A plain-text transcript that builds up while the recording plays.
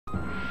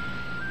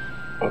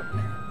All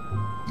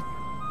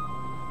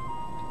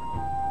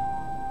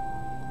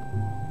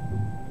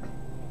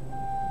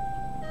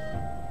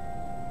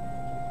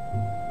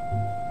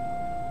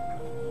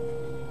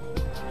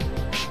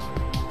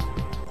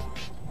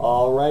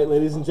right,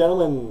 ladies and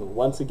gentlemen,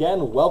 once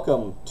again,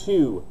 welcome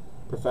to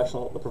the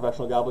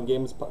Professional Goblin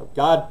Games.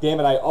 God damn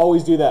it, I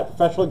always do that.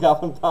 Professional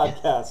Goblin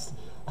Podcast.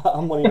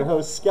 I'm one of your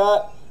hosts,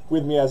 Scott.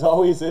 With me, as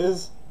always,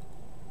 is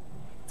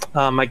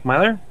Mike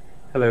Myler.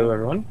 Hello,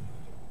 everyone.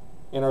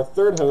 And our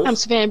third host, I'm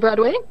Savannah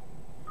Broadway.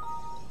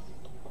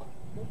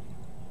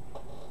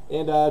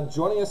 And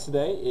joining us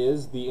today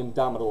is the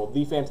indomitable,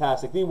 the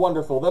fantastic, the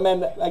wonderful, the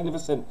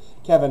magnificent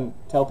Kevin.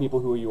 Tell people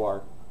who you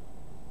are.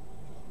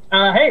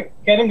 Hey,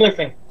 Kevin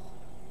Glissing.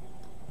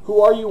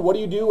 Who are you, what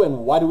do you do, and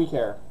why do we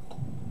care?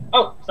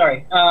 Oh,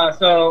 sorry.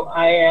 So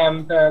I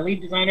am the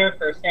lead designer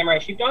for Samurai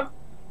Sheepdog,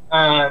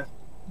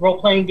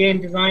 role-playing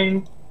game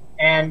design,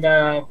 and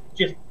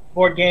just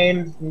board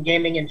games and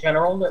gaming in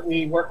general that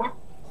we work with.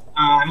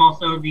 I'm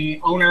also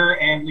the owner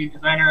and lead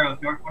designer of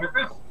North Winter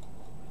Press.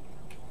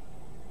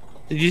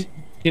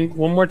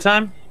 One more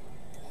time?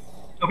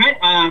 Okay.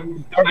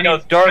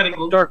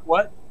 Dark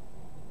what?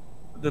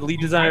 The lead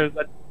designer.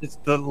 It's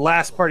the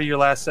last part of your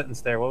last sentence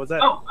there. What was that?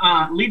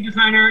 Oh, lead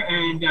designer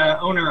and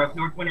owner of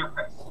North Winter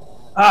Press.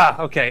 Ah,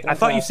 okay. I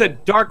thought you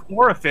said Dark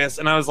Orifice,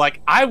 and I was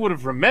like, I would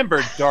have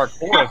remembered Dark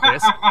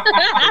Orifice.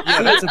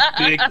 Yeah, that's a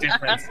big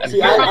difference.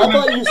 See, I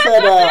thought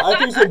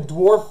you said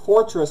Dwarf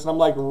Fortress, and I'm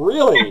like,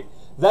 really?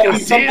 That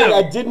is something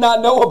I did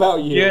not know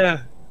about you.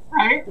 Yeah.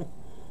 Right?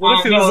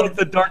 What if it was like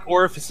the Dark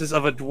Orifices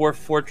of a Dwarf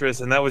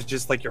Fortress, and that was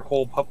just like your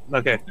whole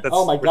Okay.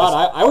 Oh my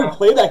god, I would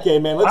play that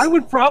game, man. I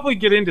would probably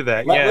get into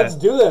that. Let's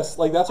do this.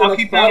 Like that's our I'll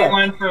next keep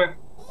product.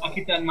 I'll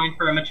keep that in mind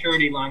for a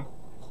maturity line.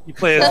 You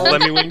play as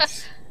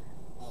Lemmywinks.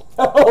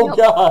 Oh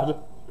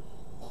god.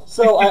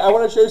 So I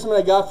want to show you something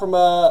I got from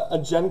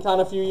a Gen Con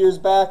a few years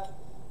back.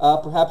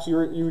 Perhaps you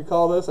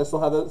recall this. I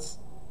still have this.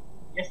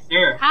 Yes,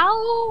 sir.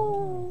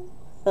 How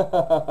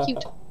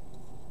cute.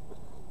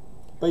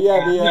 But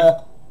yeah,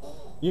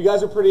 you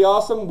guys are pretty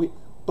awesome.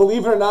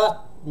 Believe it or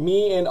not,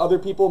 me and other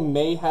people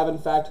may have in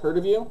fact heard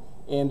of you.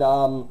 And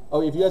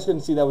if you guys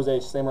couldn't see, that was a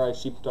Samurai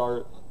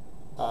Sheepdog.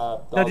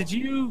 Now, did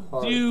you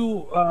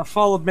do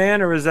Fall of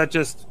Man, or is that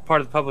just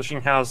part of the publishing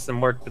house and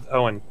worked with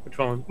Owen? Which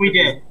one? We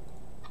did.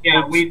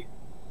 Yeah, we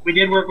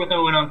did work with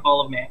Owen on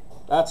Fall of Man.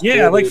 That's yeah,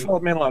 cool, I like dude. Fall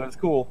of Man a lot. It's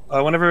cool.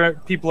 Whenever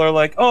people are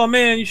like, "Oh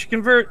man, you should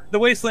convert the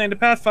Wasteland to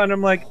Pathfinder,"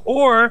 I'm like,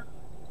 or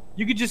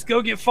you could just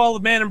go get Fall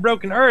of Man and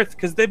Broken Earth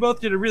because they both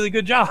did a really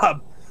good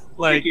job.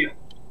 Like, Thank you.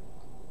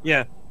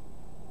 Yeah,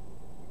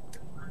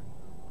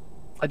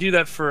 I do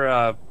that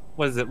for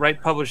what is it?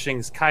 Right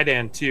Publishing's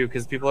Kaidan too,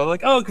 because people are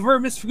like, "Oh,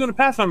 convert Mystic Lagoon to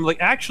Pathfinder." I'm like,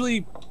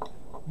 actually,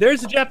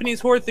 there's a Japanese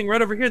horror thing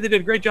right over here. They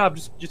did a great job.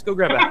 Just go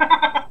grab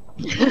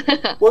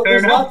it. Well,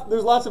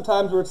 there's lots of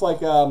times where it's like,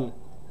 oh,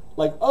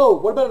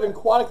 what about an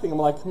aquatic thing? I'm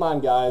like, come on,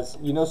 guys.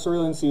 You know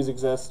Cerulean Seas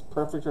exist.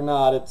 Perfect or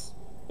not,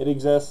 it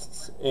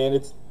exists, and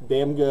it's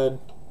damn good.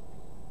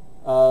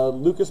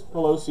 Lucas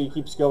Pelosi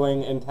keeps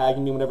going and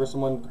tagging me whenever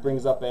someone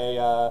brings up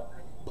a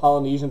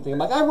Polynesian thing. I'm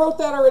like, I wrote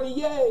that already,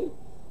 yay!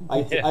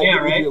 I do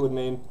it with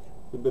Maine,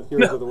 with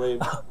Heroes of the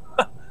Waves.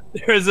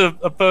 There's a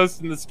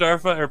post in the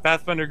Starfinder or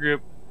Pathfinder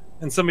group,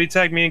 and somebody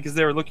tagged me in because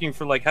they were looking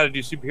for like how to do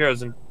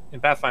superheroes in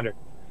Pathfinder,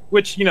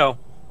 which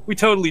we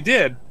totally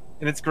did,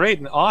 and it's great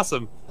and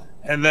awesome.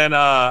 And then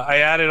I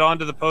added on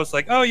to the post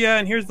like, oh yeah,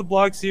 and here's the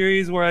blog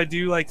series where I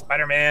do like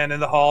Spider-Man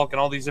and the Hulk and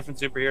all these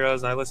different superheroes,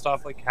 and I list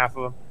off like half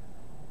of them.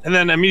 And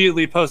then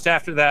immediately post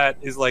after that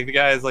is like the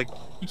guy is like,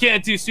 you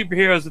can't do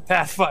superheroes with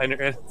Pathfinder.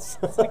 And it's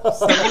like,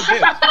 son of a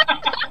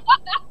bitch.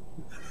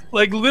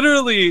 Like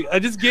literally, I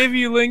just gave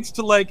you links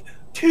to like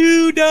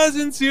 24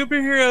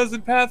 superheroes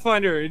in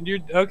Pathfinder, and you're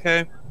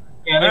okay.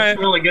 Yeah, there's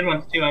some really good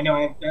ones too. I know.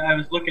 I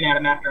was looking at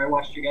them after I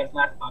watched your guys'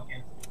 last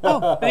podcast.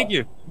 Oh, thank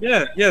you.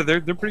 Yeah,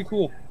 they're pretty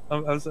cool.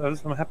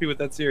 I'm happy with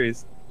that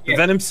series. The Yeah.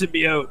 Venom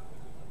symbiote.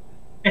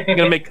 I'm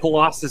gonna make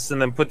Colossus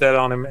and then put that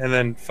on him and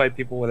then fight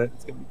people with it.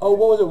 It's gonna be... Oh,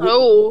 what was it?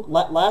 Oh.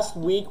 Last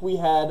week we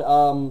had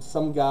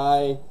some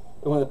guy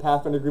in one of the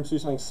Pathfinder groups do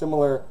something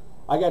similar.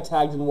 I got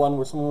tagged in one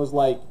where someone was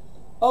like,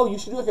 "Oh, you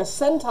should do like a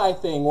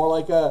Sentai thing or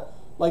like a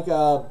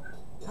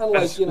kind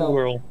of like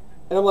World.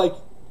 And I'm like,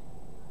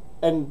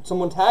 and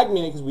someone tagged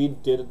me because we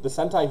did the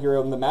Sentai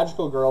hero and the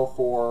magical girl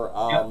for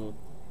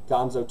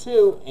Gonzo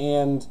 2,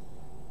 and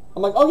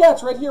I'm like, oh yeah,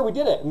 it's right here, we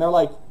did it. And they're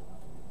like,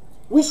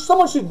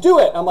 someone should do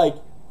it. I'm like,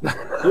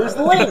 here's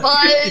the link.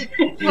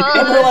 And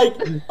they're like,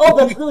 oh,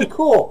 that's really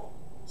cool.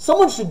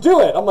 Someone should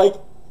do it. I'm like,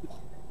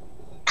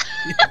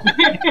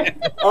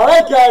 all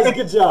right, guys,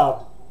 good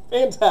job.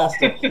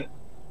 Fantastic.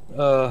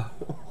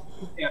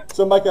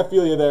 So, Mike, I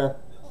feel you there.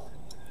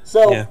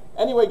 So,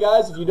 anyway,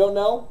 guys, if you don't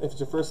know, if it's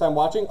your first time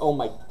watching, oh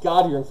my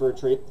God, you're in for a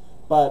treat.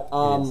 But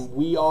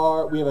we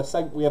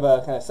have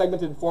a kind of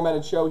segmented,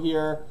 formatted show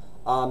here.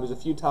 There's a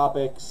few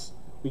topics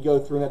we go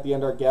through, and at the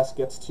end, our guest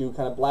gets to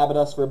kind of blab at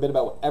us for a bit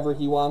about whatever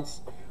he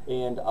wants,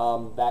 and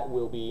that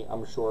will be,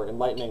 I'm sure,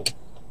 enlightening.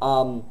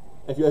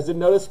 if you guys didn't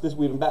notice,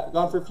 we've been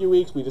gone for a few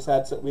weeks. We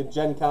had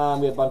Gen Con,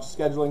 we had a bunch of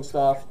scheduling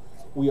stuff.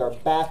 We are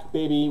back,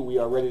 baby. We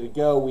are ready to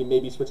go. We may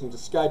be switching to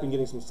Skype and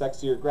getting some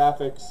sexier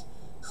graphics.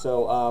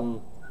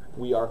 So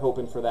we are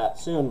hoping for that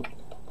soon.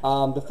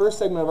 The first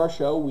segment of our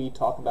show, we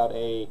talk about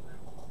a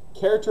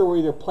character we're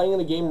either playing in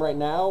a game right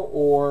now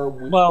or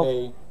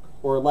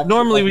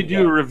normally we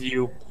do a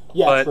review.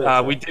 Yeah,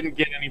 but we didn't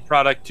get any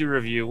product to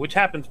review, which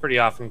happens pretty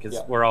often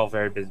because we're all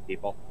very busy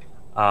people.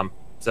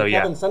 So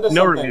yeah, Kevin, send us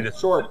no something review.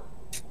 Short.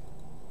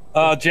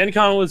 Gen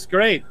Con was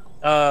great.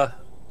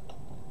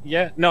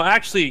 Yeah, no,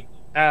 actually,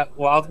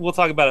 we'll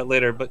talk about it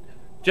later. But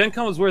Gen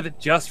Con was worth it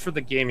just for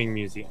the gaming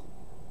museum.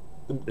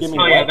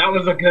 Yeah, that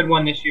was a good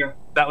one this year.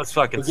 That was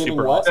fucking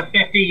super what? awesome. The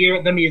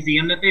 50-year, the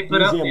museum that they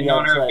put up in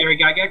honor of Gary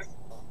Gygax.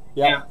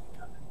 Yeah.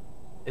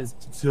 It's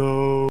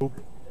dope.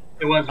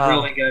 It was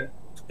really good.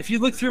 If you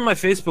look through my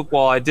Facebook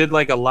wall, I did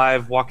like a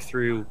live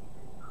walkthrough,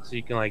 so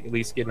you can like at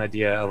least get an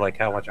idea of like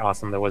how much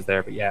awesome there was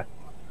there. But yeah.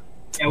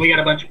 Yeah, we got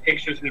a bunch of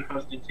pictures we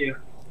posted too.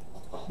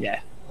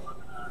 Yeah,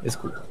 it's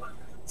cool.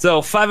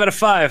 So 5 out of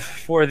 5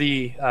 for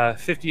the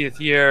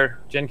 50th year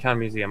Gen Con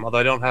Museum. Although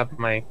I don't have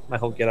my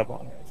whole getup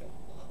on.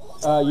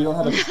 You don't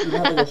have like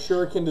a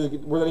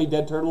shuriken. Were there any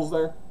dead turtles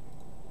there?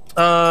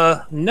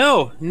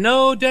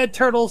 No dead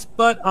turtles.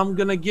 But I'm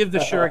gonna give the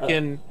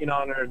shuriken in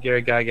honor of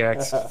Gary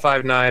Gygax.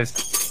 5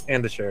 knives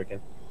and the shuriken.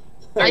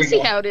 I see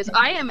how it is.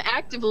 I am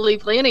actively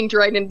planning to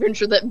write an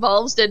adventure that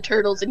involves dead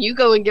turtles, and you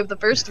go and give the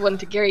first one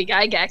to Gary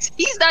Gygax.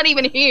 He's not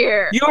even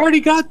here. You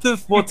already got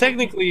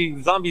technically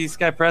Zombie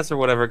Sky Press or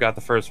whatever got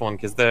the first one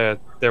because there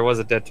was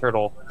a dead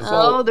turtle.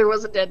 Oh, there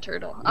was a dead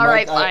turtle. All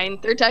right, fine.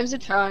 Third time's a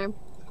charm.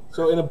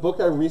 So in a book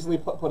I recently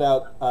put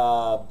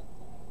out,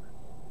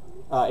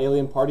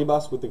 Alien Party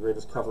Bus with the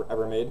greatest cover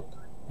ever made.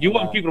 You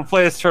want people to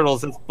play as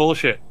turtles? That's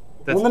bullshit.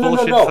 That's no.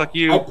 bullshit. Fuck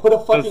you. I put a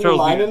fucking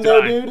line in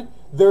there, dude.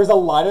 There's a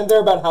line in there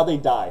about how they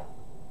die.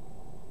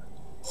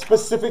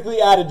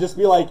 Specifically added, just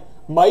be like,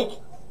 Mike,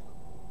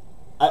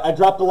 I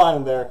dropped a line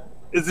in there.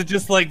 Is it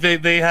just like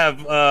they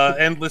have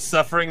endless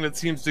suffering that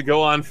seems to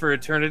go on for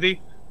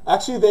eternity?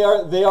 Actually,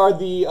 they are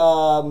the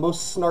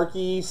most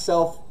snarky,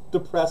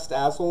 self-depressed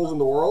assholes in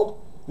the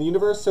world, in the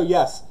universe. So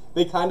yes,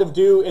 they kind of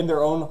do in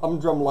their own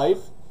humdrum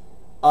life.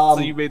 So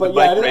you made the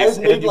bike race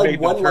and you made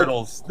the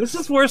turtles. This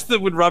is worse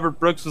than when Robert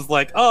Brooks was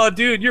like, "Oh,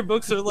 dude, your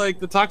books are like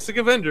the Toxic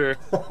Avenger."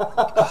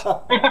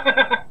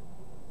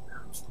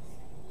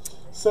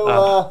 So,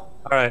 all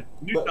right.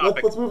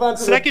 Let's move on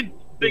to second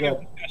big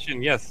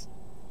discussion. Yes,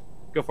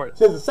 go for it.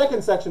 So the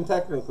second section,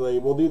 technically,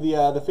 we'll do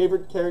the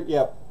favorite character.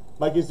 Yeah,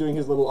 Mike is doing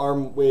his little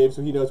arm wave,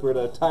 so he knows where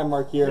to time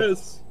mark here.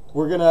 Yes.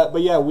 We're gonna,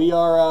 but yeah, we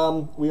are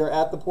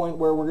at the point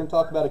where we're gonna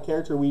talk about a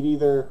character we'd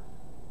either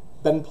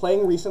been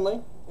playing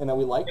recently and that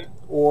we liked,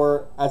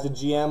 or as a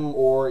GM,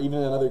 or even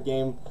in another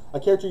game, a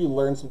character you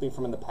learned something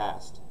from in the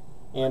past.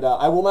 And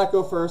I will not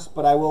go first,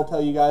 but I will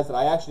tell you guys that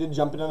I actually did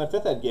jump in on a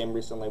 5th Ed game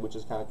recently, which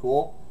is kind of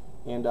cool.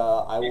 And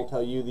I will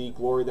tell you the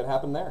glory that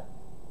happened there.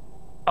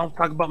 I'll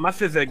talk about my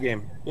 5th Ed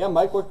game. Yeah,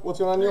 Mike, what's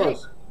going on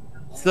yours?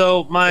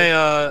 So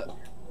my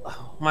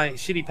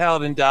shitty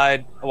paladin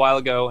died a while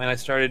ago, and I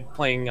started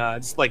playing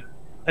just like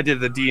I did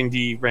the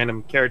D&D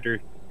random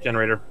character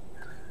generator,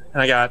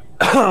 and I got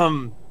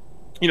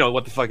you know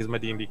what the fuck is my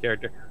D&D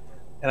character,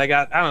 and I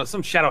got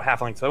some shadow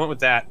halfling, so I went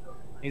with that.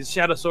 He's a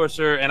shadow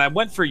sorcerer, and I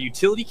went for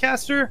utility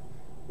caster,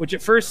 which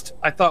at first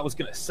I thought was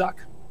gonna suck,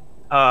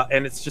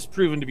 and it's just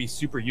proven to be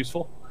super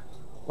useful.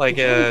 Like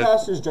utility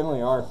casters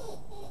generally are.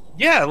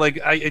 Yeah, like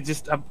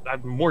I'm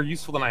more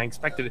useful than I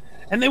expected,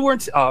 and they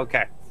weren't. Oh,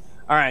 okay,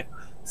 all right.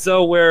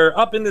 So we're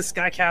up in this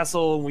sky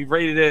castle, and we've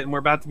raided it, and we're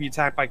about to be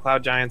attacked by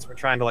cloud giants. We're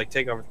trying to like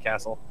take over the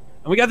castle,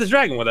 and we got this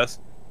dragon with us.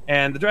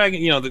 And the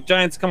dragon, the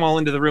giants come all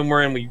into the room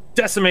we're in. We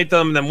decimate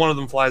them, and then one of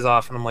them flies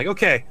off. And I'm like,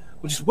 okay,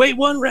 we'll just wait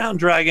one round,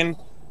 dragon,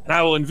 and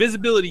I will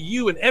invisibility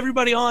you and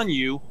everybody on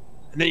you,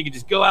 and then you can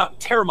just go out and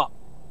tear them up.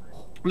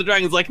 And the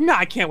dragon's like, nah,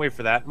 I can't wait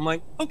for that. I'm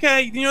like,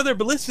 okay, they're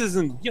ballistas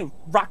and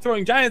rock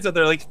throwing giants out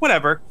there, like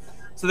whatever.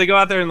 So they go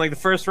out there, and like the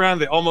first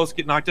round, they almost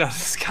get knocked out of the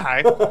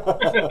sky.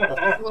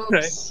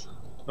 Right?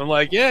 I'm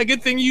like, yeah,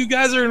 good thing you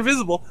guys are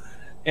invisible.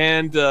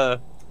 And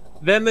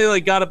then they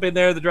like got up in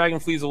there, the dragon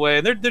flees away,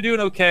 and they're doing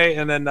okay,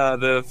 and then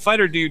the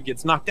fighter dude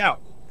gets knocked out.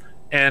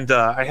 And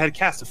I had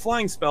cast a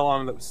flying spell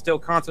on him that was still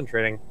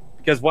concentrating,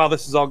 because while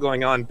this is all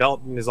going on,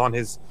 Belton is on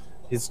his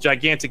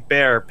gigantic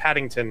bear,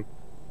 Paddington,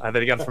 that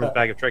he got from his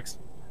bag of tricks.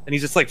 And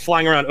he's just like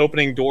flying around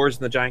opening doors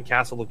in the giant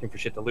castle looking for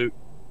shit to loot.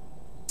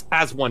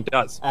 As one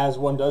does. As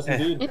one does,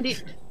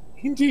 indeed.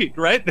 Indeed,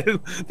 right? The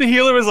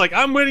healer was like,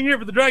 I'm waiting here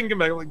for the dragon to come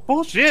back. I'm like,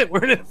 bullshit,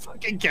 we're in a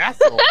fucking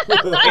castle.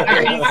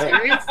 Are you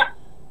serious?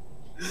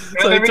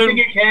 So everything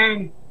you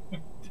can.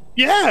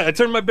 Yeah, I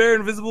turned my bear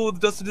invisible with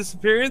dust of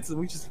disappearance,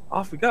 and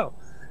off we go.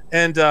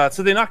 And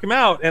so they knock him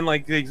out, and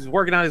like he's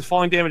working on his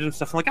falling damage and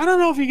stuff. I'm like, I don't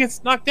know if he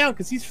gets knocked down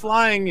because he's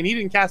flying and he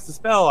didn't cast the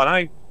spell.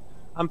 And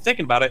I'm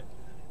thinking about it.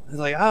 It's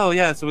like, oh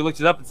yeah. So we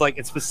looked it up. It's like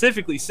it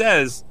specifically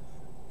says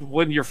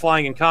when you're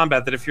flying in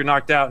combat that if you're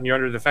knocked out and you're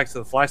under the effects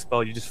of the fly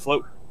spell, you just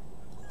float.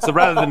 So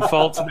rather than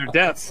fall to their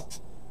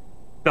deaths,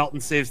 Belton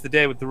saves the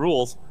day with the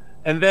rules.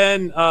 And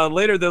then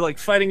later they're like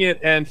fighting it,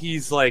 and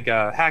he's like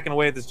hacking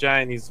away at this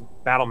giant. He's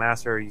battle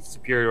master. He's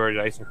superior to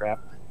Eisencraft,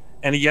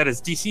 and he had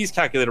his DCs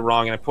calculated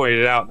wrong. And I pointed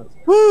it out. And I was,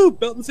 woo!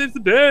 Belton saves the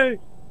day.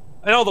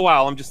 And all the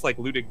while, I'm just like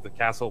looting the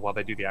castle while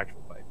they do the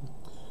actual fight,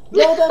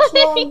 No, that's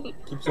wrong.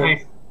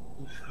 Nice.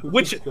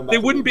 which they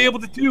wouldn't be able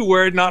to do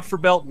were it not for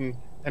Belton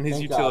and his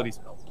Thank utility God.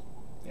 spells.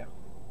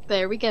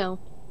 There we go.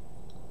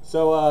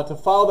 So to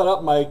follow that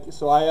up, Mike.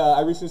 So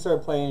I recently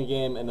started playing a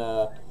game in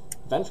a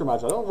venture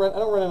module. I don't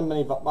run in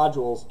many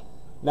modules.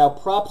 Now,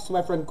 props to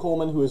my friend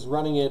Coleman who is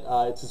running it.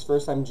 It's his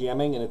first time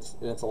GMing, and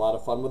it's a lot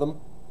of fun with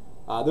him.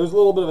 There's a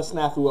little bit of a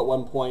snafu at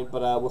one point,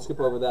 but we'll skip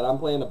over that. I'm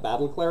playing a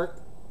battle cleric.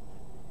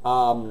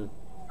 God,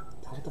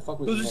 what the fuck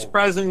was Those his are name?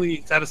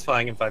 surprisingly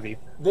satisfying in 5e.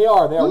 They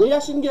are. We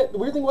actually didn't get. The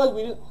weird thing was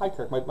we didn't. Hi,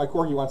 Kirk. My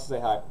corgi wants to say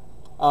hi.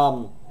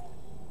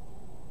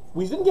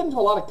 We didn't get into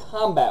a lot of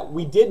combat.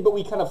 We did, but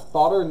we kind of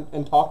thought her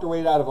and talked her way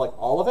out of like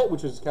all of it,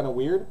 which was kind of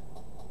weird.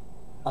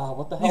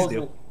 What the hell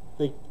is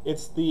it?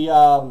 It's the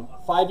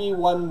 5e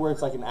one where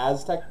it's like an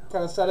Aztec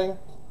kind of setting.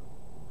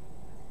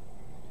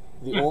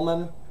 The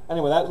Ulman.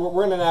 Anyway,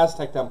 we're in an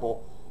Aztec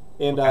temple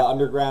and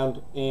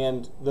underground,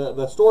 and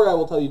the story I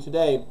will tell you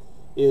today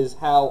is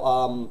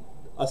how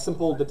a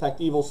simple detect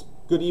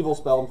good evil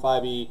spell in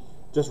 5e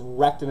just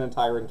wrecked an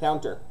entire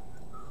encounter.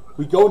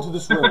 We go into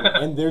this room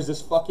and there's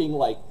this fucking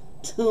like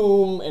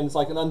tomb, and it's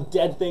like an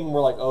undead thing.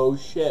 We're like, oh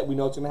shit, we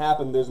know what's gonna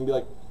happen. There's gonna be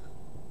like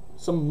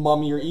some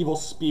mummy or evil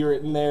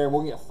spirit in there, and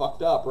we're gonna get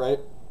fucked up, right?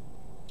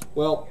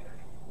 Well,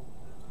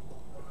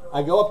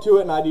 I go up to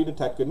it and I do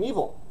detect good and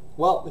evil.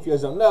 Well, if you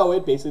guys don't know,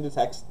 it basically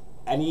detects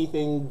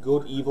anything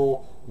good,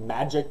 evil,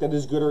 magic that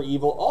is good or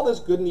evil, all this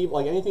good and evil,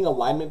 like anything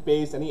alignment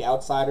based, any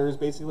outsiders,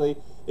 basically.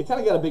 It kind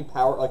of got a big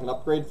power, like an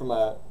upgrade from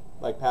a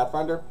like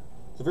Pathfinder.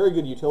 It's a very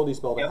good utility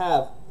spell to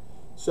have.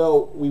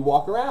 So we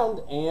walk around,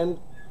 and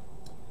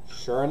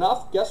sure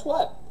enough, guess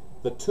what?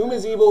 The tomb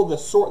is evil.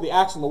 The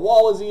axe on the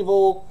wall is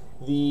evil.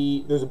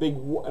 There's a big,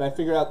 and I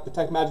figured out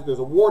detect magic. There's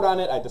a ward on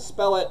it. I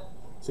dispel it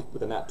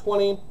with a nat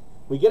 20.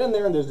 We get in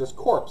there, and there's this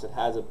corpse. It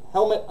has a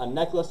helmet, a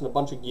necklace, and a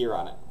bunch of gear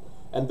on it.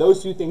 And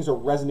those two things are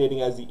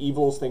resonating as the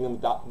evilest thing in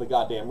the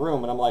goddamn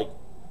room. And I'm like,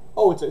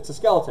 oh, it's a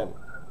skeleton.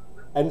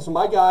 And so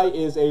my guy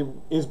is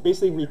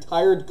basically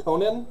retired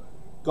Conan,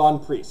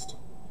 gone priest.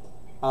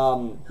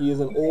 He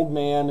is an old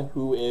man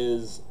who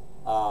is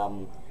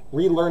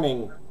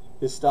relearning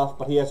his stuff,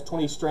 but he has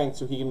 20 strength,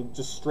 so he can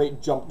just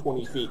straight jump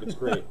 20 feet. It's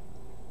great.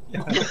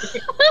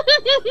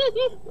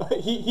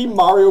 he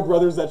Mario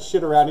Brothers that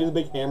shit around. He has a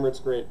big hammer. It's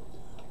great.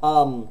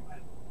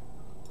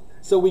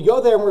 So we go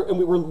there and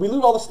we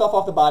loot all the stuff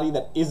off the body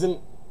that isn't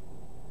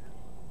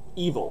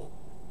evil,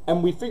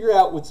 and we figure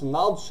out with some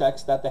knowledge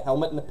checks that the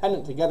helmet and the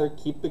pendant together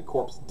keep the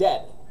corpse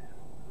dead.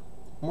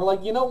 And we're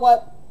like, you know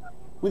what?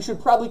 We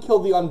should probably kill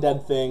the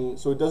undead thing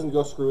so it doesn't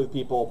go screw with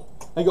people.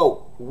 I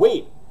go,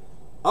 wait,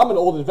 I'm an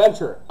old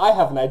adventurer. I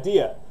have an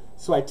idea.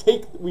 So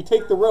we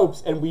take the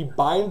ropes and we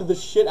bind the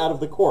shit out of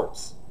the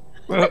corpse.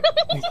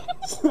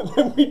 So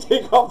then we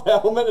take off the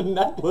helmet and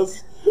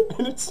necklace,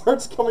 and it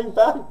starts coming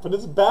back, but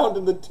it's bound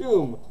in the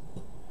tomb.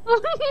 Oh,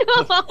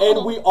 no.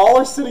 And we all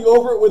are sitting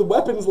over it with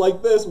weapons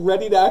like this,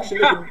 ready to action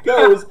if it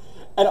goes.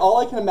 And all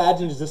I can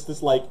imagine is just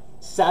this like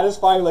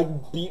satisfying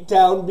like beat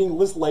down being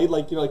laid,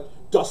 like, you know, like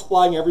dust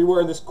flying everywhere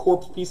and this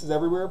corpse pieces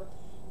everywhere.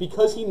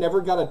 Because he never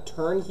got a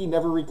turn, he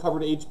never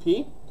recovered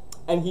HP,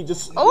 and he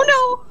just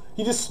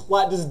he just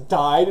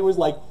died. It was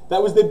like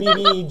that was the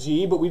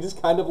BBEG, but we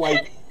just kind of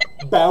like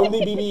bound the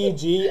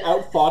BBEG,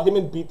 outfought him,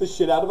 and beat the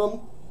shit out of him.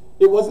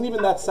 It wasn't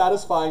even that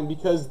satisfying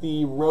because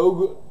the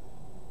rogue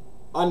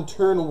on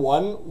turn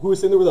 1, who was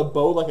sitting there with a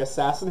bow like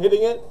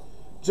assassinating it,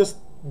 just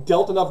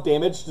dealt enough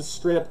damage to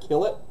straight up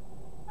kill it.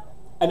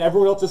 And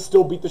everyone else just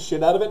still beat the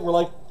shit out of it, and we're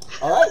like,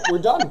 alright, we're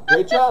done.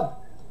 Great job.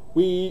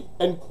 And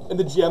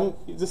the GM,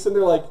 he's just sitting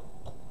there like,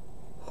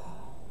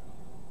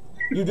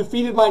 you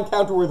defeated my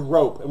encounter with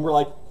rope. And we're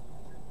like,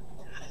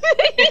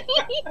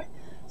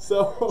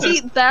 so...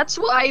 See, that's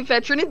why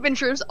veteran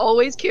adventurers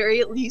always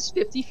carry at least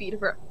 50 feet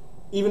of rope.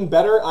 Even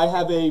better, I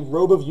have a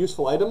robe of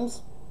useful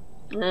items.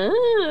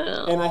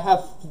 Oh. And I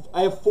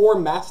have 4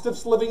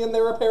 mastiffs living in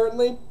there,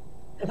 apparently.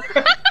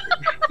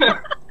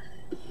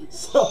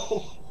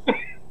 So...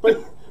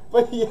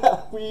 But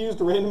yeah, we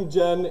used random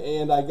gen,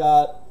 and I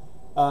got...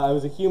 I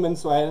was a human,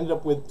 so I ended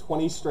up with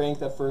 20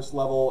 strength at first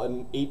level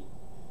and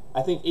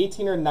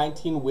 18 or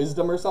 19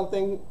 wisdom or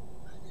something.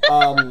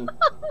 And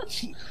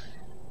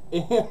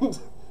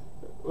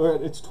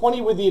it's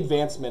 20 with the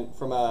advancement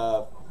from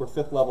for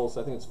 5th level,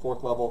 so I think it's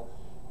 4th level.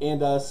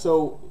 And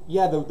so,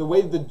 yeah, the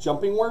way the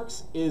jumping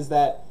works is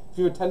that if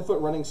you have a 10-foot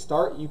running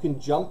start, you can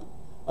jump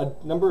a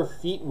number of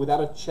feet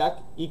without a check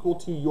equal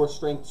to your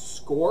strength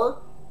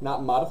score,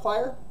 not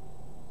modifier.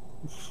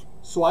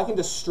 So I can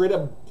just straight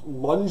up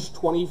lunge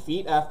 20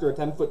 feet after a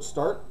 10-foot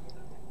start,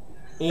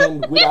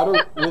 and with a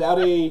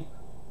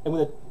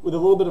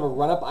little bit of a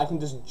run up, I can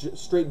just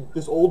straight.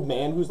 This old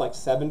man who's like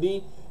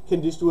 70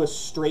 can just do a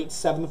straight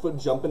 7-foot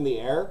jump in the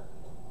air,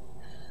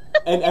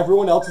 and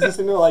everyone else is just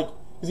sitting there like,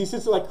 because he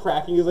sits there like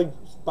cracking his like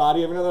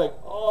body every now and then, like,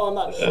 oh, I'm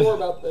not sure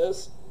about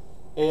this.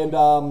 And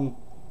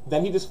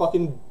then he just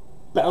fucking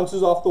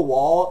bounces off the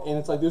wall, and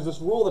it's like there's this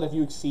rule that if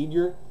you exceed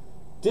your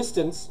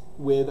distance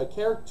with a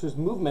character's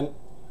movement,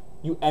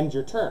 you end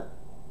your turn.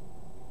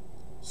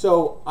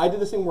 So I did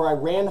this thing where I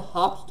ran,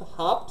 hopped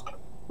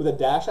with a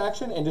dash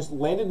action, and just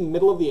landed in the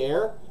middle of the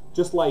air,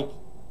 just like,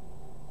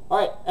 all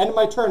right, end of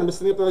my turn. I'm just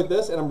sitting up there like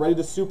this, and I'm ready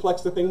to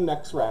suplex the thing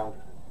next round.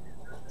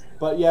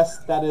 But yes,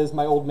 that is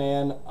my old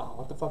man. Oh,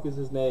 what the fuck is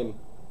his name?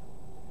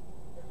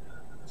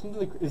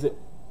 Something like, is it?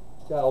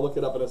 Yeah, I'll look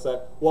it up in a sec.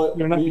 Well,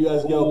 you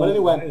guys go. But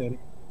anyway,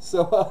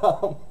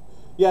 so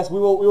yes, we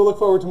will look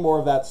forward to more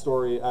of that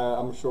story.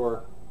 I'm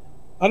sure.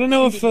 I don't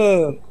know if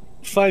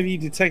 5e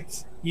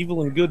detects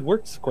evil and good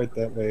works quite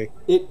that way.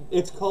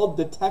 It's called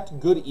Detect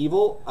Good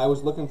Evil. I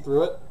was looking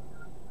through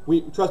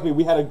it. Trust me,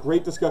 we had a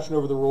great discussion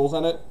over the rules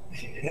on it.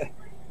 Yeah,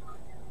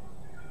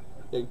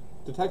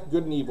 Detect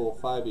Good and Evil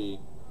 5e.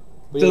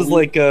 But does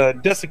like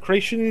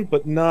desecration,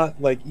 but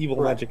not like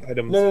evil magic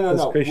items. No.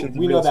 Desecration's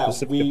We a real know that.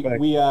 specific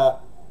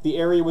effect. The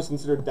area was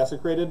considered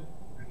desecrated,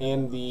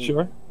 and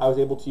I was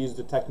able to use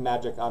detect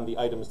magic on the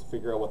items to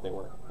figure out what they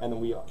were, and then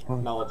we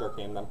knowledge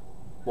arcane them.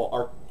 Well,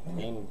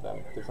 arcane them.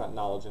 There's not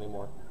knowledge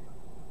anymore.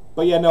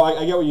 But yeah, no,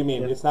 I get what you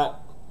mean. It's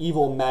not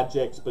evil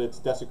magics, but it's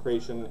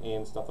desecration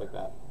and stuff like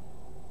that.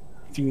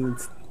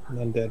 Fiends,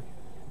 undead.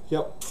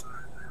 Yep.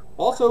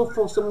 Also,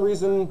 for some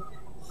reason,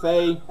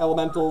 Fae,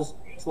 elementals,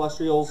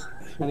 celestials,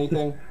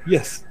 anything.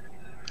 Yes.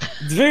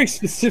 It's very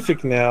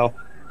specific now.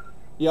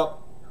 Yep.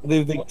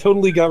 They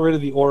totally got rid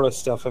of the aura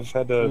stuff. I've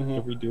had to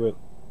redo it.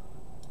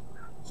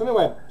 So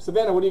anyway,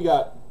 Savannah, what do you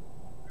got?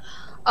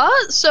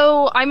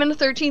 So I'm in a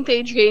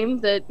 13th game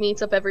that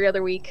meets up every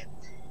other week.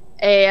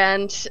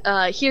 And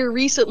here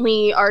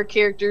recently, our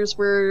characters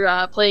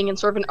were playing in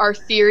sort of an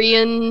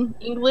Arthurian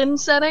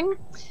England setting.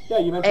 Yeah,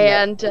 you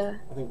mentioned that.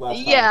 I think last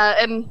time.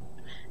 Yeah,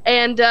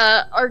 and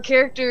our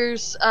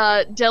characters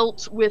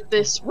dealt with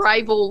this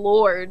rival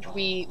lord.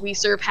 We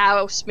serve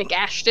House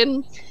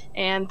McAshton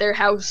and their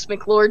House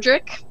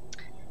McLordrick.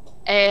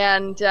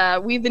 And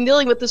we've been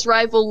dealing with this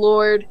rival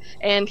lord,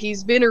 and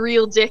he's been a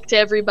real dick to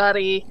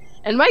everybody.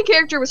 And my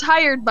character was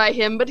hired by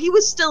him, but he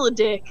was still a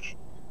dick.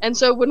 And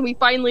so when we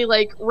finally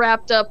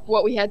wrapped up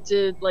what we had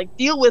to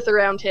deal with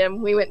around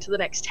him, we went to the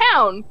next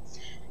town.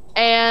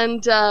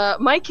 And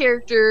my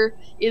character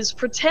is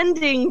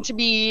pretending to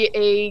be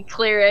a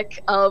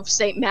cleric of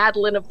St.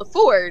 Madeline of the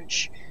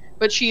Forge,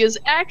 but she is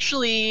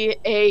actually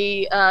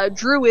a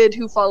druid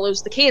who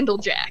follows the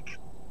Candlejack,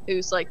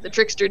 who's the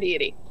trickster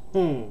deity.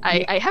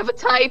 I have a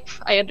type,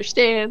 I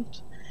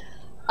understand.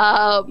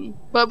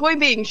 But point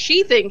being,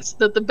 she thinks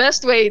that the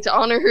best way to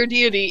honor her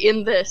deity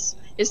in this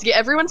is to get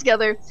everyone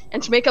together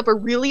and to make up a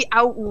really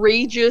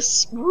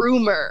outrageous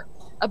rumor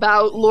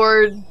about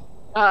Lord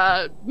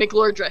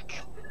McLordrick.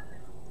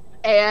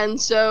 And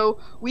so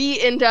we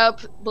end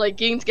up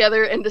getting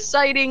together and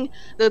deciding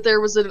that there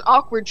was an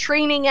awkward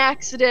training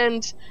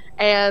accident,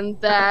 and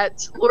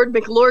that Lord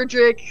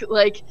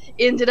McLordrick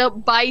ended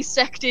up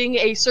bisecting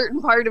a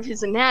certain part of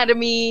his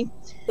anatomy,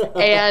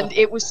 and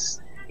it was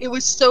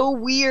so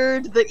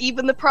weird that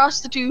even the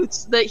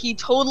prostitutes that he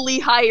totally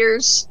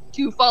hires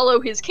to follow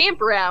his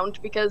camp around,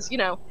 because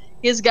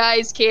his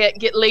guys can't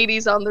get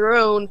ladies on their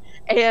own,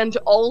 and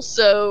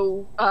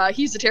also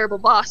he's a terrible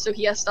boss, so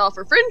he has to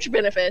offer fringe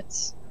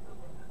benefits.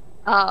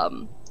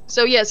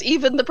 So yes,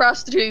 even the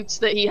prostitutes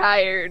that he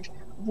hired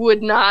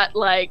would not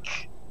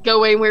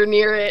go anywhere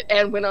near it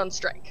and went on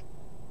strike.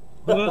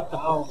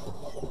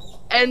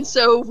 And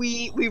so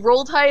we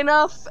rolled high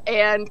enough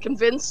and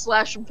convinced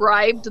 /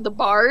 bribed the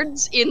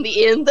bards in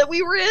the inn that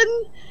we were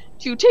in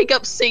to take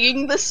up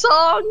singing the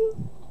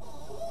song.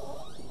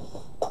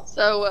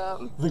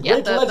 So the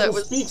great legend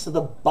speaks of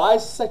the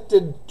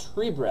bisected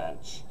tree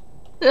branch,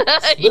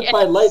 split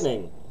by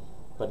lightning,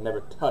 but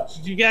never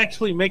touched. Did you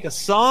actually make a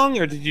song,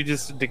 or did you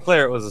just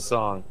declare it was a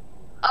song?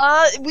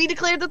 We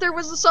declared that there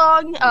was a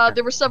song.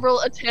 There were several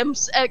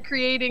attempts at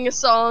creating a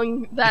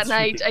song that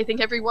night. I think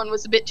everyone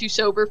was a bit too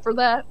sober for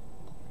that.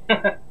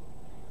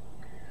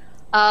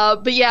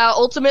 But yeah,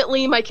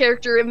 ultimately my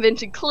character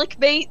invented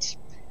clickbait,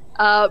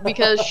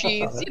 because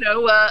she's,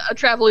 a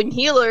traveling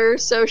healer,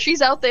 so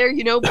she's out there,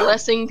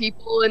 blessing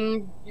people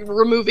and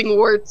removing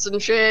warts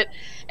and shit.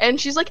 And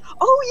she's like,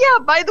 oh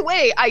yeah, by the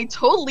way, I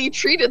totally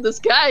treated this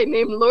guy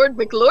named Lord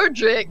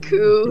McLordrick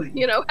who,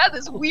 had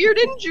this weird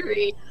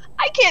injury.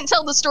 I can't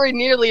tell the story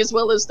nearly as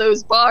well as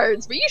those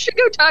bards, but you should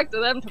go talk to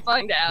them to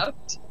find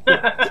out.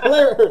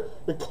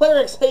 The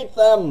clerics hate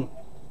them.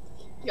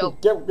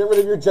 Yep. Get rid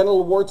of your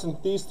genital warts in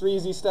these 3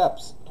 easy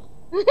steps.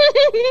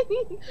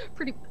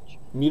 Pretty much.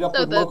 Meet up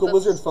with local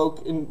wizard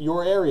folk in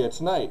your area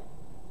tonight.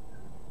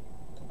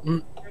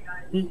 Do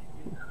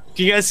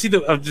you guys see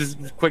just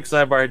a quick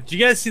sidebar? Do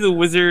you guys see the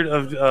Wizard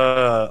of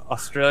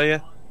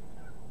Australia?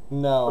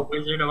 No. The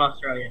Wizard of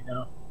Australia,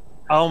 no.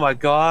 Oh my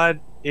god.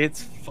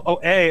 It's...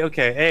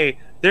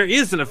 there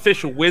is an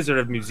official Wizard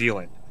of New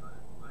Zealand.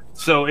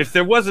 So if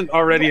there wasn't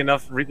already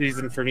enough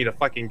reason for me to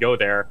fucking go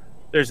there,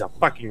 there's a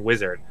fucking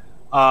wizard.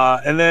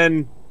 And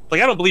then, I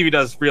don't believe he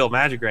does real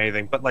magic or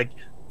anything, but,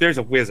 there's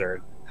a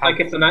wizard.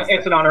 Like it's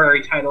an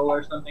honorary title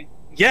or something.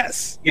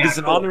 Yes, it is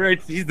an cool. honorary.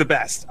 He's the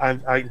best.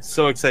 I'm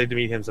so excited to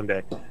meet him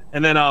someday.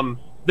 And then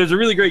there's a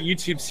really great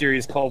YouTube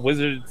series called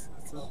Wizard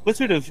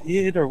of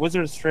Id or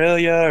Wizard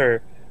Australia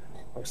or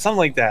something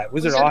like that.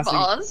 Wizard of Aussie.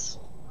 Oz?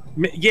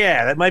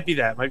 Yeah, that might be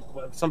that.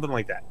 Something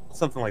like that.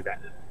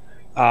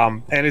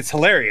 And it's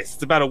hilarious.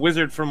 It's about a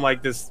wizard from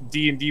like this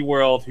D&D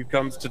world who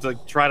comes to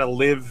like try to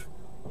live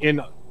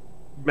in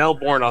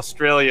Melbourne,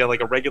 Australia,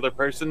 like a regular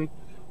person,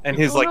 and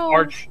his like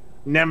arch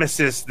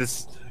nemesis,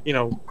 this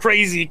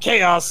crazy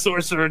chaos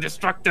sorcerer,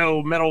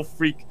 destructo metal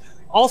freak,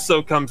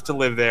 also comes to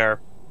live there,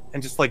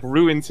 and just like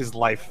ruins his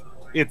life.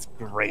 It's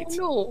great.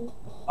 No.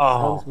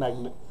 Oh,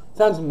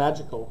 sounds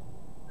magical.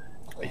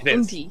 It is.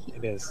 Indeed.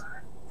 It is.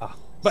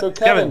 But So,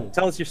 Kevin,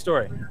 tell us your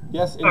story.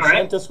 Yes, All right.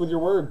 enchant us with your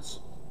words.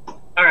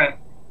 All right.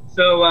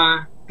 So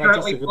currently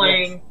just a good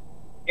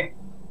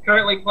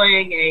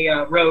playing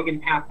a rogue in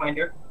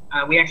Pathfinder.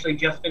 We actually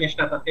just finished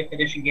up a 5th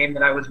edition game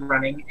that I was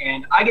running,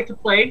 and I get to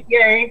play.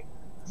 Yay!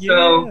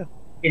 So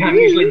yeah, I'm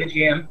usually the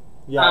GM.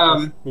 Yeah,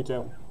 yes, me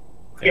too.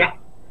 Yeah.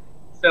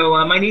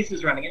 So my niece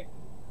is running it,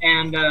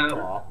 and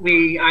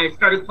I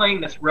started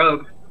playing this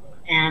rogue,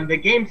 and the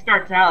game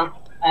starts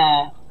out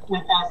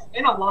with us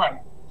in a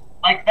line.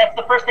 Like that's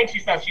the first thing she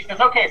says. She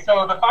says, "Okay,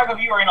 so the 5 of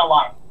you are in a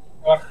line."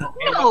 Like, okay,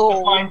 what's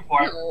this line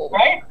for? No.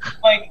 Right?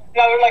 Like,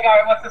 we're like, all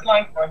right, what's this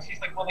line for? And she's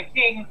like, well, the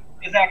king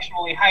is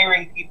actually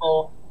hiring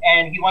people,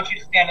 and he wants you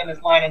to stand in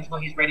this line until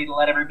he's ready to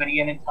let everybody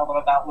in and tell them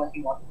about what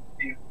he wants to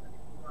do.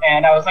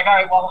 And I was like, all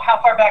right, well,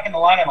 how far back in the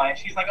line am I? And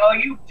she's like, oh,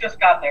 you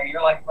just got there.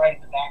 You're like right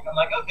at the back. I'm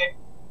like, okay.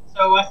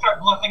 So I start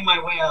bluffing my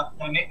way up,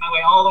 and I make my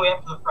way all the way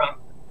up to the front,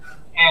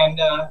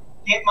 and I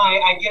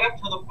get up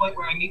to the point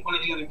where I meet one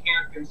of the other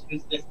characters,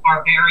 who's this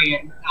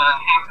barbarian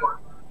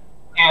half-orc,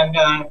 and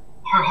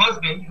her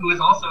husband, who is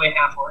also a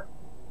half-orc,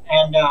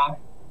 and the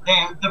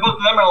both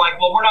of them are like,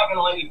 well, we're not going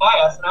to let you buy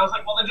us. And I was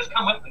like, well, then just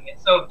come with me. And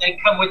so they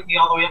come with me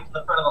all the way up to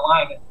the front of the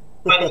line. And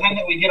by the time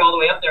that we get all the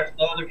way up there to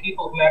the other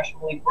people who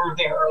actually were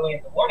there early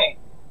in the morning,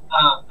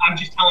 I'm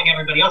just telling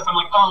everybody else, I'm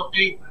like, oh,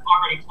 they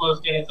already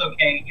closed it. It's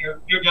okay.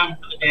 You're done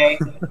for the day.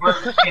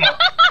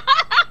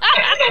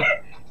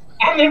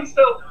 And then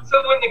so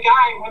when the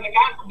guy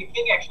from the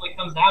king actually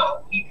comes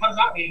out and he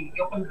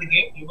opens the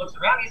gate and he looks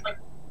around. He's like,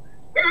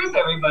 where is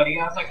everybody?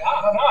 I was like,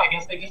 I don't know. I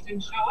guess they just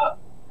didn't show up.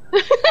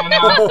 And,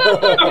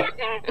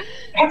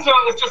 and so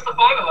it was just the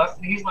 5 of us,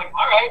 and he's like,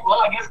 all right,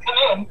 well, I guess come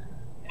in.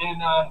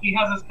 And he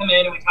has us come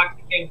in, and we talk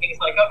to the king. King's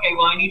like, okay,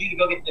 well, I need you to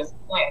go get this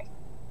plant.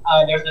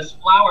 There's this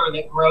flower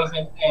that grows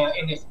in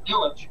this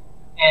village,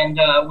 and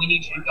we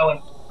need you to go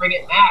and bring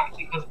it back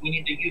because we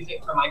need to use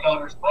it for my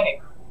daughter's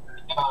wedding.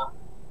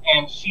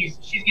 And she's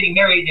getting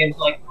married in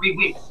like 3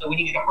 weeks, so we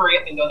need you to hurry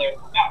up and go there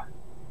and come back.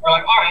 We're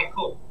like, all right,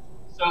 cool.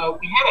 So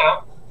we head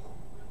out,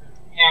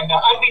 and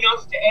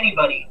unbeknownst to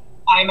anybody,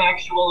 I'm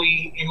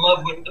actually in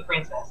love with the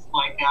princess.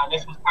 Like,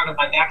 this was part of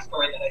my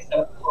backstory that I set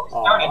up before we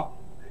started.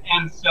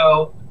 And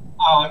so,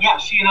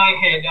 she and I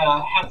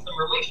had some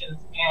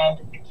relations, and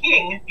the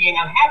king, being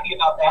unhappy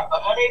about that,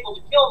 but unable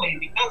to kill me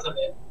because of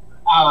it,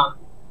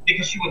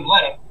 because she wouldn't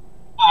let him,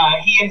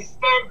 he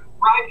instead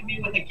bribed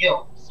me with a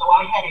guild. So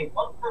I had a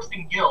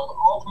 1-person guild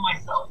all to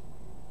myself,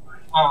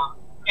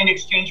 in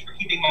exchange for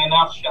keeping my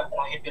mouth shut that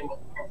I had been with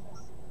the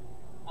princess.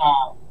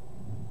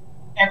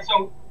 And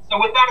so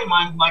with that in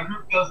mind, my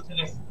group goes to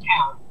this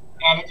town,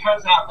 and it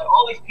turns out that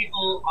all these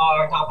people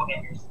are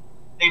doppelgangers.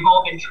 They've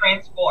all been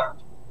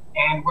transformed,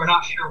 and we're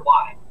not sure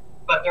why,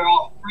 but they're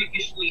all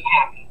freakishly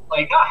happy.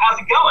 Like, oh, how's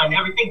it going?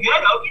 Everything good?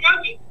 Okie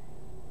dokie.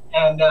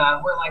 And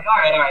we're like, all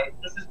right,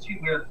 this is too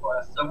weird for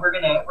us. So we're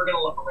gonna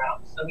look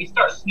around. So we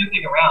start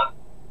snooping around,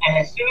 and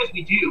as soon as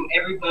we do,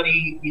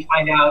 everybody we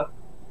find out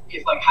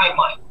is like hive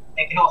mind.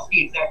 They can all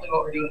see exactly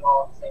what we're doing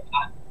all at the same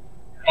time.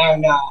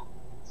 And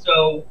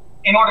so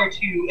in order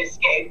to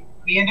escape,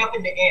 we end up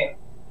in the inn,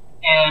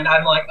 and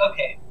I'm like,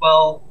 okay,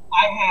 well,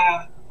 I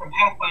have from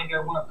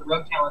Pathfinder, one of the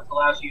rogue talents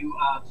allows you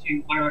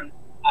to learn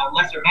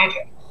lesser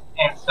magic,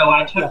 and so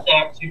I took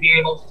that to be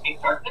able to take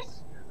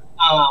darkness.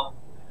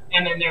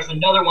 And then there's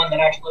another one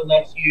that actually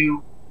lets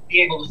you be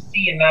able to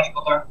see in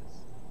magical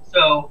darkness.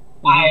 So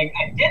I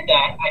did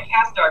that. I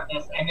cast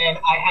darkness, and then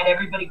I had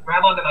everybody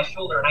grab onto my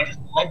shoulder, and I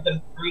just led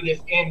them through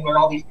this inn where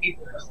all these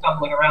people are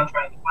stumbling around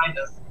trying to find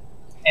us.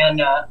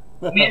 And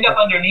we end up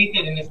underneath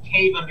it in this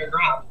cave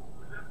underground,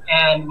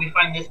 and we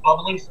find this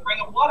bubbling spring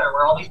of water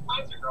where all these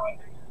plants are growing.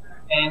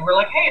 And we're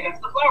like, hey, that's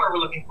the flower we're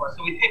looking for.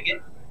 So we pick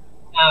it.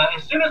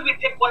 As soon as we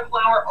pick one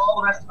flower,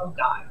 all the rest of them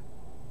die.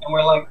 And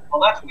we're like,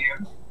 well, that's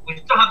weird. We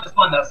still have this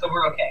one, though, so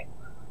we're okay.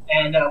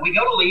 And we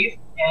go to leave,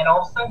 and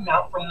all of a sudden,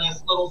 out from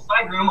this little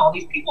side room, all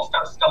these people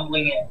start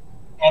stumbling in.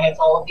 And it's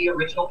all of the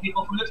original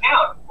people from the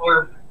town,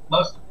 or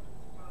most of them.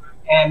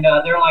 And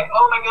they're like,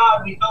 oh my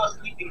god, we fell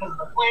asleep because of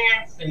the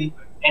plants,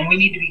 and we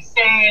need to be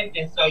saved,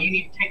 and so you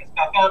need to take us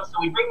back up. So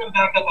we bring them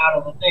back up out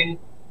of the thing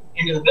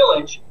into the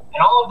village,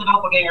 and all of the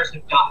doppelgangers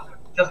have died,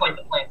 just like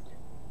the plants did.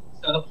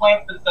 So the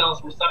plants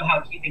themselves were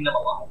somehow keeping them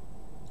alive.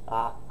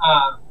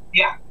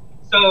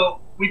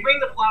 So we bring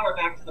the flower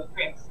back to the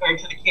prince, or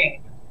to the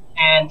king,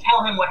 and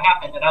tell him what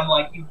happened. And I'm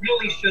like, you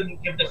really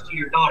shouldn't give this to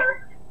your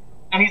daughter.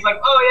 And he's like,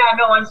 oh yeah,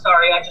 no, I'm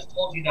sorry. I just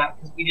told you that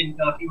because we didn't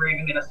know if you were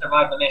even going to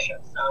survive the mission.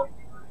 So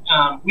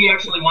we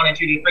actually wanted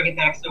you to bring it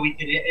back so we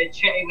could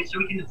so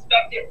we can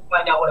inspect it and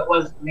find out what it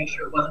was to make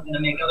sure it wasn't going to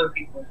make other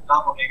people into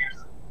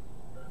doppelgangers.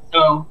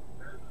 So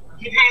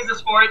he pays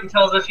us for it and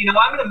tells us,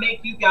 I'm going to make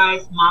you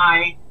guys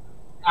my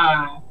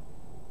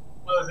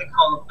what was it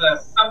called?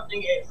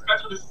 It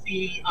starts with a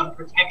C of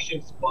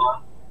protection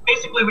squad.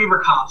 Basically, we were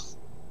cops.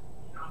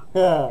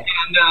 Yeah.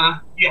 And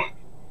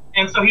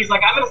and so he's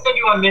like, I'm going to send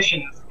you on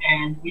missions,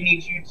 and we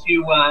need you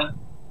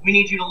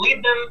to lead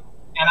them.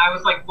 And I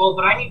was like, well,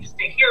 but I need to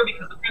stay here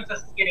because the princess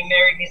is getting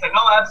married. And he's like,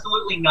 oh,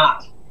 absolutely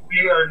not.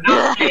 We are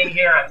not staying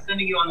here. I'm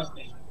sending you on this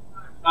mission.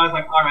 So I was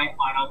like, all right,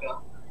 fine, I'll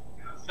go.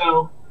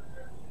 So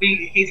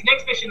his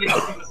next mission that he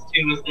sends us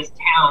to is this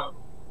town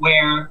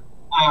where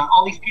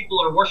all these people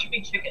are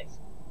worshiping chickens.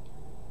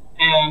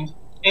 And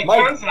it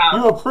Mike, turns out...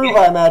 you approve,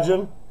 I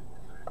imagine.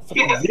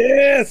 Yes.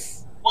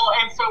 Yes! Well,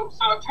 and so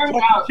it turns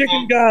Fuck out... the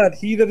chicken god,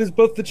 he that is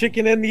both the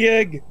chicken and the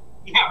egg.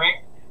 Yeah, right?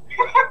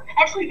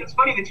 Actually, it's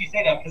funny that you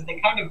say that, because they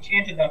kind of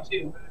chanted that,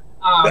 too.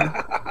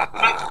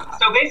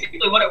 So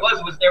basically what it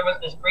was there was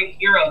this great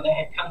hero that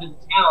had come to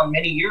the town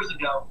many years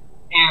ago,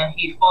 and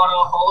he fought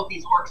off all of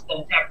these orcs that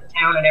attacked the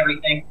town and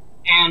everything.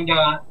 And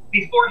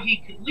before he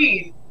could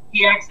leave,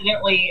 he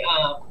accidentally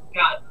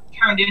got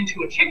turned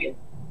into a chicken,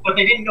 but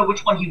they didn't know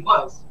which one he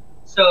was.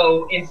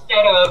 So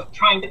instead of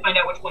trying to find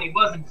out which one he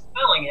was and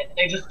dispelling it,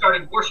 they just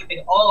started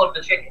worshiping all of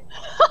the chickens.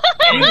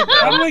 Dude,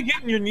 how do I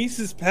get in your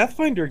niece's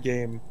Pathfinder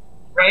game?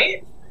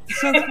 Right? This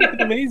sounds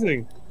freaking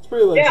amazing. It's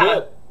pretty legit.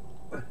 Yeah.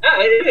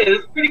 It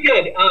is pretty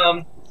good.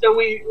 So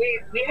we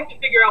have to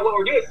figure out what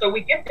we're doing. So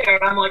we get there,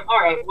 and I'm like, all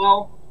right,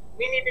 well,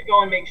 we need to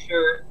go and make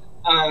sure.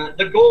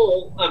 The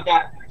goal of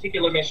that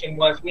particular mission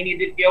was we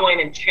needed to go in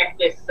and check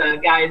this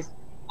guy's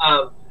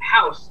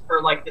house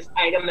for like this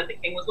item that the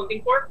king was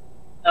looking for.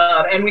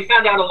 And we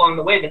found out along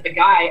the way that the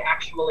guy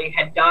actually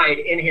had died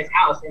in his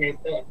house in his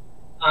bed.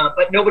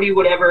 But nobody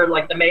would ever,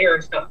 like the mayor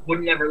and stuff,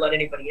 wouldn't ever let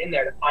anybody in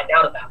there to find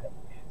out about it.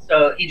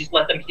 So he just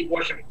let them keep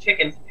worshiping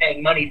chickens and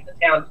paying money to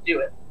the town to do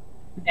it.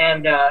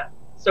 And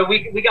so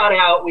we got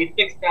out, we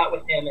fixed that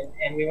with him,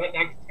 and we went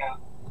back to town.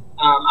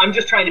 I'm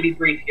just trying to be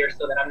brief here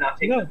so that I'm not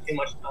taking up too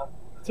much time.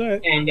 It's all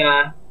right. And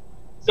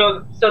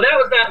so that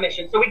was that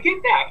mission. So we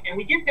get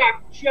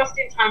back just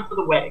in time for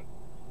the wedding.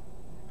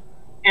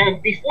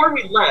 And before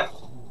we left,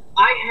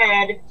 I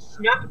had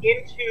snuck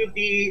into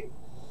the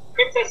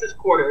princess's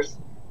quarters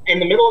in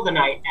the middle of the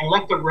night and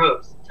left a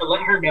rose to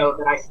let her know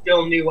that I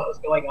still knew what was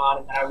going on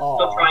and that I was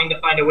still trying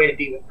to find a way to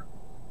be with her.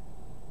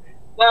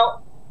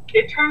 Well,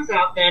 it turns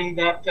out then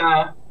that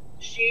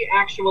she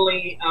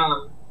actually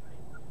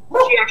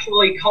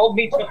called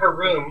me to her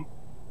room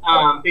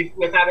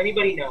without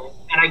anybody knowing.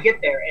 And I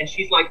get there, and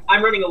she's like,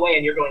 I'm running away,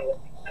 and you're going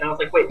with me. And I was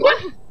like, wait, what?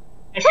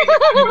 And she's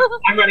like,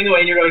 I'm running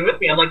away, and you're going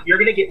with me. I'm like, you're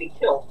going to get me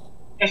killed.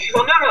 And she's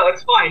like, no,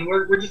 it's fine.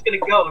 We're just going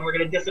to go, and we're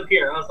going to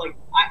disappear. I was like,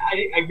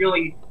 I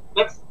really,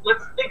 let's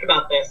think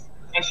about this.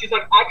 And she's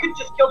like, I could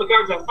just kill the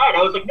guards outside.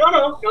 I was like, no,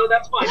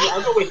 that's fine.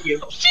 I'll go with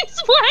you.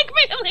 She's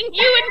blackmailing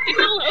you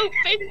into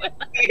eloping with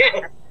us.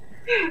 Yes.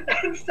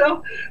 And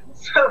so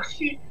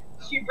she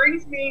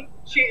brings me,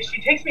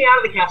 she takes me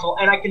out of the castle,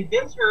 and I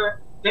convince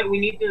her that we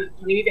need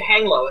to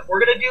hang low. If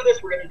we're gonna do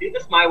this, we're gonna do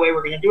this my way.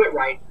 We're gonna do it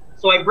right.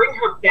 So I bring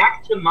her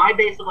back to my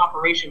base of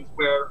operations,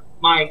 where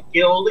my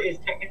guild is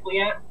technically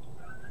at,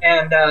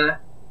 and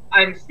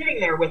I'm sitting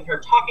there with her,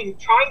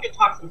 trying to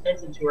talk some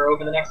sense into her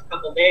over the next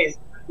couple of days,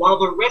 while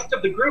the rest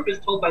of the group is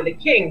told by the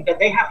king that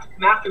they have to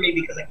come after me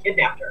because I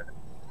kidnapped her.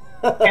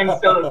 And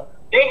so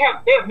they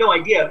have no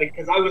idea,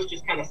 because I was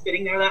just kind of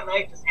sitting there that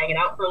night, just hanging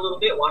out for a little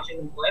bit, watching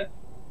them play.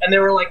 And they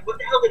were like, "What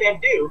the hell did Ed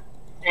do?"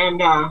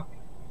 And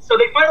so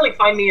they finally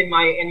find me in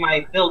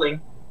my building,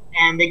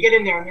 and they get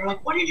in there, and they're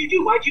like, "What did you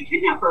do? Why'd you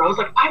kidnap her?" I was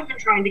like, "I've been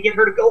trying to get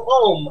her to go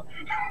home."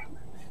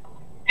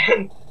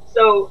 And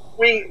so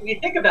we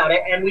think about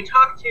it, and we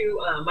talk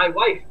to my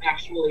wife.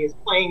 Actually, is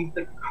playing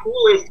the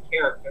coolest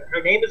character.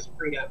 Her name is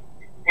Frida,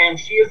 and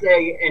she is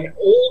an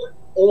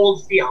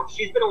old sea elf.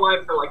 She's been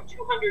alive for like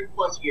 200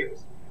 plus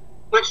years,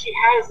 but she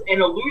has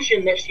an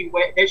illusion that she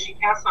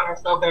casts on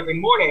herself every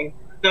morning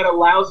that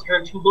allows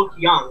her to look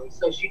young.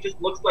 So she just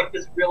looks like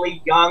this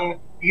really young,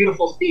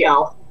 beautiful sea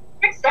elf,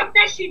 except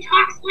that she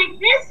talks like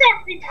this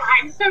every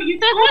time. So you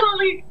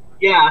totally,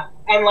 yeah.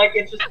 And like,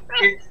 it's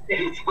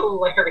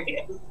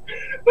hilarious.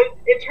 But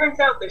it turns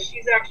out that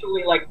she's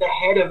actually like the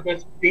head of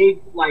this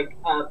big like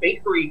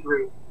bakery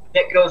group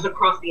that goes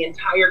across the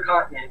entire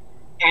continent.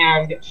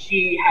 And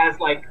she has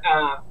like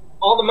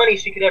all the money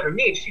she could ever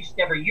need. She just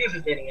never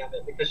uses any of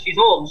it because she's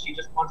old and she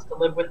just wants to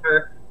live with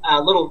her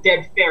little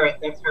dead ferret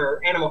that's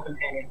her animal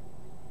companion.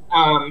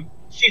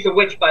 She's a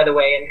witch, by the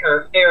way, and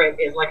her ferret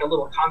is like a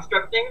little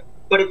construct thing,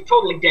 but it's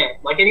totally dead.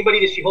 Like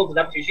anybody that she holds it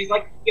up to, she's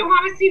like, "You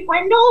want to see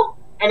Wendell?"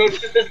 And it's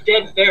just this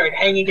dead ferret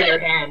hanging in her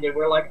hand, and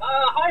we're like,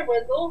 "Hi,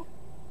 Wendell."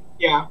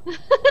 Yeah.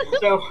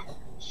 So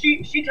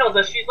she tells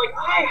us, she's like,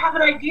 "I have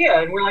an idea,"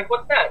 and we're like,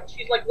 "What's that?" And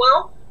she's like,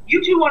 "Well,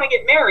 you two want to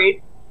get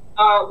married.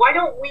 why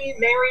don't we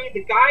marry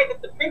the guy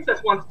that the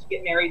princess wants to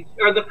get married,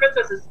 or the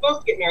princess is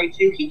supposed to get married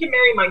to? He can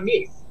marry my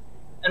niece.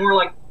 And we're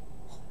like,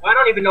 well, I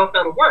don't even know if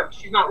that'll work.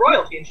 She's not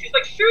royalty. And she's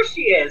like, sure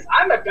she is.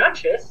 I'm a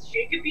duchess.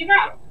 She could be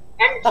that.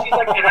 And she's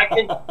like, and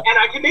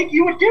I can make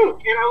you a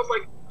duke. And I was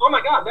like, oh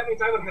my god, that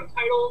means I would have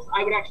titles.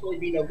 I would actually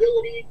be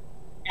nobility.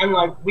 And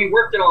like, we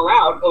worked it all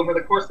out over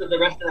the course of the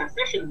rest of that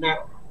session that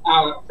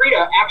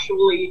Frida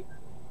actually,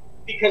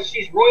 because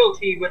she's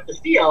royalty with the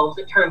Sea Elves,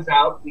 it turns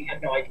out, we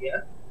had no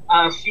idea,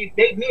 she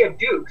made me a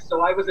duke,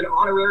 so I was an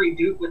honorary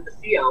duke with the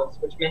Sea Elves,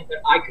 which meant that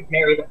I could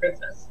marry the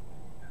princess.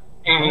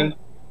 And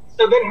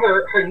so then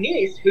her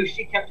niece, who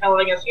she kept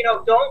telling us,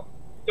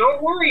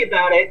 don't worry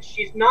about it,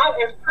 she's not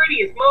as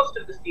pretty as most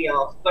of the Sea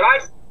Elves, but I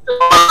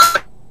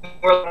still...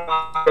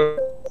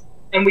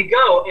 And we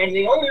go, and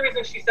the only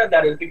reason she said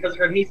that is because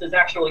her niece is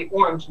actually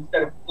orange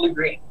instead of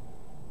blue-green.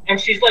 And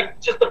she's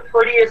like just the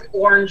prettiest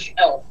orange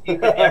elf you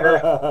could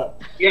ever.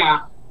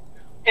 Yeah.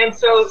 And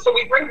so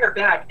we bring her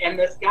back, and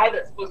this guy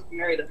that's supposed to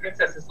marry the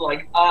princess is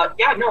like,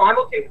 yeah, no, I'm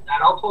okay with that.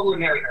 I'll totally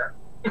marry her.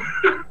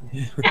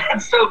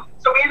 And so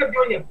we end up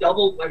doing a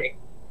double wedding.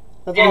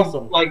 That's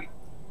awesome. Like,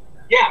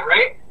 yeah,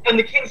 right? And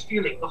the king's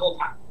fuming the whole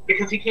time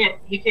because he can't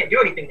do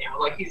anything now.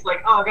 Like, he's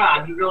like, oh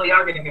god, you really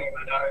are going to marry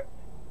my daughter.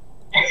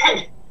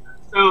 And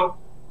so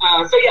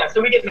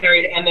we get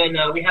married, and then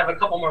we have a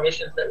couple more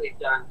missions that we've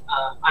done.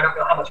 I don't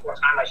know how much more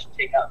time I should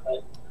take up,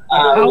 but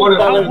how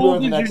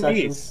old is your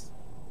niece?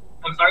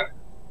 I'm sorry?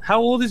 How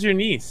old is your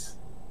niece?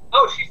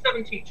 Oh, she's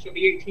 17. She'll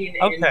be 18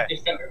 in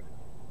December.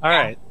 All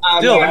right.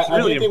 Still, that's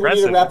really I think impressive.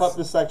 we need to wrap up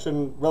this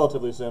section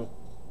relatively soon.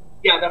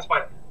 Yeah, that's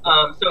fine.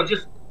 So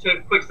just to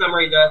a quick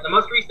summary, the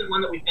most recent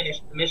one that we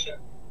finished, the mission,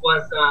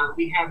 was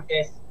we had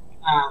this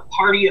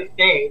party of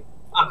Fae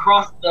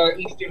across the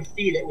Eastern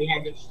Sea that we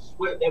had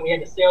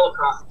to sail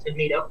across to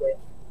meet up with,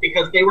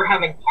 because they were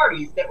having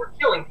parties that were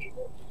killing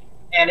people,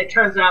 and it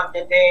turns out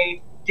that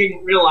they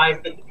didn't realize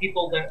that the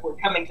people that were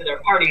coming to their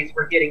parties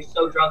were getting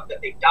so drunk that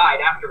they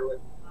died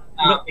afterwards,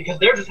 because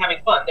they're just having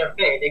fun. They're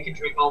Fae; they can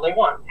drink all they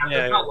want, have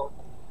no problem.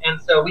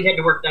 And so we had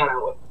to work that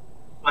out with.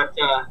 But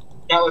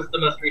that was the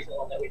most recent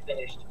one that we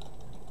finished.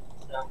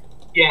 So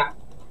yeah.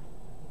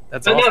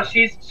 That's but awesome. no,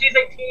 she's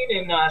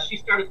 18, and she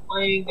started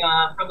playing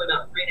probably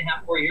about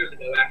 3.5, 4 years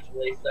ago,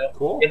 actually. So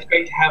cool. It's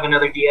great to have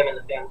another DM in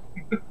the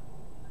family.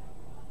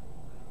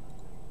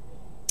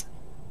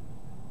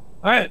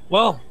 All right.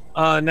 Well,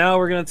 now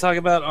we're going to talk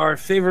about our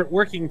favorite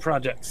working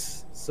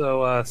projects.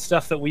 So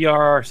stuff that we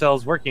are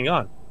ourselves working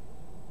on.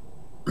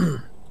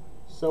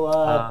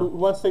 So who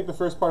wants to take the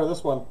first part of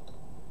this one?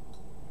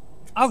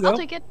 I'll go. I'll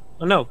take it.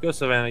 Oh, no, go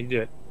Savannah. You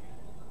do it.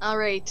 All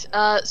right.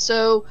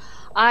 So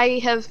I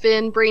have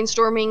been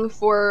brainstorming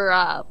for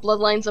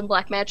Bloodlines and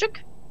Black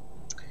Magic,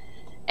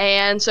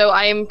 and so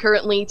I am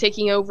currently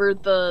taking over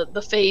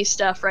the Fae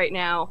stuff right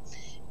now,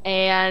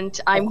 and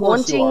I'm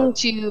wanting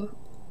to.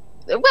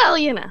 Well,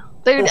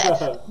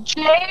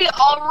 Jay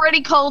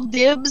already called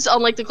dibs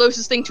on like the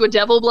closest thing to a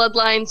devil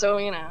bloodline, so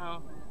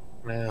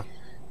Yeah.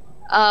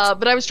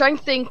 But I was trying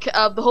to think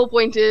of the whole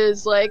point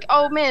is like,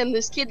 oh man,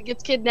 this kid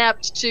gets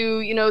kidnapped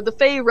to the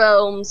Fae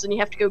realms, and you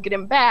have to go get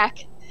him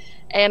back.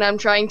 And I'm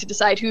trying to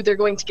decide who they're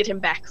going to get him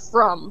back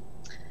from.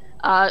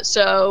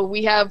 So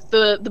we have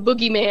the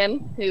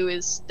boogeyman, who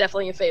is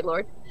definitely a Fae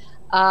Lord.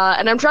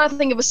 And I'm trying to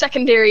think of a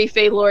secondary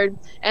Fae Lord.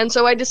 And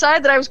so I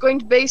decided that I was going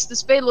to base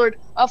this Fae Lord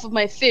off of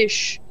my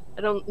fish.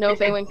 I don't know if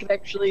anyone can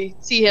actually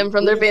see him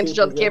from their vantage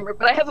on the camera,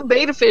 but I have a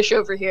beta fish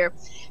over here.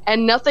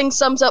 And nothing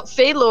sums up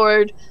Fae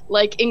Lord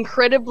like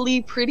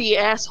incredibly pretty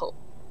asshole.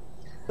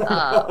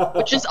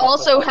 Which is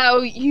also how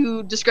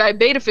you describe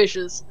beta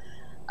fishes.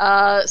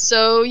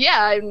 So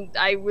yeah,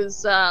 I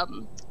was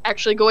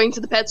actually going to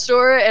the pet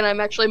store, and I'm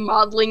actually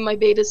modeling my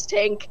beta's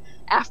tank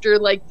after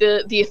like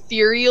the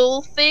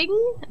ethereal thing.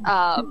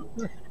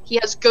 He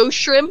has ghost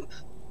shrimp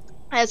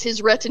as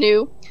his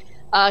retinue.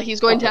 He's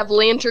going to have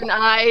lantern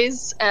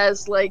eyes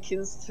as like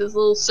his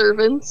little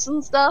servants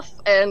and stuff,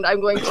 and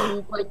I'm going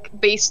to like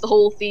base the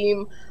whole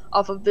theme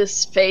off of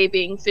this Fae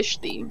being fish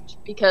themed,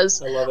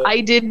 because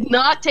I did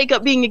not take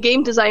up being a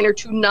game designer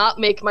to not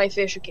make my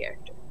fish a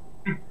character.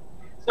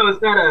 So is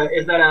that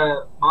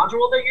a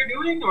module that you're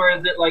doing, or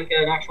is it like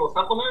an actual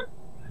supplement?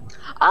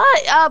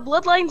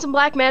 Bloodlines and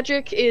Black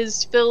Magic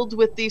is filled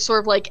with these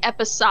sort of like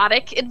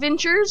episodic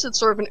adventures. It's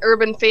sort of an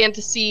urban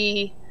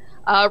fantasy.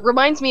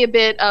 Reminds me a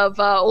bit of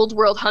Old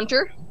World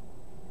Hunter.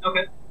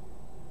 Okay.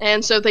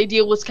 And so they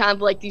deal with kind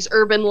of like these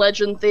urban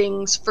legend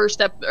things.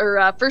 First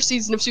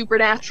season of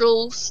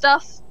Supernatural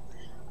stuff.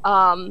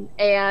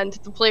 And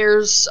the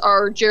players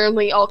are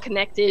generally all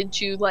connected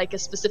to like a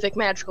specific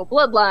magical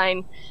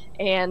bloodline,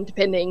 and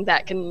depending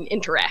that can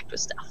interact with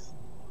stuff.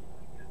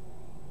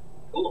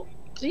 Cool.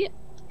 So yeah,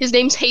 his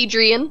name's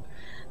Hadrian.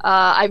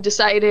 I've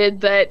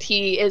decided that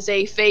he is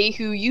a Fae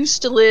who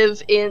used to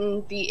live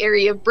in the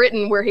area of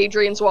Britain where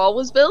Hadrian's Wall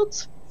was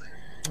built.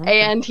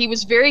 Okay. And he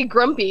was very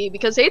grumpy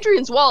because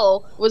Hadrian's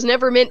Wall was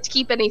never meant to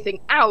keep anything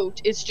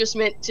out. It's just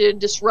meant to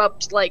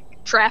disrupt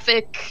like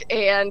traffic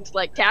and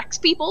like tax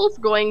people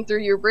for going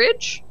through your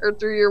bridge or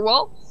through your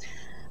wall.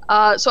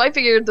 So I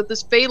figured that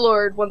this Fey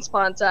Lord, once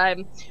upon a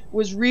time,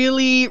 was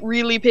really,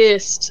 really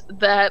pissed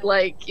that,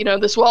 like, you know,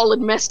 this wall had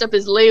messed up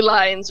his ley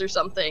lines or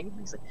something.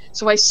 He's like,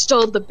 so I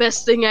stole the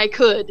best thing I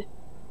could.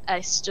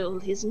 I stole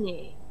his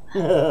name.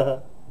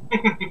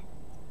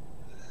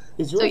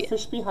 Is your So, yeah.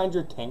 fish behind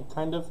your tank,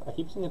 kind of? I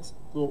keep seeing it's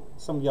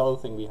some yellow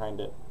thing behind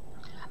it.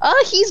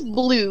 He's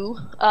blue.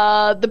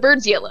 The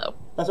bird's yellow.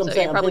 That's what I'm So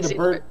saying. you're I'm probably saying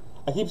the seeing bird.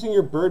 I keep seeing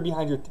your bird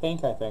behind your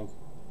tank, I think.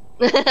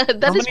 That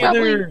How is many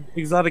probably. other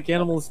exotic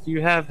animals do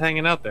you have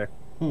hanging out there?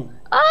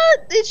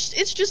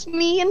 It's just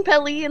me and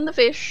Pelly and the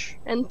fish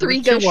and 3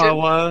 The ghost shrimp.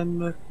 Chihuahua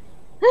and the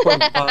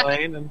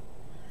porcupine and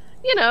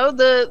You know,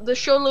 the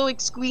Sholo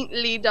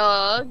Exqueetly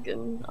dog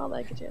and all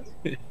that good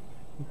jazz.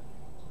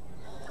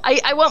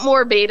 I want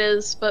more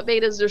betas, but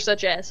betas are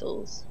such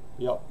assholes.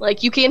 Yep.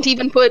 Like, you can't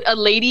even put a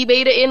lady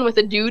beta in with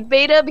a dude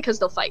beta because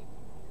they'll fight.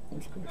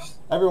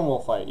 Everyone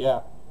will fight, yeah.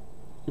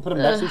 You put them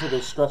next to each other,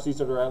 they stress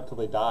each other out until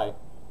they die.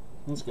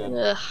 That's good.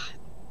 Ugh.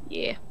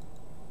 Yeah.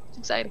 It's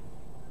exciting.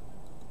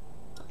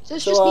 So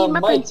it's So, just me and my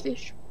Mike- prince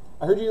fish.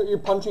 I heard you're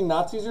punching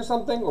Nazis or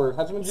something, or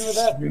had something to do with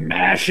that?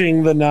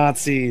 smashing the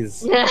Nazis.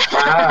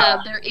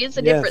 There is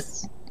a Yes.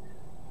 difference.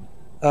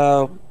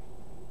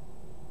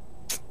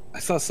 I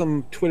saw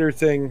some Twitter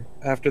thing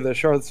after the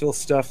Charlottesville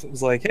stuff that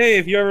was like, hey,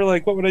 if you ever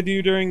like, what would I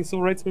do during the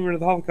Civil Rights Movement or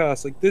the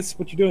Holocaust? Like, this is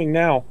what you're doing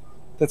now.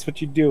 That's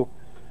what you do.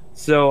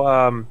 So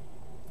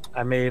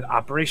I made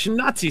Operation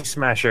Nazi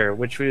Smasher,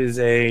 which was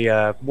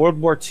a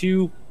World War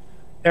II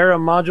era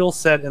module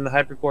set in the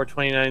Hypercore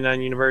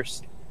 2099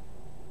 universe.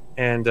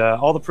 And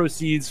all the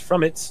proceeds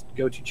from it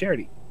go to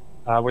charity.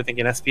 We're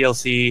thinking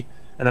SPLC,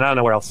 and then I don't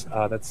know where else.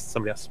 That's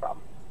somebody else's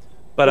problem.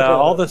 But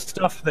all the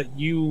stuff that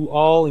you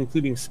all,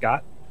 including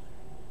Scott,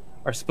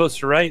 are supposed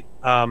to write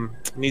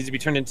needs to be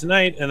turned in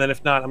tonight, and then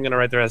if not, I'm going to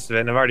write the rest of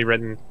it. And I've already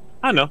written,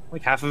 I don't know,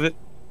 like half of it.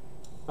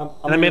 I'm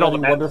I made all the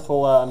math.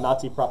 wonderful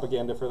Nazi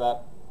propaganda for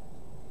that.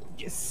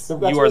 Yes, So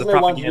that's you the are the reason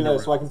I wanted to do propaganda.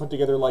 that, so I can put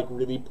together like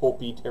really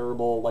pulpy,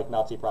 terrible like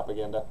Nazi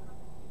propaganda.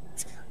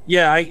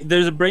 Yeah,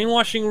 there's a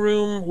brainwashing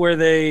room where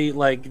they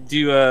like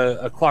do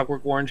a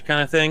Clockwork Orange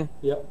kind of thing,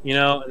 Yep. you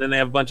know, and then they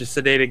have a bunch of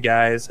sedated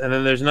guys, and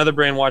then there's another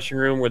brainwashing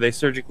room where they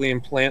surgically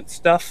implant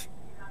stuff.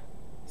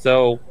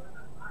 So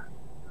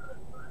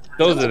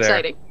those Sounds are there.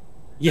 exciting.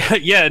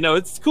 Yeah, no,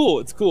 it's cool.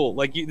 It's cool.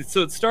 Like,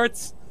 so it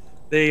starts.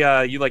 They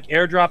you like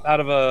airdrop out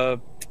of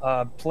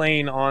a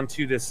plane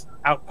onto this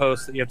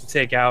outpost that you have to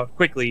take out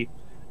quickly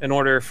in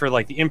order for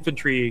like the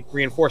infantry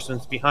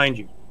reinforcements behind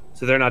you,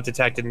 so they're not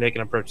detected and they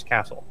can approach the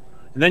castle.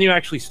 And then you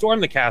actually storm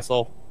the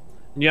castle,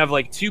 and you have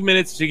like 2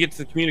 minutes to get to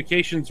the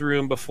communications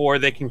room before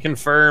they can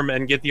confirm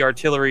and get the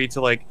artillery to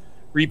like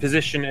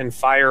reposition and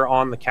fire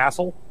on the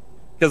castle.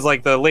 Because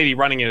like the lady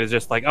running it is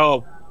just like,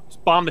 oh,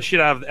 just bomb the shit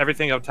out of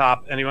everything up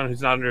top. Anyone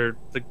who's not under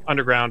the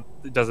underground,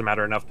 it doesn't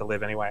matter enough to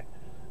live anyway.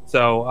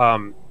 So,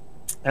 and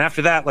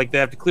after that, like they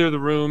have to clear the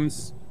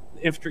rooms.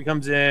 The infantry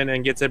comes in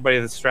and gets everybody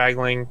that's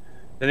straggling.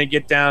 Then they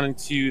get down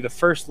into the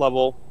first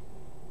level,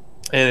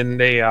 and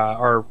they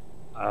are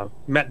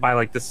met by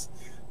like this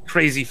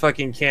crazy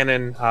fucking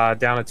cannon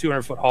down a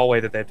 200-foot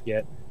hallway that they have to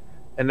get.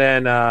 And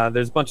then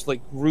there's a bunch of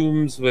like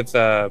rooms with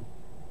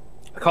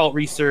occult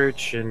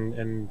research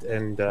and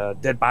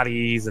dead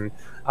bodies and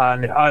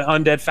an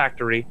undead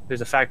factory.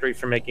 There's a factory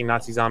for making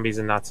Nazi zombies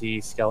and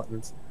Nazi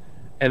skeletons.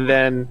 And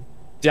then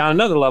down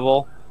another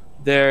level,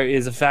 there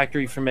is a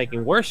factory for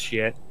making worse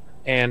shit,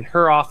 and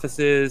her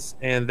offices,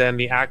 and then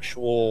the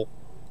actual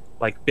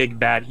like big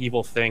bad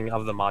evil thing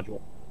of the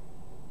module.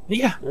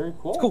 Yeah. Very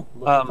cool. Cool.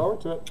 Looking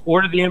forward to it.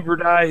 Order the Emperor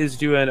Die is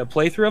doing a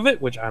playthrough of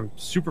it, which I'm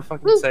super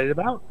fucking Woo. excited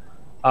about.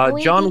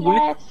 John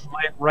Wick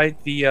might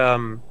write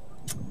the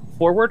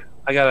forward.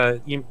 I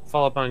gotta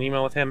follow up on an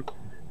email with him,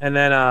 and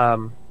then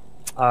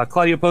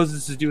Claudio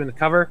Poses is doing the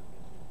cover,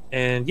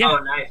 and yeah,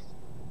 Oh, nice.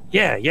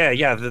 yeah.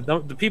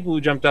 The people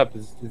who jumped up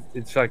is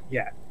it's like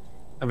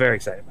I'm very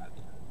excited about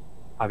it,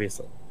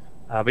 obviously.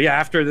 But yeah,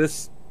 after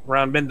this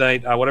around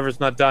midnight, whatever's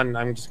not done,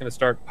 I'm just gonna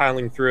start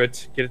piling through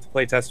it, get it to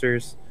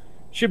playtesters.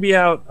 Should be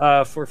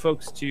out for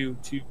folks to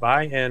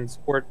buy and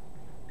support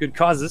good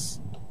causes,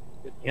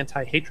 good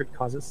anti-hatred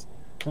causes,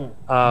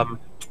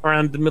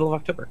 around the middle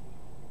of October.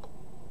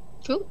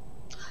 Cool.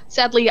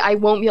 Sadly, I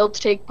won't be able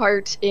to take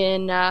part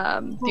in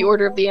the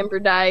Order of the Emperor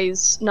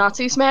Dies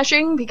Nazi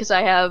smashing because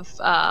I have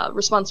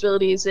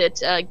responsibilities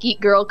at Geek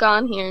Girl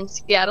Con here in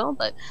Seattle,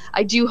 but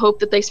I do hope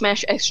that they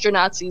smash extra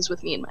Nazis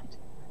with me in mind.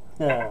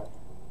 Yeah.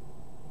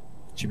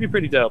 Should be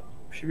pretty dope.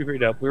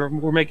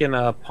 We're making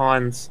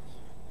pawns,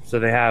 so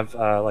they have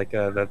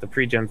the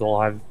pre-gens will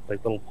have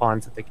like little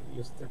pawns that they can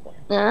use if they're playing.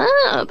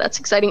 Ah, that's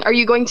exciting. Are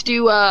you going to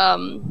do,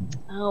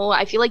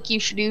 I feel like you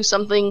should do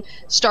something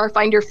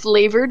Starfinder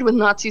flavored with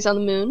Nazis on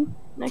the moon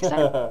next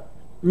time.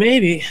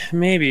 Maybe.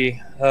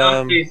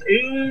 Nazis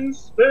in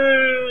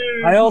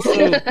space. I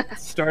also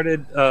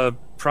started a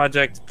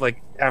project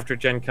like after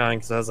Gen Con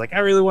because I was like, I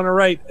really want to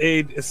write a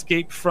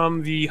escape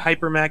from the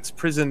Hypermax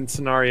prison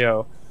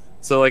scenario.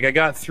 So like I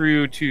got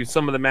through to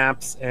some of the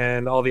maps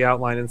and all the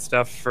outline and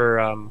stuff for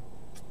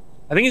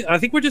I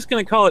think we're just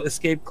gonna call it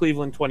Escape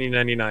Cleveland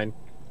 2099.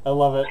 I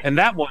love it. And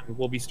that one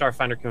will be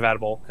Starfinder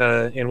compatible,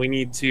 and we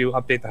need to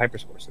update the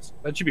hyperscore system.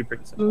 That should be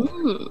pretty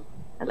simple.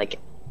 I like it.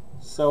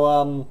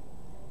 So,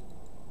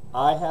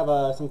 I have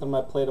something on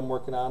my plate I'm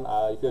working on.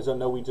 If you guys don't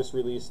know, we just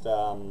released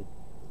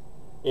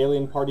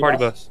Alien Party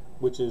Bus,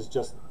 which is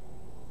just...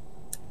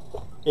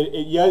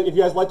 yeah, if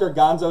you guys liked our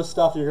Gonzo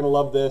stuff, you're going to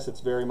love this.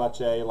 It's very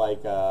much a,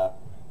 like...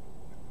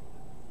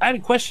 I had a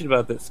question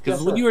about this,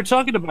 because when you were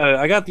talking about it,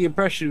 I got the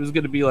impression it was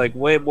going to be like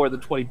way more than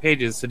 20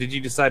 pages. So did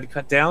you decide to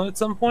cut down at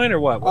some point,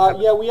 or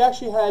what? Yeah, we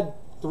actually had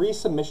 3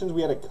 submissions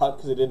we had to cut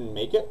because it didn't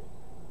make it.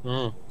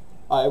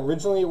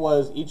 Originally it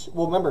was each...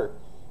 Well, remember,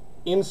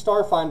 in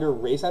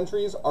Starfinder, race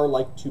entries are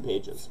like 2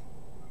 pages.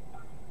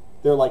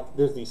 They're like,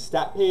 there's the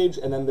stat page,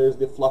 and then there's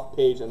the fluff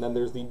page, and then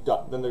there's the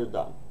then they're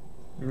done.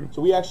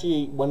 So we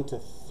actually went to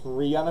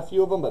 3 on a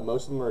few of them, but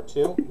most of them are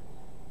 2.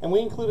 And we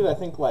included, I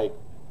think, like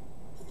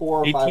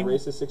 4 or 5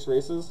 races, 6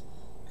 races.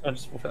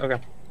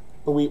 Okay.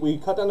 But we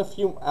cut down a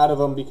few out of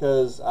them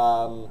because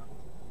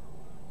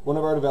one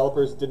of our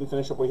developers didn't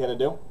finish up what he had to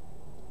do.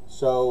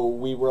 So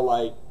we were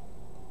like...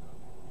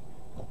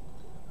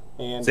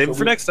 Save it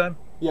for next time.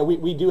 Yeah,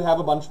 we do have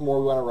a bunch more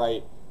we want to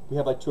write. We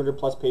have like 200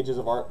 plus pages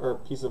of art, or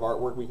pieces of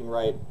artwork we can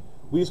write.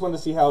 We just wanted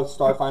to see how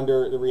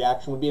Starfinder, the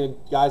reaction would be. And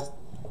guys,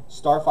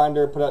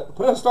 Starfinder, put out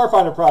a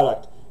Starfinder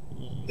product.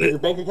 Your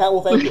bank account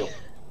will thank you.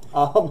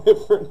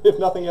 If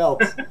nothing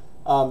else.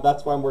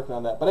 That's why I'm working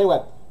on that. But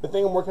anyway, the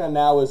thing I'm working on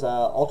now is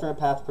Alternate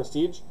Path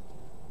Prestige.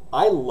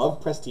 I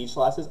love Prestige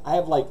classes.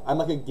 I'm like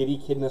a giddy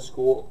kid in a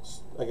school,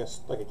 like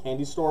a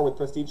candy store with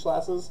Prestige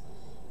classes.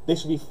 They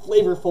should be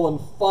flavorful and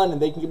fun,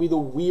 and they can give me the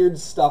weird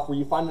stuff where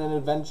you find an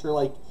adventure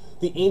like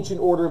the Ancient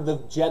Order of the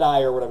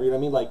Jedi or whatever, you know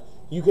what I mean? Like,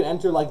 you can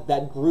enter like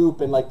that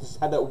group and like just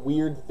have that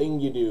weird thing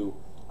you do.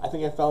 I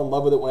think I fell in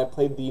love with it when I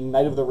played the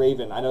Knight of the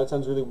Raven. I know it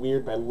sounds really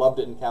weird, but I loved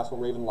it in Castle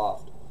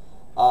Ravenloft.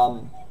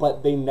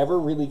 But they never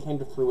really came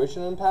to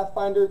fruition in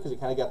Pathfinder because it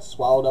kind of got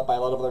swallowed up by a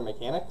lot of other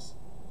mechanics.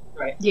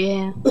 Right.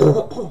 Yeah.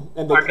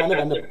 And they kind of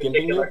end up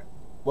gimping you.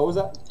 What was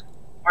that?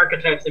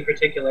 Archetypes in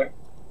particular.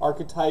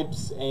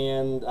 Archetypes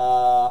and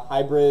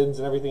hybrids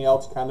and everything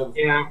else kind of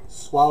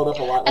swallowed up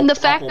a lot. And the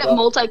fact that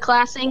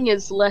multi-classing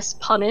is less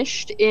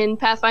punished in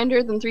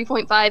Pathfinder than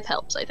 3.5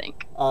 helps, I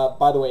think.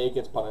 By the way, it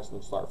gets punished in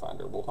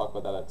Starfinder. We'll talk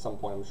about that at some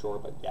point, I'm sure,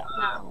 but yeah.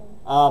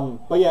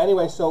 But yeah,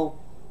 anyway, so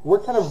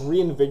we're kind of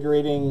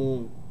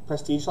reinvigorating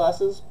Prestige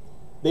classes.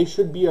 They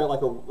should be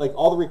like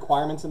all the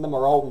requirements in them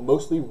are all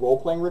mostly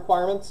role-playing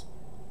requirements.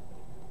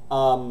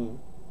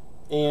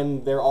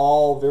 And they're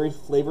all very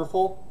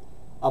flavorful.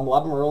 A lot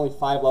of them are only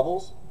 5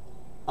 levels.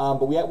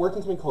 But we work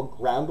on something called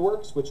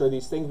Groundworks, which are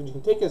these things which you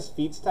can take as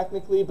feats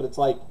technically, but it's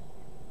like,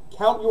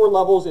 count your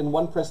levels in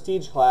one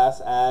Prestige class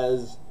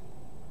as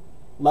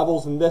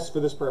levels in this for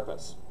this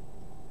purpose.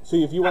 So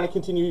if you want to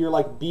continue your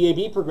like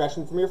BAB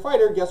progression from your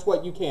fighter, guess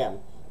what? You can,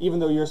 even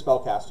though you're a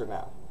spellcaster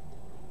now.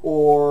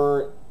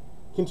 Or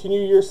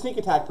continue your sneak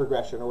attack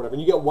progression or whatever.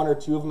 And you get 1 or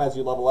 2 of them as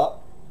you level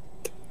up.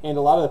 And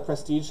a lot of the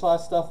Prestige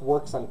class stuff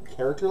works on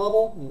character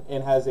level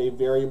and has a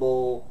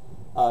variable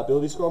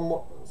ability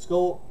score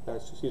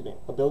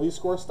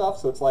stuff.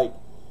 So it's like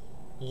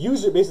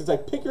basically it's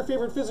like pick your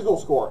favorite physical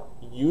score,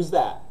 use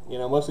that. You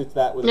know, mostly it's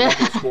that with a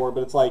mental score,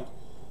 but it's like,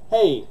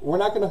 hey, we're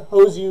not going to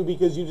hose you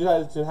because you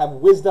decided to have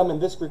wisdom and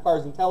this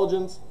requires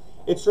intelligence.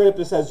 It straight up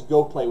just says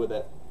go play with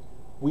it.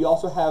 We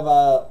also have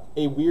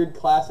a weird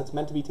class that's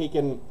meant to be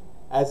taken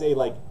as a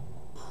like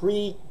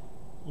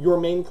your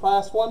main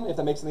class one, if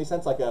that makes any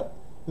sense. Like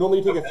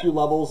normally you take a few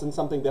levels in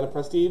something, then a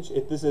Prestige.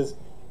 This is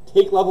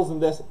take levels in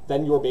this,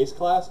 then your base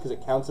class, because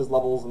it counts as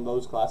levels in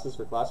those classes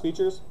for class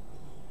features.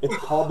 It's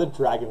called the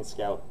Dragon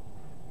Scout.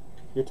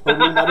 You're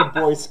totally not a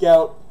Boy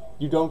Scout.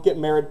 You don't get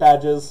merit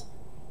badges.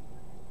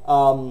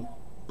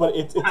 But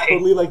it's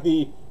totally like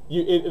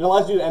it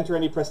allows you to enter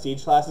any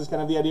Prestige classes,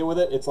 kind of the idea with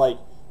it. It's like,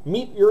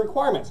 meet your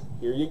requirements.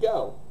 Here you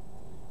go.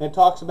 And it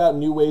talks about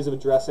new ways of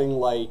addressing,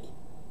 like,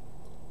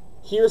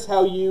 here's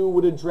how you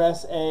would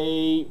address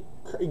a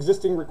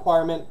existing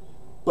requirement,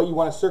 but you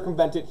want to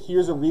circumvent it.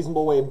 Here's a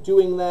reasonable way of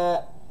doing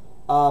that.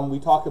 We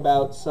talk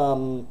about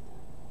some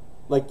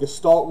like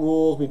Gestalt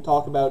rules. We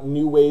talk about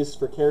new ways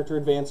for character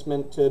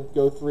advancement to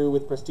go through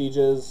with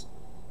Prestiges.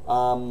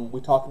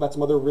 We talk about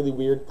some other really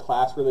weird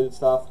class-related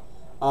stuff.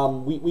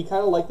 We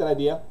kind of like that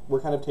idea.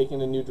 We're kind of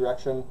taking a new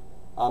direction.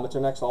 It's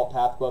our next Alt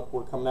Path book.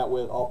 We're coming out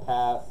with Alt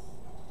Path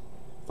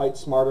Fight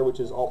Smarter, which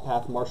is Alt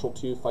Path Martial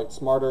 2 Fight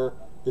Smarter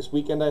this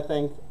weekend, I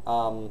think.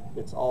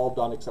 It's all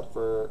done except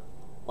for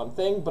one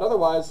thing, but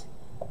otherwise,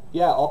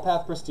 yeah, Alt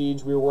Path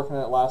Prestige. We were working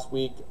on it last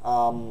week.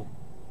 Got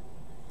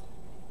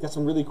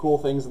some really cool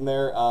things in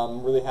there.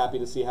 I'm really happy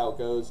to see how it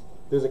goes.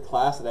 There's a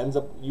class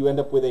that you end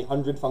up with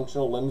 100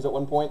 functional limbs at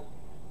one point.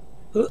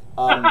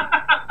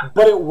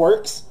 But it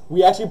works.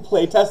 We actually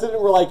play tested it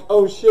and we're like,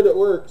 oh shit, it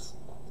works.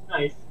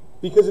 Nice.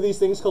 Because of these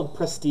things called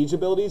Prestige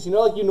abilities. You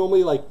know, like you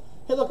normally like,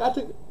 hey look, I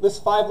took this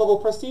 5-level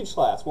Prestige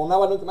class. Well,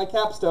 now I don't get my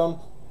capstone,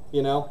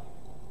 you know.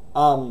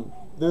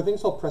 There are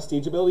things called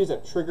Prestige abilities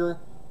that trigger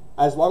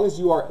as long as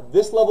you are,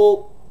 this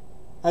level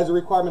has a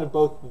requirement of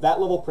both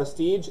that level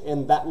Prestige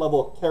and that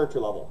level character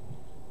level.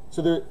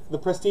 So the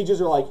prestiges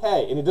are like,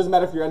 hey, and it doesn't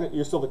matter if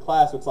you're still the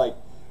class. It's like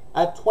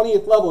at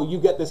 20th level you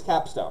get this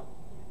capstone.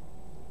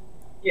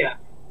 Yeah.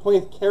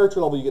 20th character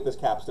level you get this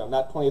capstone,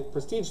 not 20th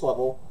prestige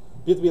level.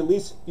 You have to be at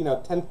least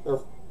 10th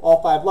or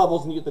all 5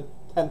 levels, and you get the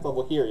 10th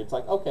level here. It's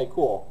like, okay,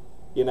 cool.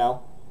 You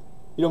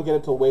don't get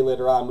it till way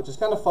later on, which is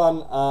kind of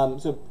fun.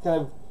 So it kind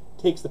of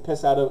takes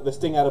the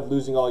sting out of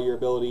losing all your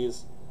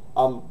abilities.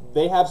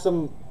 They have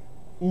some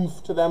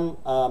oomph to them.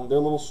 They're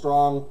a little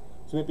strong,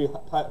 so maybe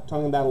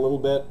toning them down a little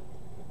bit.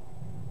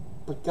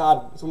 But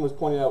God, someone was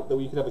pointing out that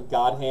you could have a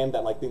God hand,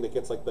 that thing that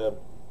gets the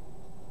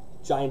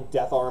giant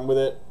death arm with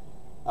it.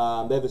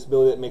 They have this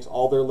ability that makes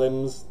all their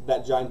limbs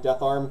that giant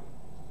death arm.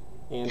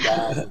 And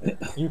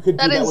you could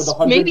do that with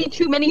 100. Maybe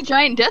too many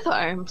giant death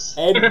arms.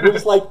 And we're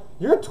just like,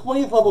 you're a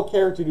 20th level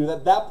character, dude.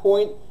 At that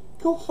point,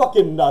 go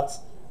fucking nuts.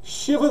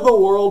 Shiver the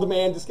world,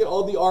 man. Just get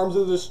all the arms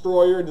of the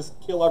destroyer and just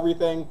kill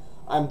everything.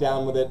 I'm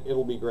down with it.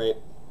 It'll be great.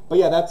 But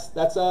yeah, that's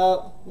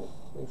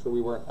make sure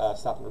we weren't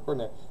stopping recording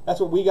there. That's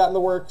what we got in the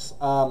works.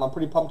 I'm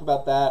pretty pumped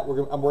about that.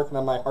 I'm working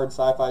on my hard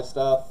sci-fi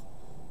stuff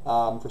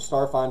for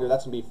Starfinder.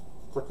 That's gonna be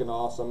freaking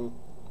awesome.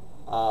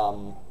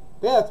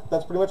 Yeah,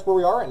 that's pretty much where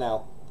we are right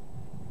now.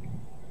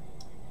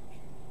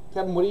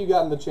 Kevin, what do you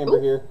got in the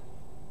chamber here?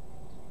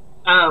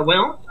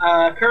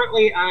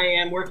 Currently I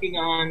am working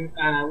on,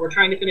 we're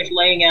trying to finish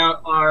laying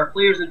out our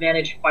Player's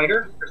Advantage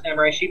fighter for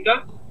Samurai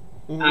Sheepdog.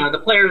 Mm-hmm. The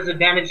Player's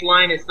Advantage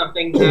line is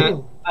something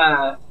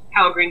that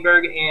Hal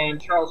Greenberg and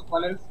Charles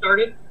Clemens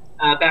started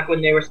back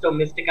when they were still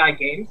Mystic Eye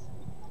Games.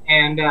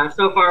 And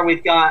so far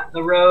we've got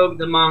the Rogue,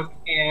 the Monk,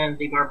 and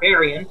the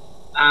Barbarian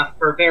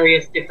for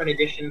various different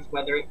editions,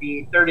 whether it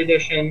be 3rd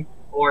edition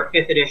or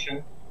 5th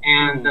edition.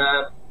 And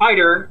the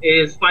fighter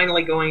is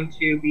finally going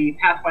to be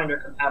Pathfinder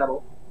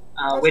compatible,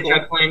 which cool. I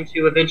plan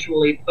to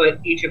eventually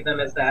put each of them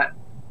as that.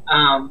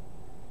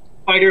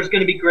 Fighter is going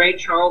to be great.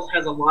 Charles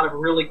has a lot of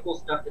really cool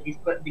stuff that he's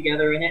putting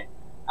together in it.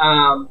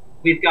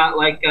 We've got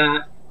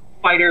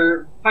fighter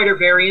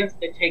variants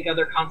that take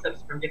other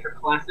concepts from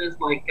different classes.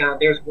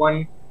 There's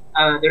one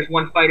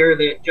fighter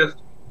that just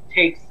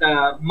takes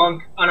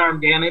monk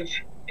unarmed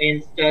damage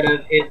instead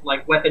of his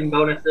weapon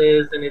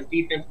bonuses and his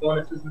defense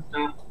bonuses and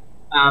stuff.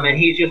 And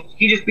he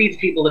just beats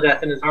people to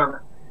death in his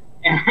armor.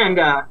 And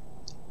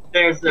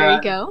there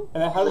you go.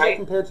 And how does that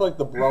compare to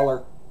the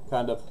brawler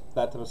kind of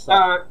that type of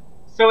stuff?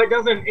 So it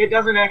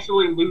doesn't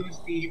actually lose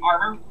the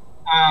armor.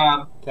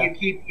 Okay.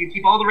 You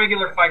keep all the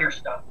regular fighter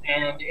stuff,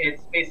 and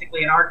it's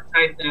basically an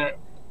archetype that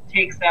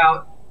takes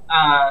out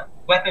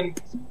weapon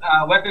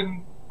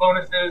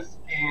bonuses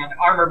and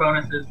armor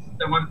bonuses,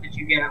 the ones that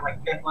you get at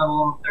 5th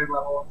level, 3rd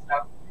level, and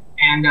stuff.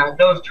 And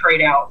those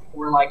trade out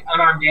for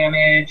unarmed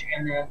damage,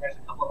 and then there's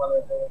a couple of other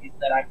abilities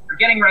that I'm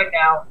forgetting right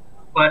now.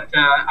 But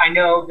I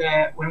know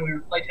that when we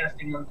were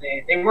playtesting them,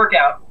 they work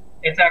out.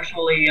 It's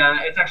actually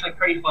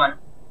pretty fun.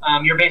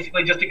 You're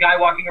basically just a guy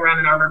walking around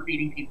in armor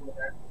beating people to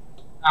death.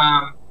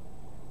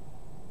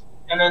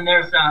 And then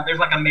there's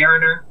a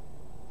mariner,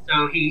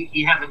 so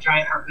he has a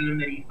giant harpoon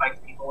that he fights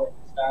people with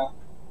and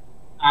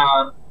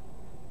stuff.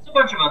 There's a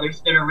bunch of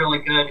others that are really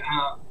good.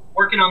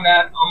 Working on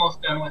that,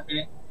 almost done with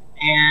it.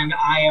 And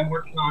I am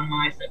working on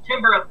my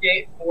September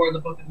update for the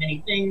Book of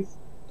Many Things.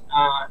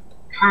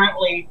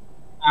 Currently,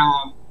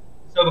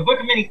 so the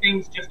Book of Many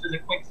Things, just as a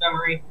quick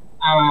summary,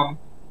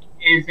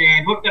 is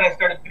a book that I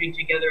started putting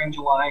together in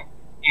July,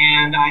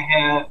 and I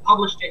have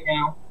published it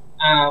now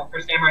for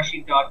Samurai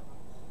Sheepdog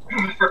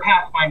for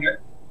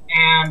Pathfinder.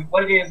 And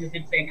what it is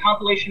it's a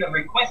compilation of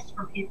requests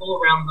from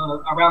people around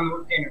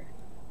the internet.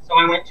 So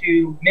I went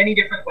to many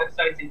different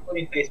websites,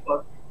 including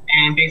Facebook,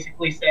 and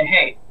basically said,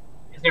 hey,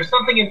 is there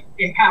something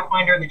in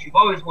Pathfinder that you've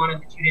always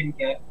wanted that you didn't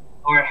get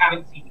or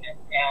haven't seen yet?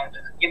 And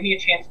give me a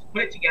chance to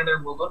put it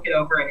together. We'll look it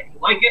over, and if you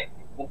like it,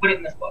 we'll put it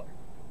in this book.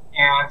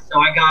 And so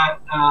I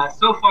got,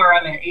 so far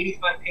I'm at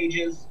 85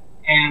 pages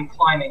and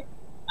climbing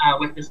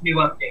with this new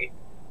update.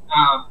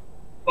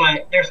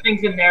 But there's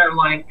things in there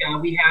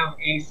we have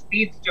a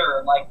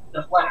speedster like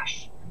the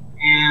Flash,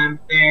 and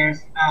there's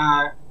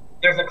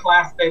a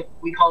class that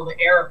we call the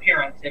Heir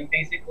Apparent, and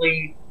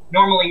basically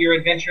normally your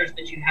adventures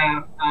that you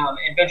have,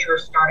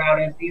 adventurers start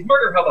out as these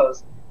murder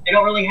hobos. They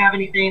don't really have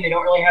anything, they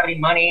don't really have any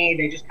money,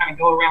 they just kind of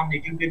go around, they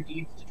do good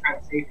deeds to try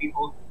to save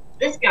people.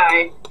 This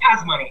guy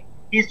has money.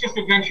 He's just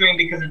adventuring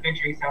because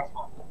adventuring sounds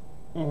fun.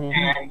 Mm-hmm.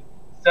 And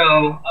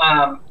so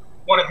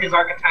one of his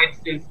archetypes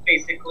is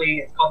basically,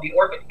 it's called the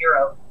Orphan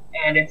Hero,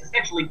 and it's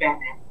essentially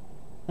Batman.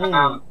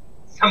 Mm-hmm.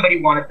 Somebody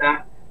wanted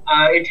that.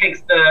 It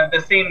takes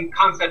the same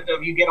concept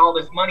of you get all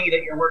this money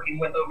that you're working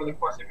with over the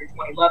course of your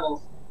 20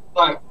 levels,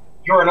 but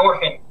you're an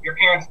orphan. Your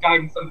parents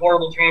died in some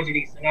horrible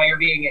tragedy, so now you're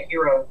being a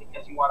hero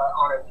because you want to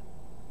honor them.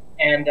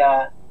 And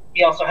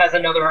he also has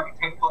another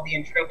archetype called the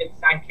Intrepid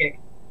Sidekick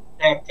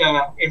that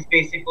is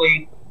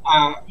basically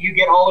you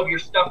get all of your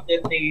stuff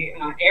that the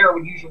heir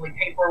would usually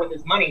pay for with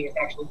his money is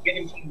actually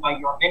given to you by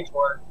your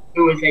mentor,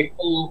 who is a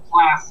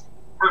full-class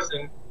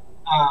person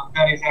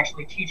that is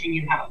actually teaching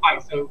you how to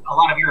fight. So a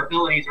lot of your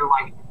abilities are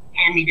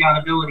hand-me-down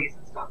abilities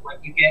and stuff.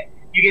 You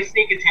get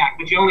sneak attack,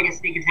 but you only get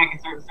sneak attack in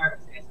certain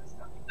circumstances and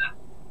stuff like that.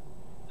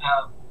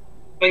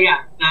 but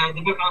yeah,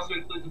 the book also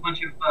includes a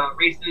bunch of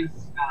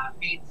races,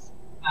 feats,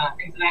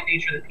 things of that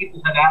nature that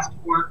people have asked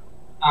for.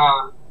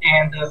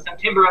 And the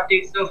September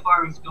update so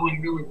far is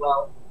going really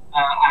well.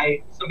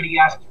 Somebody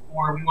asked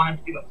for, we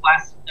wanted to do a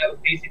class that was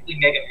basically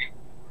Mega Man.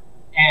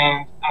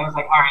 And I was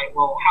like, all right,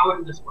 well, how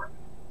would this work?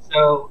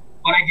 So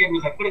what I did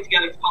was I put it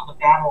together. It's called the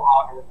Battle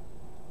Augur.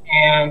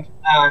 And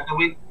the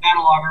way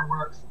Battle Augur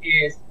works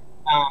is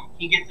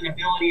he gets an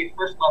ability at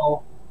first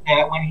level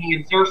that when he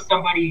observes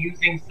somebody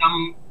using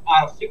some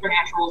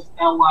supernatural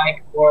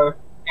spell-like or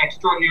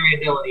extraordinary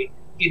ability,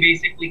 he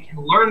basically can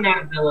learn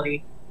that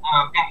ability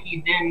that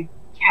he then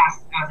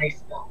casts as a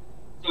spell.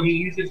 So he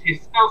uses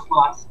his spell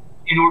slots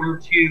in order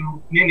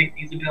to mimic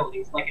these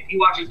abilities. Like if he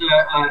watches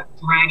a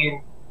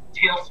dragon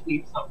tail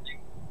sweep something,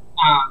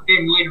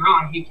 then later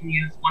on he can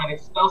use one of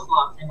his spell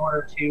slots in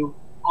order to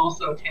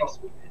also tail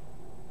sweep it.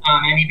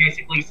 And he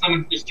basically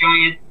summons this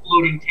giant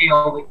floating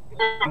tail.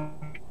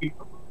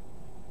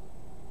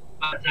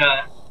 But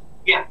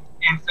yeah,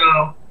 and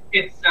so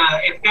it's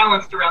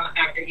balanced around the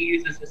fact that he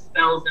uses his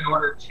spells in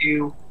order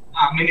to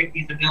mimic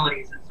these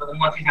abilities. And so then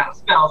once he's out of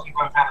spells, he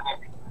runs out of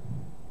everything.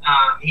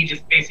 He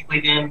just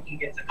basically then he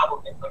gets a couple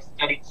of things like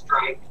studied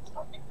strike and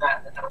stuff like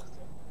that helps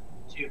him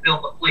to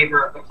build the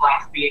flavor of the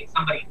class, being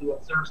somebody who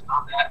observes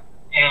combat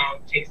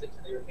and takes it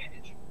to their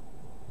advantage.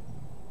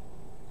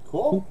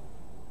 Cool.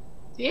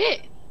 Yeah.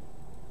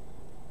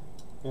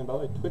 And by the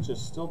way, Twitch is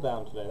still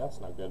down today.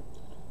 That's not good.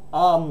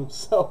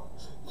 So,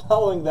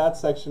 following that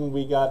section,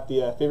 we got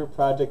the favorite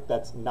project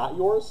that's not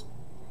yours.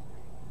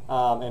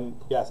 And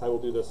yes, I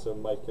will do this so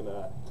Mike can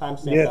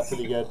timestamp that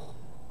pretty good.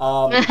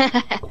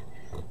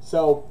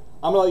 So,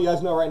 I'm going to let you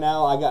guys know right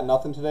now, I got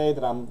nothing today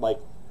that I'm, like,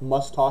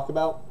 must talk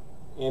about.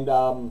 And,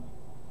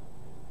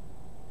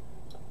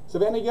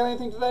 Savannah, you got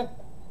anything today?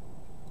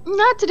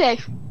 Not today.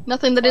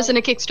 Nothing that isn't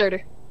a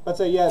Kickstarter. Let's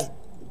say, yeah,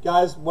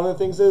 guys, one of the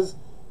things is,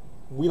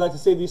 we like to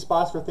save these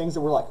spots for things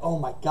that we're like, oh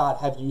my god,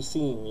 have you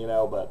seen, you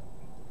know, but...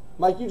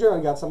 Mike, you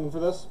generally got something for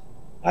this?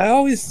 I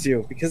always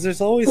do, because there's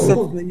always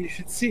something that you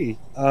should see.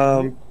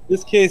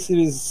 This case, it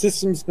is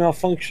Systems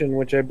Malfunction,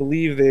 which I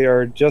believe they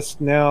are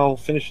just now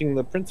finishing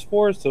the prints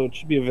for, so it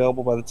should be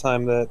available by the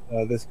time that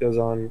this goes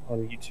on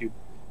YouTube.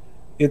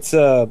 It's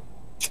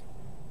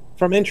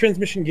from End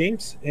Transmission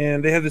Games,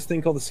 and they have this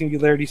thing called the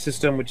Singularity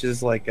System, which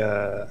is like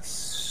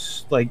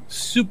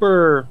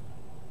super...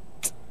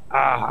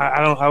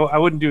 I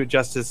wouldn't do it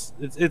justice.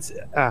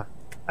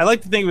 I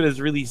like to think of it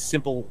as really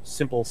simple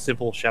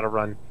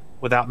Shadowrun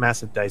without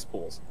massive dice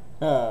pools.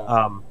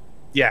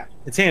 Yeah,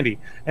 it's handy,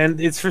 and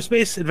it's for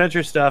space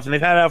adventure stuff, and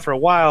they've had it out for a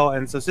while,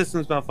 and so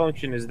Systems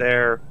Malfunction is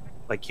their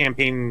like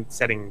campaign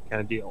setting kind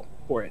of deal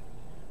for it.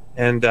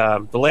 And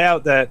the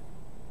layout that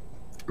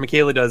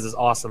Michaela does is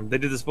awesome. They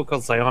did this book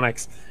called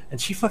Psionics,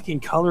 and she fucking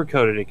color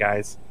coded it,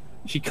 guys.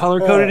 She color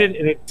coded it,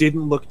 and it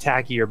didn't look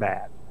tacky or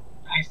bad.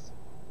 Nice.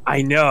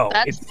 I know.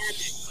 That's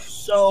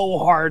it's so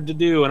hard to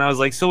do. And I was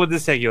like, so would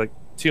this take you like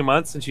 2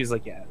 months? And she's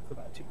like, yeah, it's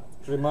about 2 months.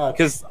 Pretty much.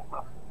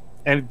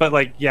 And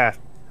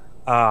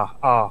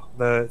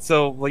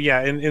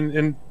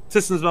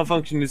Systems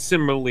Malfunction is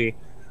similarly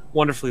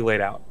wonderfully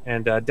laid out.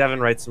 And Devin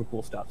writes some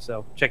cool stuff.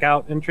 So check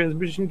out In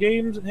Transmission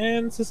Games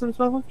and Systems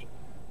Malfunction.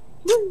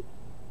 Woo!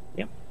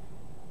 Yep.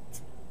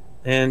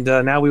 And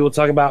now we will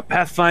talk about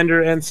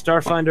Pathfinder and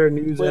Starfinder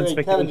news and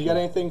speculation. Kevin, you got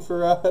anything for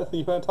that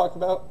you want to talk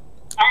about?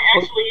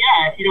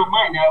 If you don't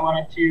mind, I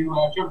wanted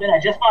to jump in. I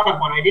just thought of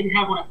one. I didn't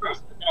have one at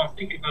first, but then I was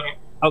thinking about it.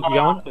 Oh, you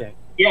got one?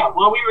 Yeah,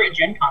 while we were at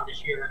Gen Con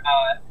this year,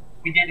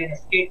 we did an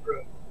escape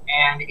room.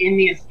 And in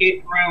the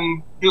escape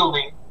room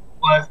building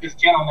was this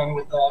gentleman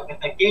with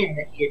a game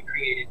that he had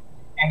created.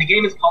 And the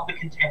game is called The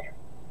Contender.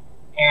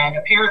 And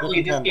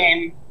apparently this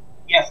game,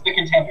 yes, The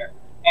Contender.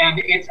 And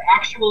it's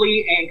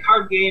actually a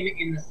card game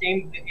in the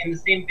same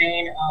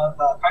vein of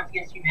Cards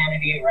Against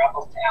Humanity or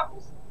Apples to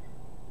Apples.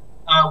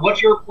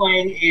 What you're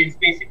playing is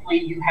basically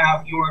you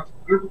have your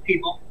group of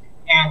people,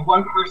 and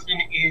one person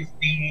is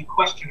the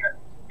questioner,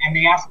 and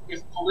they ask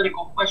this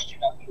political question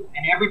of you,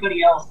 and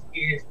everybody else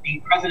is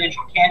the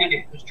presidential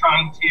candidate who's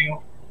trying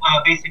to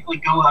basically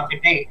go on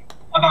debate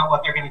about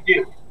what they're going to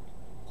do.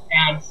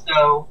 And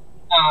so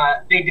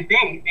they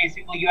debate.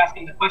 Basically, you ask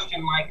them the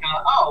question like,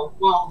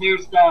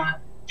 there's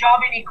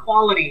job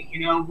inequality.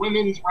 You know,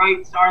 women's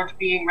rights aren't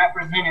being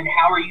represented.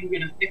 How are you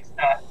going to fix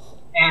that?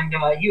 And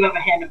you have a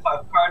hand of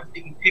 5 cards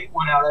that you pick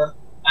one out of,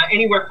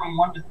 anywhere from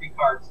 1 to 3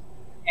 cards.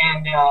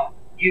 And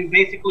you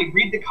basically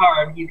read the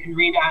card. You can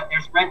read out,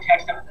 there's red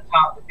text up at the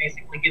top that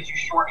basically gives you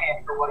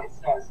shorthand for what it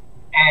says.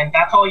 And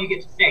that's all you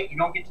get to say. You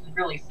don't get to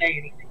really say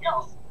anything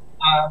else.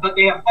 But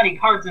they have funny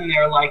cards in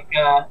there, like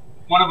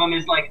one of them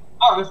is like,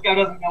 oh, this guy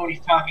doesn't know what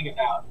he's talking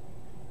about.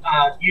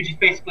 You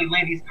just basically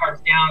lay these cards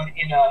down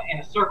in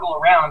a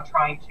circle around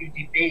trying to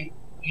debate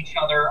each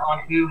other on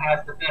who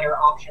has the better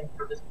option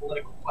for this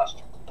political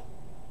question.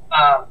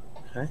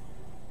 Okay.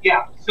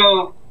 Yeah,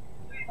 so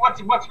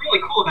what's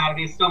really cool about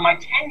it is, so my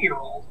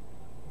 10-year-old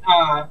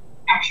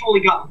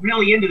actually got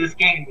really into this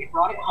game. We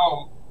brought it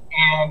home,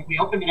 and we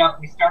opened it up,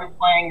 and we started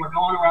playing. We're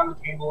going around the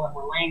table, and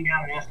we're laying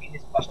down and asking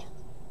these questions.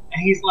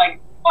 And he's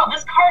like, well,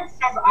 this card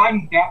says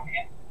I'm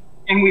Batman.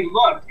 And we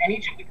looked, and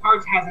each of the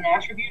cards has an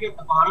attribute at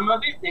the bottom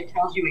of it that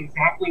tells you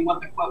exactly what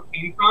the quote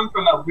came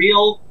from a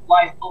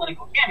real-life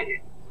political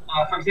candidate.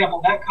 For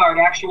example, that card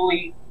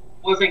actually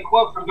was a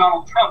quote from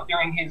Donald Trump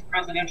during his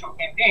presidential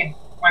campaign,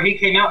 where he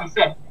came out and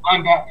said,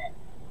 "I'm Batman."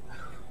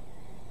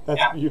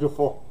 That's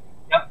beautiful.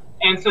 Yep.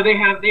 And so they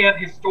have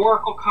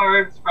historical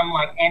cards from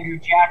like Andrew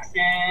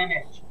Jackson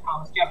and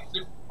Thomas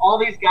Jefferson, all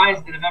these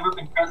guys that have ever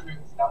been president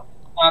and stuff.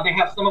 They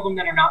have some of them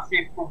that are not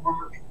safe for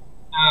work.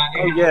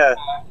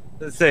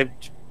 Let's say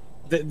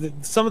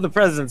some of the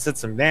presidents said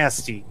some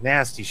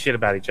nasty shit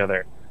about each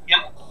other.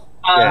 Yep.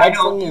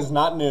 Mike's thing is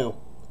not new.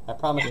 I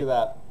promise you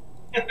that.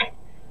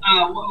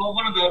 Well,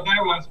 one of the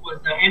better ones was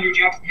Andrew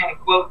Jackson had a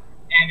quote,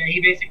 and he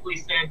basically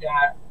said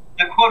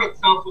the quote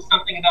itself was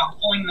something about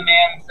pulling the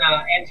man's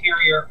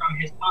anterior from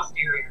his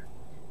posterior.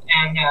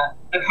 And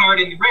the card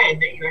in red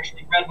that you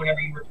actually read whenever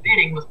you were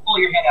debating was pull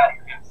your head out of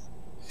your ass.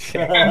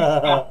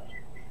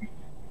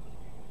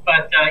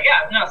 But so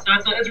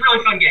it's a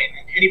really fun game.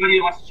 And anybody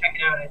who wants to check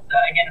it out, it's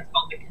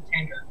called The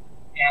Contender,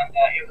 and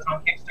it was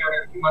on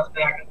Kickstarter a few months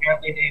back.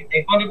 Apparently,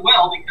 they funded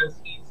well because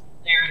he's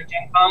there at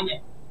Gen Con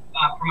and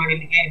promoting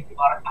the game. We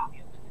bought a copy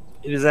of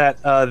it. It is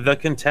at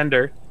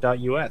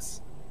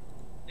thecontender.us.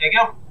 There you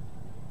go.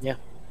 Yeah,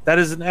 that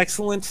is an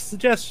excellent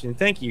suggestion.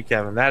 Thank you,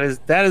 Kevin. That is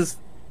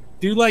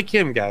do like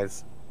him,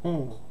 guys.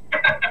 All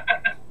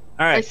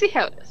right. I see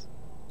how it is.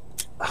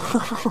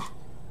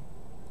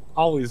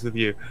 Always with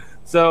you.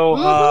 So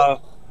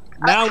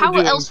now how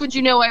else would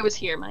you know I was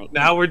here, Mike?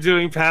 Now we're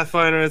doing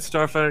Pathfinder and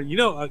Starfinder. You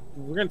know,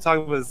 we're going to talk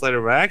about this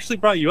later, but I actually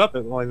brought you up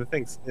at one of the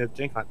things at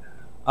Gen Con.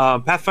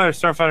 Pathfinder,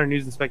 Starfinder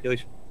news and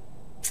speculation.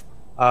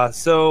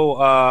 So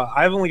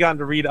I've only gotten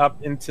to read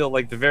up until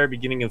like the very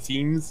beginning of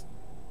themes.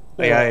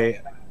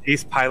 Like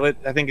Ace Pilot,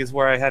 I think, is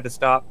where I had to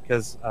stop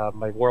because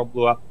my world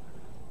blew up.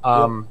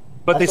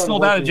 But they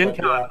sold out at Gen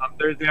Con on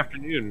Thursday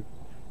afternoon,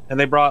 and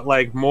they brought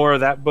like more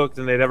of that book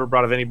than they'd ever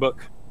brought of any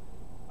book.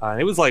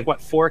 It was like,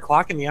 what, 4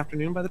 o'clock in the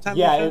afternoon by the time?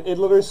 Yeah, it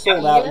literally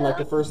sold out in like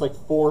the first like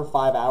 4 or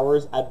 5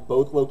 hours at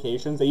both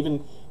locations. They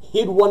even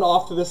hid one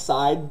off to the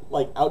side,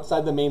 like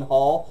outside the main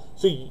hall,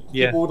 so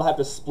people would have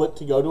to split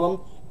to go to them,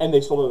 and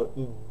they sold it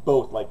in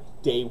both like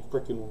day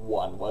freaking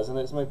 1, wasn't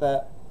it? Something like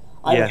that.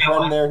 I had a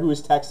friend there who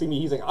was texting me.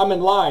 He's like, "I'm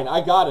in line.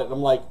 I got it."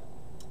 I'm like,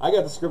 "I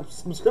got the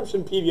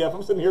subscription PDF.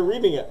 I'm sitting here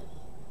reading it."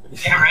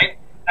 Yeah, right.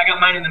 I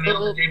got mine in the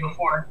mail the day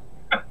before.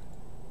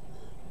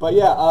 But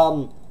yeah,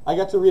 I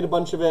got to read a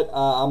bunch of it.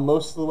 I'm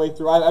most of the way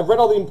through. I've read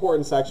all the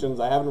important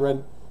sections. I haven't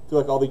read through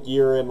like all the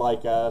gear and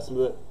like some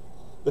of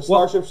the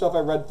Starship stuff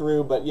I've read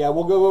through. But yeah,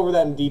 we'll go over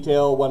that in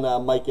detail when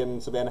Mike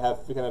and Savannah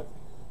have kind of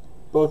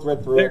both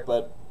read through it.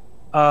 But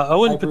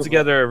Owen put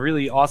together a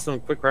really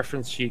awesome quick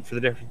reference sheet for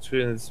the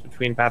difference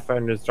between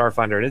Pathfinder and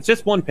Starfinder, and it's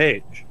just 1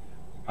 page.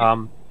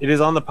 It is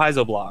on the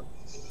Paizo blog.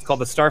 It's called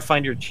the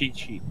Starfinder Cheat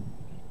Sheet.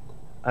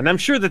 And I'm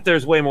sure that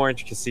there's way more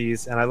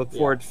intricacies, and I look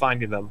forward to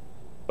finding them.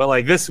 But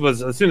like this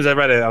was, as soon as I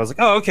read it, I was like,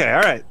 oh, okay,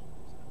 all right.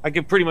 I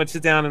could pretty much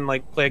sit down and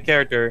like play a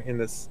character in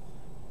this.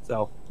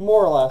 So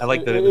more or less, I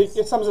like that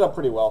it sums it up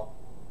pretty well.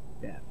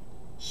 Yeah,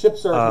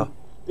 ships are an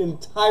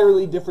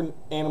entirely different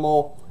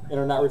animal and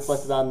are not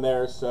reflected on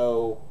there.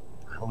 So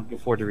I'm looking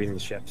forward to reading the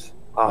ships.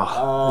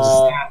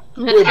 I'm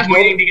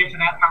waiting to get to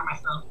that part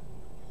myself.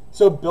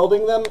 So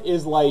building them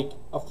is like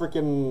a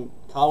freaking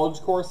college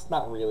course.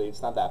 Not really.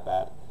 It's not that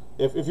bad.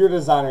 If you're a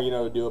designer, you know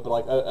how to do it. But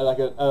like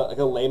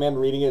a layman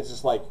reading it, it's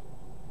just like.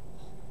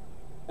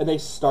 And they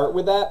start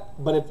with that,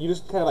 but if you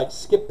just kind of like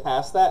skip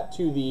past that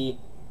to the,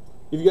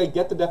 if you like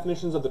get the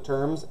definitions of the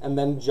terms and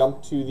then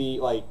jump to the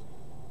like,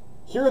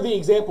 here are the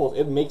examples,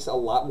 it makes a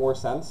lot more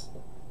sense.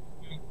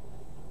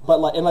 But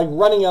like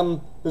running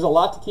them, there's a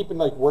lot to keep in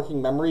like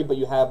working memory, but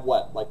you have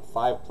what, like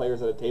 5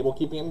 players at a table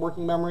keeping it in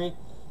working memory,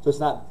 so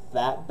it's not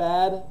that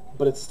bad,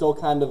 but it's still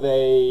kind of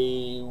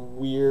a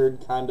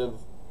weird kind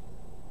of.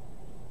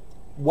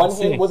 One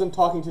hand wasn't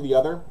talking to the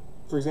other.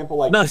 For example,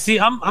 like no, see,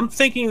 I'm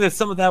thinking that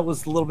some of that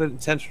was a little bit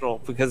intentional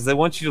because they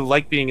want you to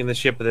like being in the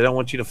ship, but they don't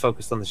want you to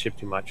focus on the ship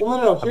too much. Well,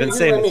 no. Here's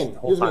what I mean.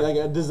 Here's what, like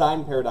a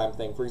design paradigm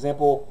thing. For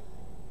example,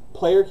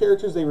 player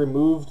characters, they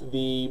removed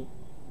the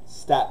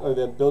stat or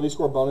the ability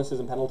score bonuses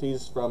and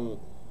penalties from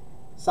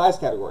size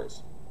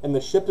categories. In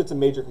the ship, it's a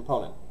major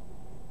component.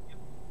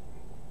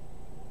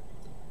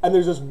 And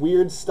there's just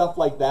weird stuff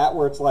like that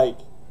where it's like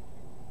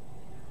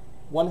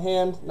one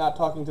hand not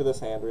talking to this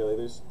hand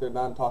really. They're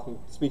not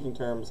speaking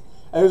terms.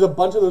 And there's a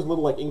bunch of those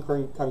little like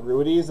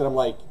incongruities that I'm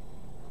like,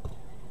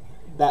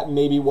 that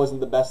maybe wasn't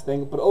the best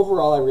thing, but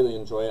overall I really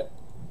enjoy it.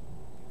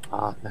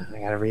 Oh, no, I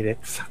gotta read it.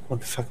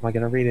 What the fuck am I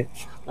gonna read it?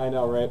 I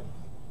know, right?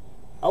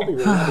 I'll be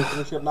really happy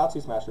finishing up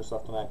Nazi Smasher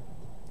stuff tonight.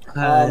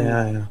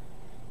 Yeah.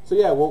 So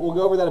yeah, we'll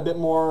go over that a bit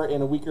more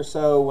in a week or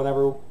so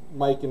whenever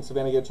Mike and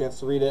Savannah get a chance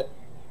to read it.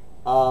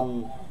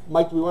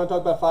 Mike, do we want to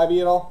talk about 5e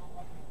at all?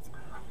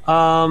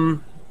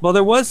 Well,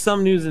 there was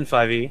some news in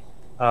 5e.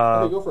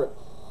 Okay, go for it.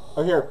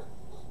 Oh, here.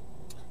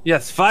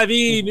 Yes,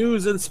 5e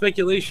news and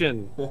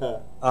speculation.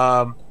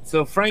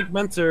 So Frank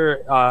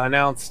Mentzer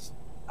announced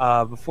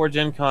before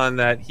Gen Con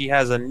that he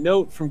has a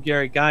note from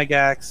Gary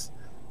Gygax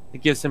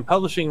that gives him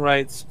publishing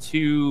rights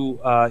to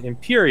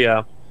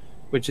Imperia,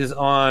 which is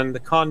on the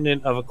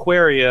continent of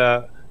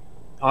Aquaria,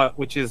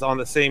 which is on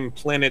the same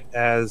planet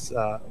as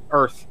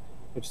Earth,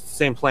 which is the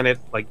same planet,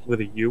 like with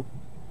a U,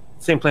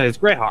 same planet as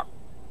Greyhawk.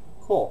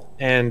 Cool.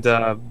 And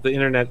the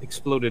internet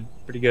exploded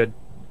pretty good.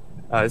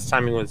 His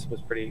timing was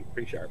pretty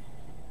sharp.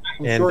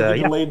 I'm sure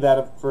he delayed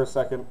that for a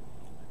second.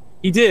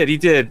 He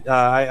did.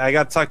 I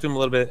got to talk to him a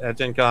little bit at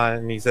Gen Con,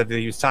 and he said that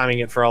he was timing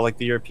it for all like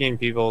the European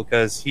people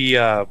because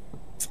the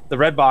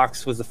Red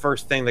Box was the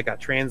first thing that got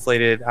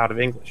translated out of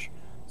English.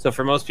 So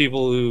for most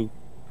people who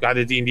got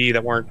to D&D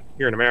that weren't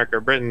here in America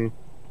or Britain,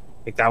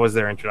 like that was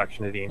their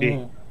introduction to D&D.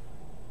 Mm.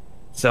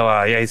 So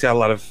yeah, he's got a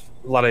lot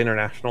of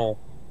international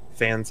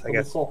fans, I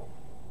guess. Cool.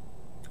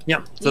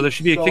 Yeah. So there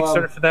should be a So,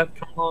 Kickstarter for that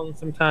come along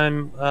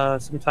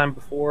sometime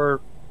before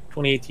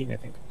 2018, I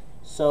think.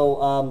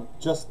 So,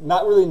 just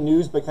not really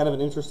news, but kind of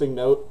an interesting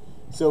note.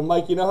 So,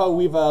 Mike, you know how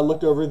we've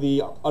looked over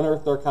the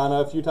Unearthed Arcana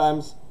a few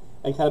times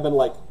and kind of been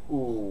like,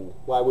 ooh,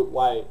 why? You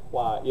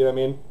know what I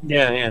mean?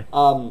 Yeah.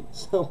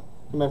 So,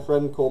 my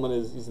friend Coleman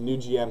he's a new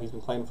GM. He's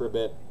been playing for a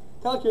bit.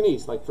 Kind of like your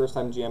niece, like first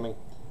time GMing.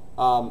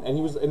 And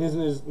he was in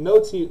his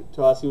notes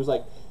to us, he was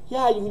like,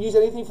 yeah, you can use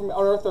anything from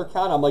Unearthed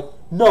Arcana. I'm like,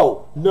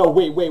 no,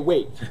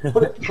 wait.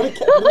 Put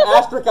an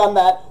asterisk on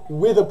that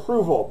with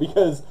approval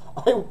because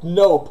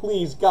no,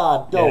 please,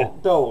 God,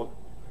 don't.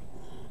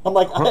 I'm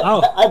like,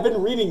 I've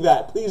been reading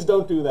that. Please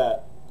don't do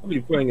that. I'll be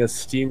playing a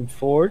Steam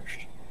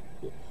Forged.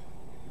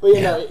 But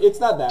you know, it's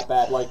not that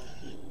bad. Like,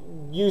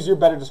 use your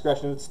better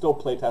discretion. It's still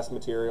playtest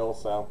material,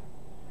 so.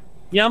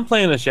 Yeah, I'm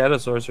playing a Shadow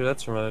Sorcerer.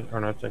 That's from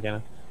Unearthed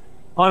Arcana.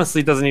 Honestly,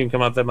 it doesn't even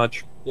come out that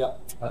much. Yeah.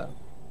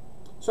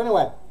 So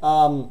anyway,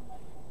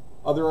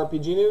 other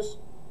RPG news?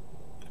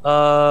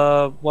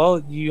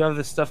 Well, you have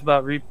this stuff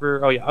about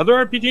Reaper. Oh yeah, other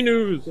RPG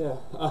news. Yeah.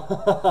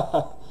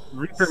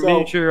 Reaper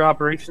Miniature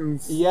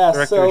Operations. Yeah.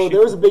 Director So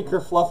there was a big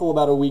kerfluffle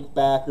about a week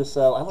back or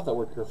so. I love that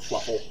word,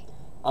 kerfluffle.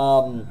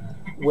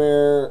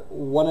 Where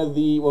one of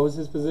the what was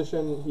his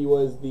position? He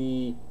was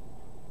the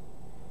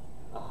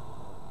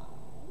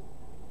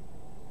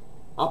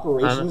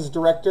operations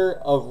director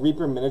of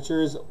Reaper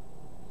Miniatures.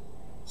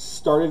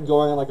 Started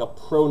going on like a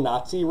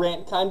pro-Nazi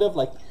rant, kind of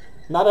like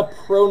not a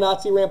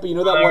pro-Nazi rant, but you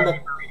know that one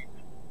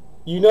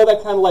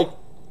that kind of like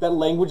that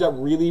language that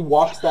really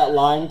walks that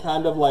line,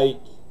 kind of like.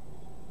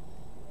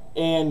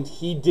 And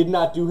he did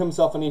not do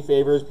himself any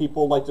favors.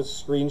 People like to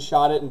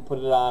screenshot it and put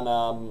it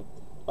on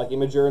like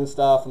Imager and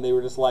stuff, and they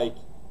were just like,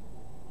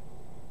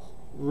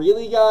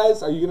 "Really,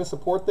 guys? Are you going to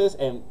support this?"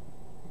 And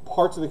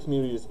parts of the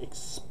community just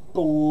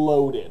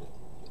exploded.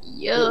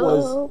 Yo. It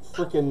was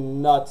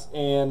freaking nuts,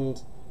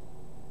 and.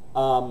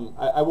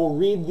 I will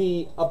read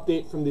the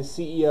update from the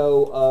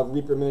CEO of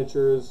Reaper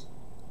Miniatures.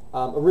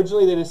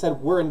 Originally, they just said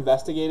we're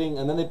investigating,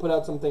 and then they put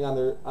out something on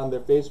their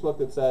Facebook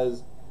that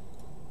says,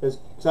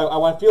 so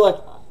I feel like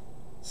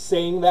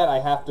saying that I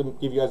have to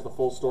give you guys the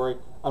full story.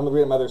 I'm going to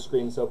read it on my other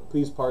screen, so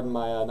please pardon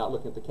my not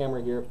looking at the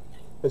camera here.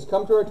 Has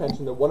come to our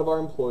attention that one of our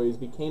employees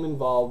became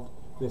involved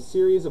in a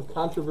series of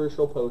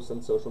controversial posts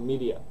on social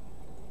media.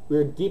 We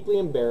are deeply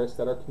embarrassed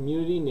that our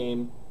company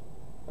name,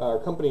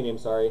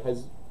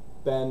 has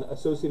been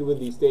associated with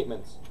these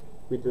statements.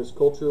 Reaper's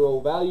culture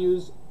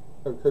values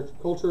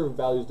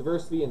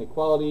diversity and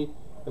equality,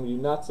 and we do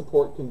not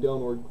support,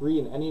 condone, or agree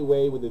in any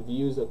way with the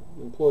views of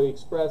the employee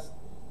expressed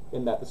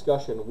in that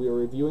discussion. We are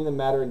reviewing the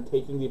matter and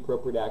taking the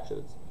appropriate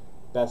actions.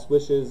 Best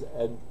wishes,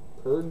 Ed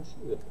Purge?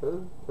 Is it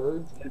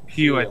Purge?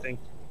 Pew, I think.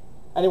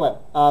 Anyway,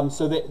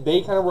 so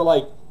they kind of were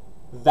like,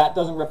 that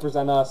doesn't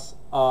represent us.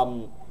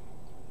 We're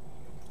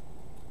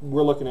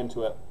looking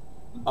into it.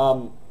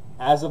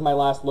 As of my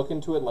last look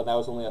into it, like that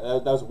was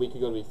a week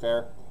ago to be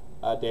fair,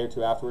 a day or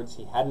two afterwards,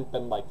 he hadn't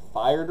been like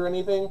fired or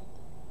anything.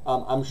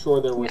 I'm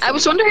sure there was. I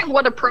was wondering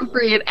what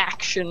appropriate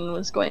action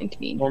was going to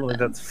mean. Normally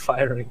that's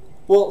firing.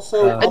 Well,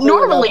 so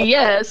normally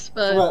yes,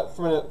 but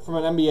from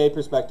an MBA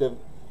perspective,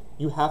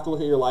 you have to look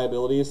at your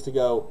liabilities to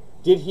go.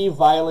 Did he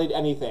violate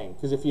anything?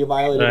 Because if he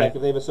violated, like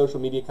if they have a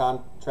social media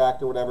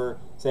contract or whatever,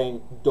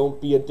 saying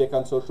don't be a dick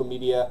on social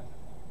media.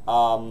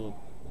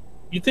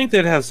 You'd think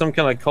they'd have some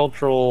kind of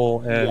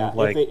cultural and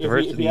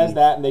diversity. If he has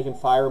that and they can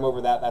fire him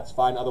over that, that's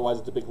fine. Otherwise,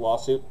 it's a big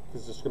lawsuit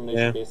because it's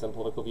discrimination based on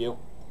political view.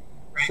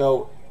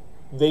 So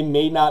they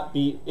may not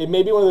be. It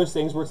may be one of those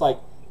things where it's like,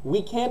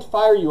 we can't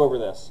fire you over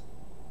this,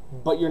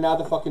 but you're now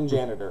the fucking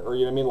janitor, or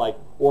you know what I mean, like,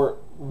 or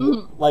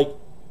like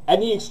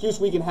any excuse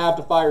we can have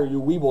to fire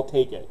you, we will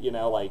take it. You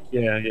know, like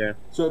yeah.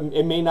 So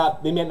they may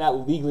not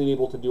legally be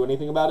able to do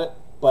anything about it,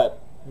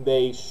 but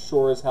they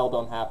sure as hell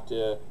don't have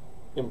to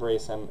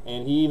embrace him.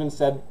 And he even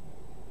said.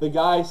 The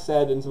guy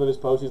said in some of his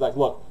posts, he's like,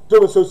 look,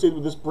 don't associate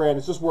with this brand,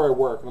 it's just where I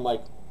work. And I'm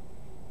like,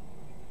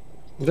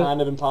 kind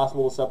of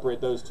impossible to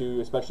separate those two,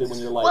 especially when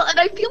you're like... Well, and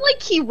I feel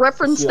like he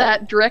referenced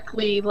that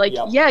directly, like,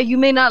 yeah, you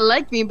may not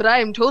like me, but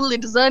I am totally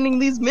designing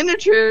these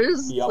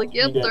miniatures. Yep, like,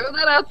 yeah, throw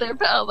that out there,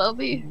 pal, that'll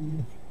be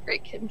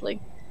great kindling.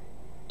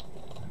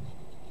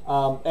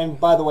 And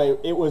by the way,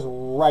 it was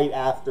right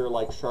after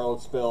like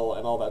Charlottesville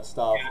and all that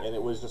stuff, and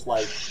it was just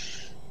like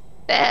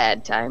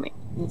Bad timing.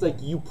 it's like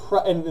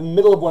in the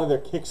middle of one of their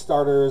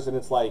Kickstarters, and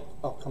it's like,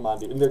 oh come on,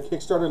 dude! And their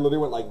Kickstarter literally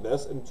went like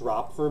this and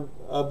dropped for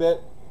a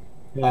bit.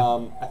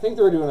 Yeah. I think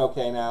they're doing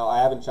okay now.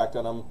 I haven't checked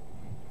on them,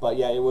 but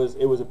yeah, it was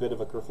a bit of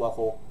a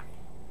kerfluffle.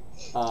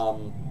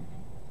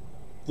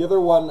 The other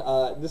one,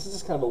 this is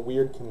just kind of a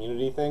weird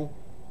community thing.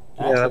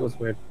 Yeah, that was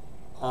weird.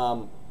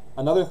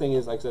 Another thing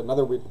is, like I said,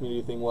 another weird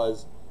community thing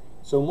was,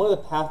 so in one of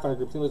the Pathfinder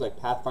groups, I think it was like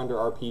Pathfinder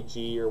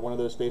RPG or one of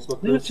those Facebook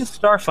I think it was groups.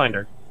 just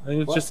Starfinder. I think it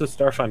was What? just a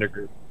Starfinder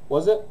group.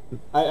 Was it?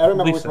 I don't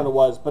remember believe which so. one it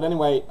was, but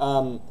anyway,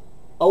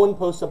 Owen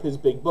posts up his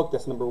big book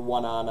that's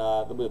 #1 on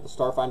the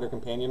Starfinder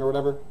Companion or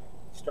whatever.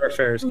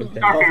 Starfarer's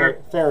Companion.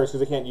 Starfarer. Ferris, because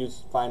they can't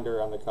use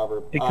Finder on the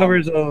cover. It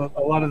covers a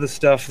lot of the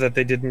stuff that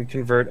they didn't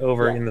convert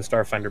over Yeah. in the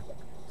Starfinder book.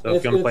 So It's-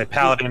 if you want to play it's-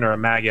 Paladin or a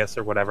Magus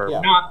or whatever,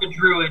 Yeah. Not the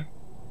druid.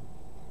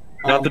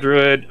 not the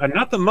Druid,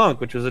 not the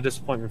Monk, which was a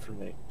disappointment for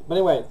me. But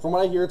anyway, from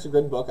what I hear, it's a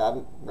good book. I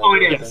haven't read Oh,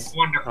 it. it or is. anything.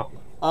 Wonderful.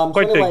 Oh.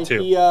 Quite so big, anyway,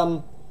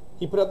 too.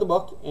 he put out the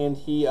book, and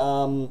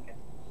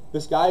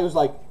this guy was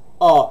like,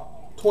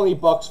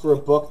 $20 for a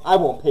book. I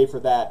won't pay for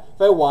that.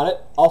 If I want it,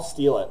 I'll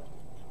steal it,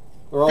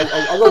 or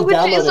I'll go Which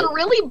download is it. a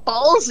really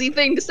ballsy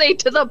thing to say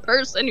to the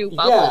person who Yeah,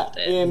 published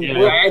it. and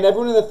Yeah. and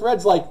everyone in the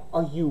thread's like,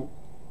 "Are you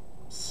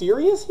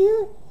serious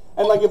here?"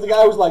 And like, if the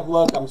guy was like,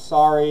 "Look, I'm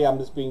sorry, I'm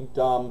just being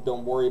dumb.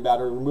 Don't worry about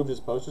it," or removed his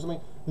post or something.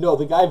 No,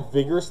 the guy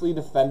vigorously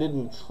defended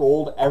and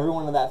trolled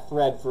everyone in that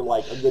thread for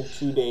like a good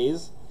 2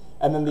 days,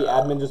 and then the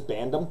admin just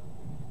banned him.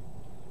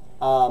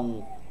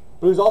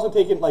 But he was also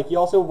taking he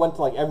also went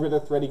to like every other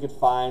thread he could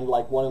find,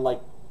 like one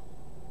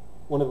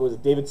of it was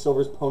David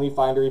Silver's Pony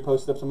Finder. He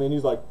posted up something, and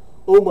he's like,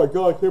 "Oh my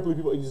god, I can't believe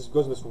people." He just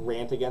goes on this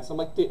rant against him.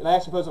 I'm like, dude, and I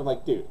actually posted, I'm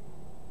like, dude,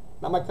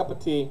 not my cup of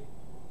tea,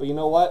 but you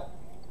know what?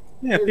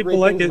 Yeah, Here's people great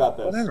like things it. about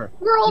this. Whatever.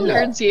 We're all Yeah.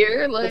 nerds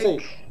here. Let's say,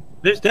 Like,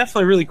 There's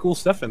definitely really cool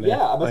stuff in there.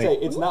 yeah, I'm gonna Like, say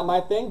it's not my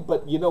thing,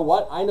 but you know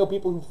what? I know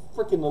people who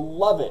freaking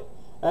love it,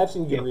 and I've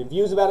seen good Yeah.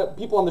 reviews about it.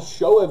 People on the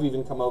show have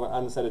even come over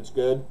and said it's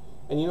good.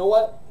 And you know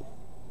what?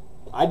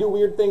 I do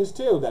weird things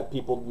too that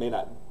people may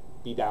not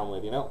be down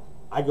with. You know,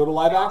 I go to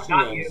live action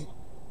Not games. you.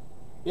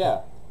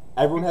 Yeah,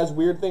 everyone has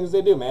weird things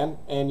they do, man.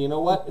 And you know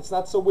what? It's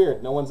not so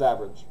weird. No one's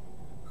average.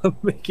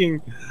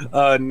 making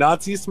a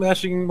Nazi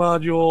smashing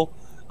module,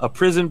 a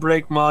prison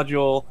break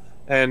module,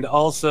 and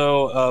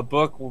also a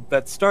book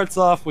that starts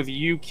off with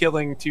you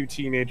killing 2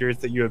 teenagers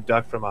that you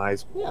abduct from high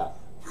school. Yeah.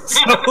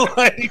 So,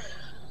 like,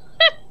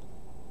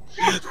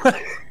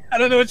 I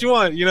don't know what you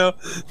want, you know?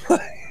 I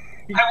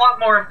want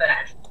more of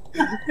that.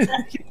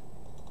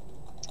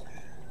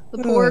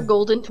 the poor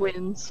golden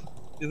twins.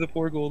 The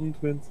poor golden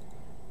twins.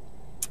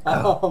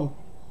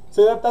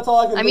 So that's all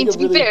I can I think mean, of to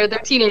be really. fair, they're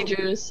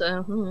teenagers,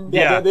 so.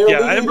 Yeah, Yeah, they were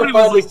legally everybody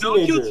defined was as like,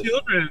 don't kill teenagers.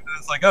 children.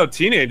 It's like, oh,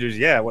 teenagers,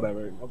 yeah,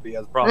 whatever. Nobody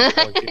has a problem with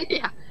killing kids.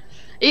 Yeah.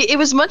 It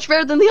was much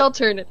better than the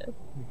alternative.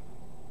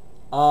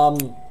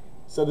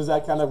 So does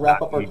that kind of wrap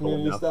Not up our evil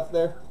community enough. stuff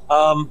there?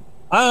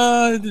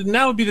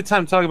 Now would be the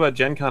time to talk about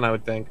Gen Con, I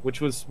would think,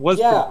 which was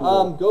Yeah.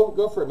 pretty cool.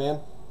 Go for it, man.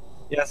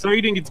 Yeah, sorry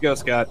you didn't get to go,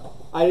 Scott.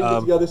 I didn't get to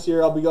Um, go this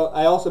year.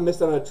 I also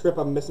missed out on a trip.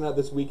 I'm missing out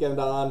this weekend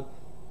on.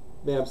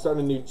 Man, I'm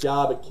starting a new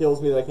job. It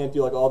kills me that I can't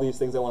do like all these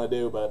things I want to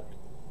do. But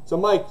so,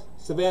 Mike,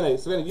 Savannah,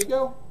 you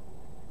go?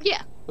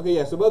 Yeah. Okay,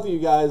 yeah. So both of you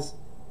guys,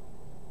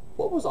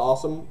 what was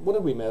awesome? What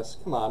did we miss?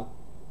 Come on.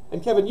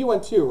 And Kevin, you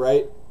went too,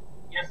 right?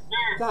 Yes,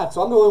 sir. God,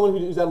 so I'm the only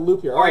one who's out of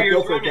loop here. All right,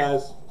 go for it,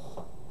 guys.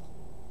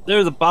 There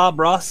was a Bob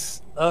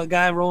Ross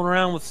guy rolling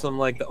around with some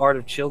like the Art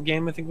of Chill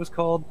game, I think it was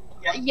called.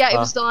 Yeah, it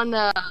was on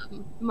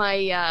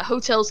my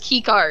hotel's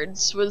key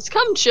cards. Was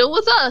come chill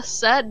with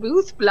us at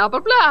booth blah blah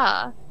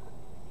blah.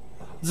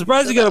 I'm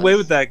surprised he got away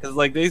with that because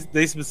like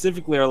they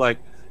specifically are like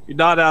you're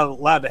not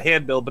allowed to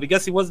handbill, but I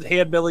guess he wasn't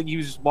handbilling. He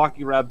was just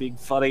walking around being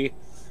funny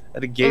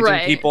and engaging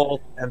Right.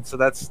 people, and so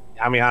that's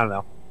I don't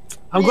know.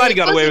 I'm glad he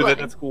got away with it.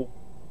 Fuzzy That's cool.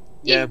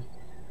 Yeah. Yeah.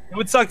 It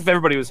would suck if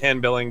everybody was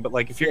handbilling, but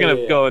like if you're Yeah,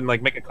 gonna yeah, go and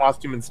like make a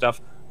costume and stuff,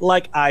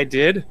 like I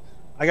did,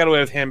 I got away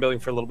with handbilling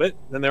for a little bit.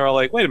 Then they were all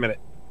like, "Wait a minute."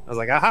 I was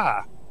like,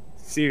 "Aha,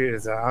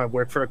 serious? I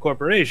work for a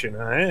corporation."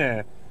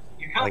 Yeah.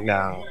 Like,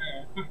 no.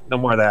 No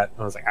more of that.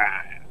 I was like,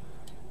 ah.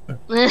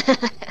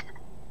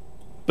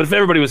 But if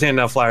everybody was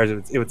handing out flyers,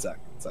 it would suck.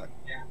 It'd suck.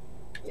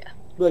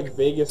 Like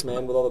Vegas,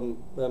 man, with all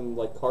them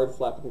like card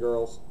flapping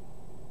girls,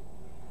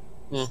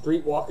 Yeah.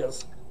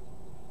 streetwalkers.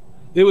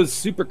 It was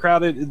super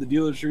crowded in the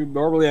dealer's room.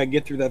 Normally, I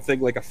get through that thing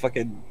like a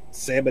fucking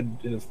salmon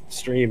in a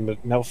stream,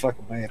 but no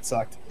fucking way, it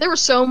sucked. There were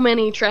so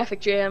many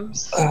traffic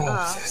jams.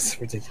 It's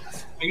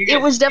ridiculous.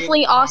 It was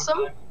definitely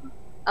awesome.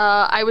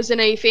 I was in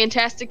a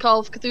fantastic Call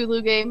of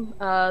Cthulhu game.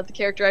 The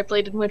character I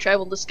played in which I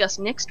will discuss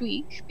next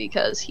week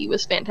because he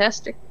was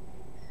fantastic.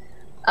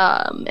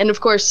 And of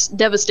course,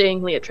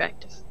 devastatingly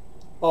attractive.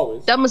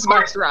 Always. Dumb as a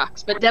box of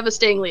rocks, but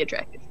devastatingly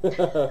attractive.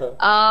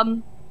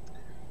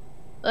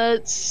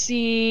 Let's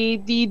see.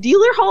 The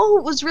dealer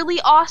hall was really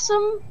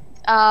awesome,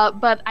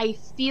 but I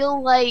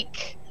feel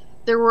like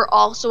there were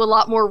also a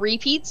lot more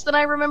repeats than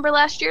I remember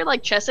last year.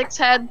 Like Chessex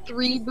had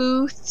 3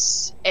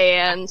 booths,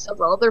 and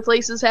several other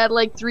places had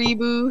like 3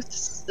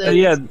 booths.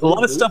 Yeah, a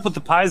lot of stuff with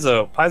the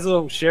Paizo.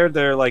 Paizo shared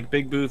their like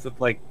big booth with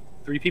like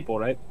 3 people,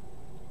 right?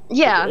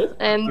 Yeah,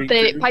 and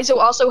Paizo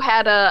also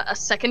had a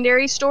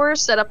secondary store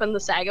set up in the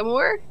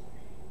Sagamore,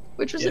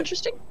 which was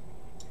interesting.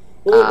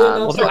 Well, they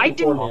announced that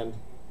beforehand.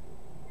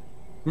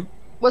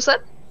 What's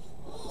that?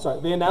 Sorry,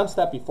 they announced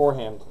that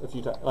beforehand a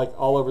few times, like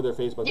all over their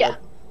Facebook. Yeah. Like,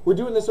 we're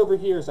doing this over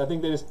here, so I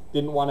think they just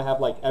didn't want to have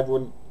like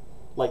everyone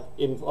like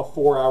in a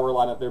 4-hour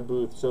line at their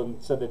booth, so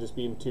instead they just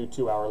be in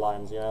 2-hour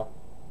lines, you know?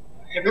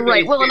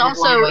 Right, well, and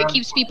also it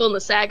keeps people in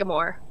the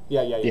Sagamore.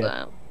 Yeah.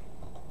 So.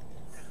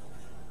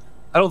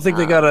 I don't think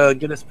they got a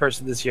Guinness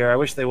person this year. I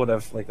wish they would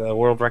have, like, a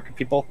world record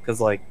people,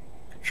 because, like,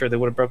 I'm sure they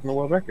would have broken the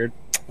world record.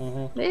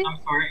 Mm-hmm. I'm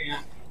sorry,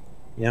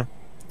 yeah.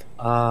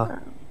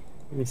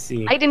 Let me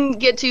see. I didn't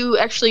get to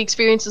actually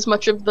experience as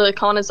much of the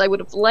con as I would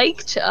have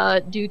liked,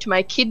 due to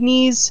my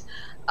kidneys.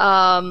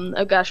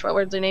 Oh gosh, what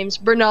were their names?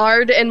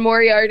 Bernard and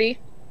Moriarty.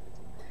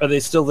 Are they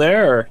still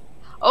there, or?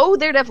 Oh,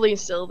 they're definitely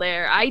still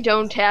there. I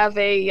don't have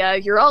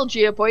a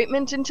urology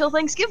appointment until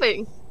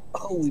Thanksgiving.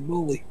 Holy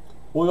moly.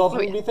 Well, we all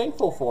have to be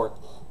thankful for.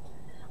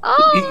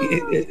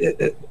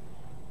 Oh.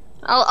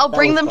 I'll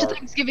bring them to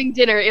Thanksgiving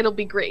dinner. It'll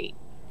be great.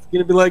 It's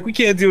gonna be like, we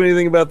can't do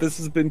anything about this.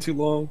 It's been too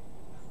long.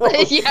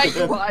 Yeah,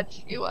 you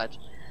watch.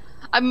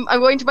 I'm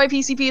going to my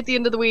PCP at the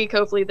end of the week.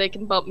 Hopefully they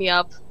can bump me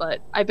up. But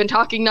I've been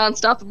talking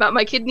nonstop about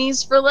my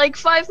kidneys for like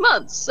 5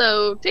 months.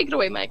 So take it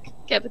away, Mike.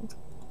 Kevin.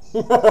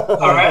 All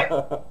right.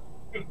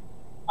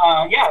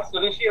 Yeah.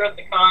 So this year at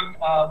the con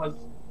was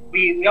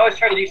we always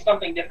try to do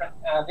something different.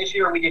 This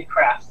year we did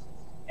crafts,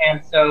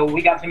 and so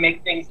we got to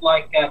make things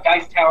like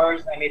dice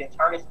towers. I made a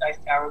TARDIS dice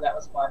tower. That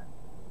was fun.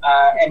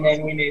 And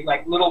then we made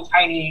like little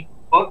tiny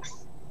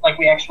books. Like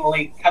we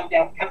actually cut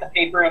the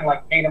paper and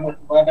like made them with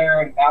leather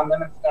and bound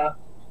them and stuff.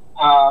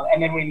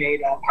 And then we made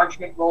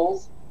parchment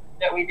rolls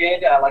that we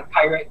did, like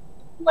pirate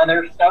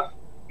leather stuff.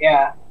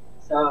 Yeah,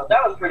 so that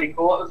was pretty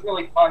cool. It was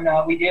really fun.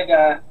 We did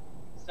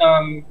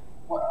some,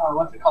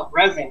 what's it called,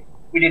 resin.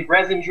 We did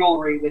resin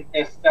jewelry with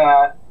this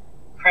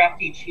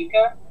Crafty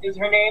Chica is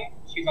her name.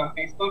 She's on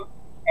Facebook.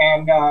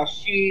 And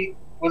she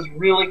was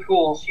really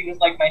cool. She was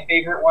like my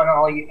favorite one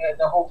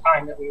the whole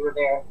time that we were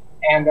there.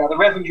 And the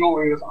resin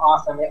jewelry was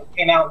awesome. It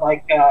came out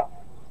like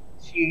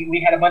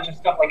we had a bunch of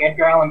stuff like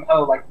Edgar Allan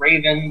Poe, like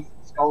ravens,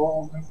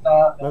 skulls, and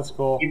stuff. That's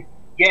cool.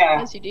 Yeah.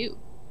 Yes, you do.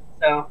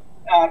 So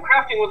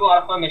crafting was a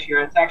lot of fun this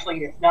year. It's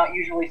not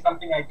usually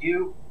something I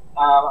do.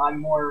 I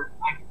can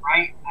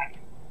write, I can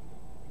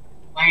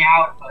lay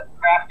out, but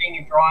crafting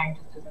and drawing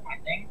just isn't my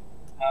thing.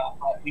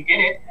 But we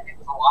did it, and it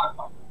was a lot of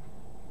fun.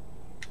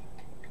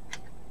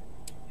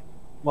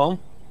 Well,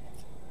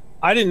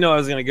 I didn't know I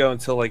was going to go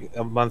until like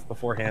a month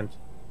beforehand.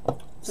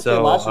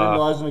 So last year I didn't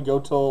know I was going to go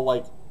till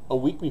like a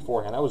week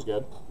beforehand. That was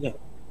good. Yeah.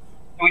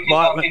 We did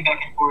something back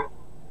and forth.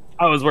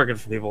 I was working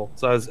for people,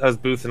 so I was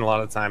boothing a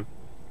lot of the time.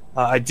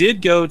 I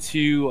did go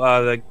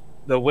to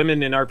the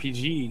Women in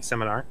RPG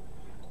seminar,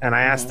 and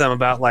I asked them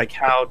about like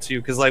how to,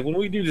 because like when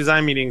we do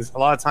design meetings, a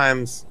lot of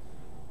times,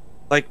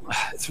 like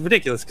it's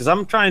ridiculous because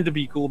I'm trying to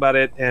be cool about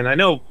it, and I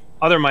know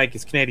other Mike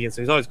is Canadian,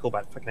 so he's always cool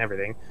about fucking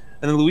everything,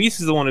 and then Luis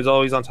is the one who's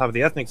always on top of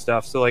the ethnic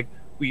stuff. So like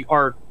we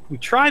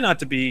try not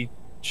to be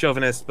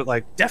chauvinist, but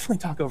like definitely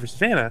talk over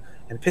Savannah,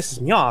 and it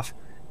pisses me off.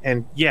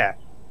 And yeah,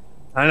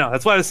 I don't know.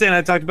 That's why I was saying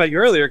I talked about you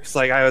earlier, because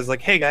like I was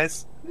like, hey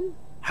guys,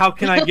 how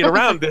can I get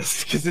around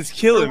this? Because it's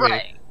killing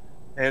me.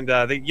 And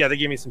they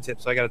gave me some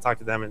tips, so I got to talk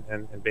to them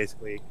and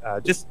basically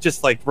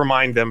just like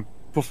remind them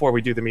before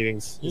we do the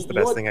meetings. Is the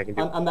best thing I can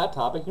do. On that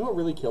topic, you know what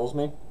really kills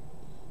me?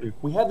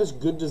 We have this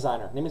good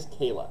designer. Her name is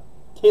Kayla.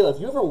 Kayla,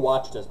 if you ever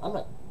watched us, I'm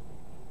like,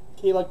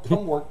 Kayla,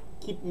 come work,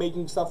 keep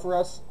making stuff for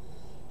us.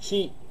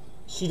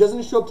 She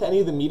doesn't show up to any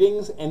of the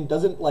meetings and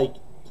doesn't like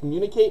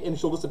communicate, and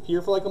she'll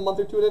disappear for like a month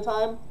or 2 at a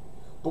time.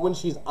 But when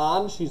she's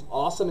on, she's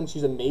awesome and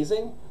she's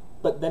amazing.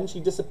 But then she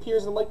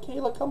disappears, and I'm like,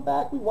 Kayla, come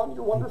back. We want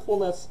your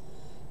wonderfulness.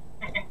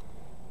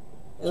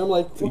 And I'm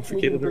like, what can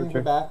we do to bring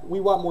her back? We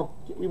want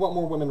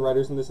more women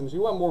writers in this industry.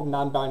 We want more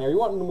non-binary. We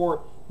want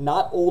more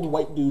not old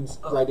white dudes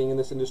writing in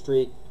this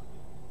industry.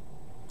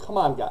 Come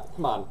on, guys.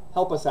 Come on.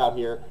 Help us out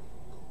here.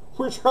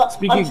 I'm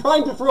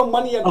trying to throw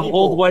money at people.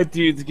 Old white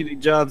dudes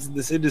getting jobs in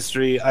this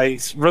industry. I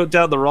wrote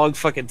down the wrong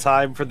fucking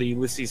time for the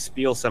Ulysses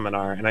Spiel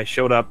seminar, and I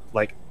showed up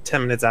like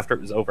 10 minutes after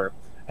it was over.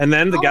 And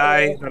then the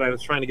guy that I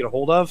was trying to get a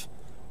hold of,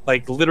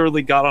 like,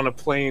 literally got on a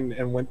plane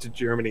and went to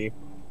Germany.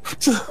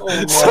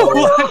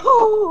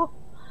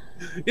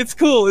 It's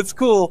cool. It's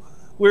cool.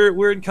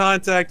 We're in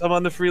contact. I'm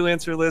on the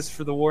freelancer list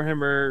for the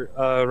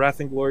Warhammer Wrath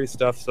and Glory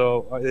stuff,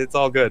 so it's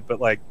all good. But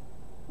like,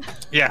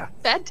 yeah,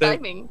 bad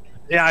timing.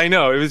 Yeah, I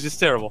know. It was just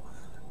terrible.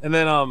 And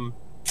then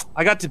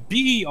I got to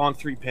be on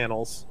 3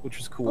 panels, which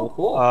was cool. Oh,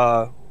 cool.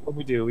 What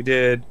we do? We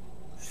did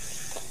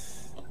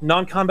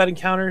non-combat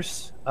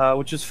encounters,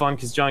 which was fun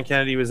because John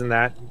Kennedy was in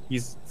that.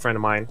 He's a friend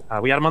of mine.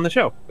 We had him on the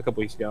show a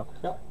couple weeks ago.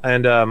 Yep.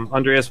 And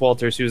Andreas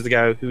Walters, who was the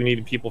guy who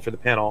needed people for the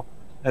panel.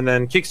 And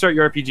then Kickstart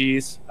Your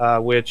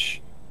RPGs,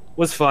 which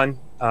was fun.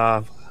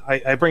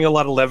 I bring a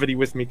lot of levity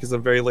with me because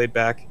I'm very laid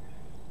back.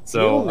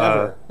 So You'll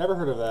never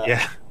heard of that.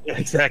 yeah,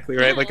 exactly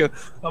right. Like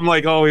I'm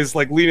like always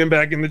like leaning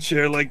back in the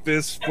chair like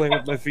this, playing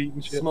with my feet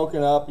and shit.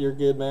 Smoking up, you're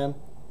good, man.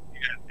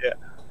 Yeah.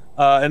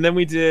 And then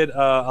we did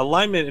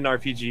alignment in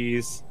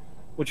RPGs,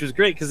 which was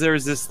great because there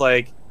was this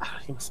like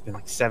he must have been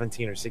like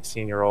 17 or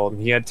 16-year-old,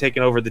 and he had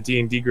taken over the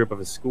D&D group of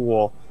his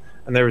school,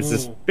 and there was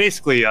this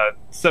basically a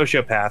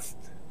sociopath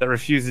that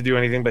refused to do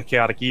anything but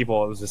chaotic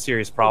evil. It was a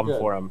serious problem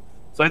for him.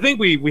 So I think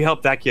we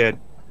helped that kid.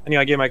 And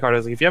I gave my card. I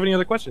was like, if you have any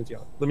other questions,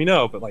 let me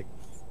know. But like,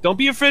 don't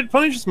be afraid to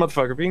punish this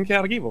motherfucker being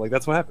chaotic evil. Like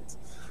that's what happens.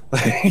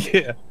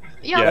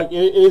 Yeah. Like,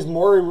 it is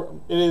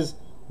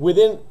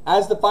within,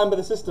 as defined by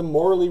the system,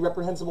 morally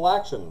reprehensible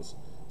actions.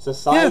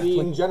 Society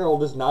in general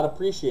does not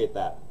appreciate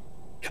that.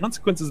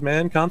 Consequences,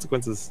 man,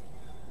 consequences.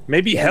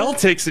 Maybe hell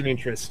takes an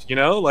interest,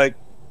 like.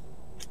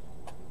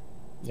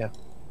 Yeah.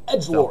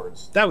 Edgelords.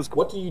 So, that was cool.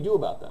 What do you do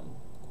about them?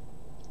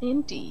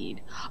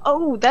 Indeed.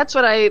 Oh, that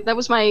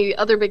was my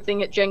other big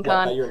thing at Gen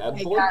Con. What, you're an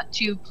I got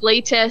to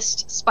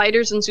playtest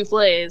spiders and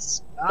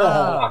souffles.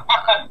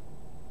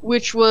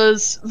 Which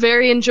was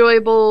very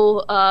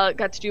enjoyable.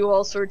 Got to do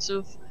all sorts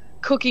of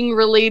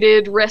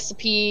cooking-related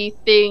recipe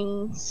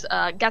things.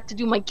 Got to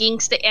do my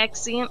gangsta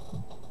accent.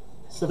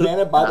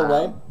 Savannah, by the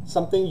way,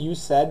 something you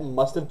said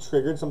must have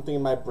triggered something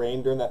in my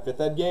brain during that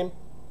 5th Ed game.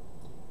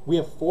 We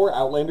have 4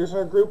 Outlanders in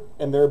our group,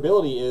 and their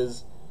ability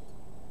is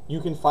you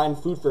can find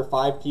food for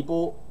 5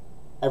 people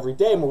every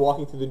day, and we're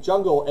walking through the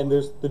jungle, and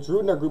there's the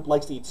druid in our group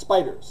likes to eat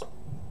spiders.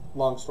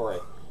 Long story.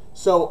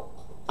 So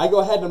I go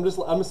ahead and I'm just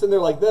sitting there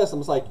like this. I'm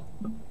just like,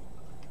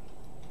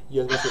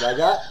 you guys see what I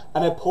got?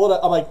 And I pull it up.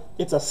 I'm like,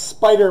 it's a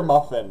spider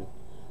muffin.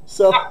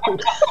 So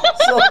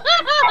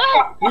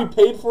we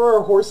paid for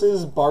our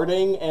horses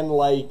barding and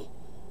like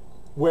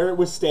where it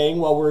was staying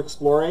while we're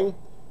exploring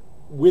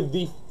with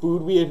the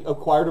food we had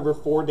acquired over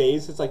 4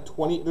 days. It's like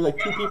 20. There's like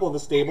 2 people in the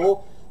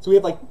stable, so we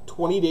have like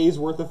 20 days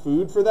worth of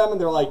food for them,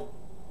 and they're like,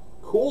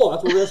 cool,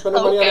 that's what we're gonna spend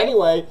our money on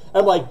anyway. And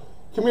I'm like,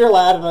 come here,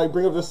 lad, and I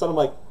bring up this son. I'm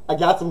like, I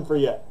got some for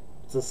you.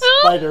 It's a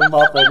spider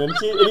muffin, and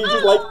he's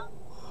just like,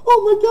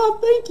 oh my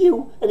god, thank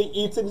you. And he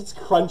eats it, and it's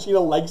crunchy, and a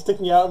leg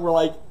sticking out, and we're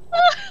like,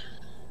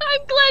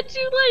 I'm glad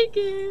you like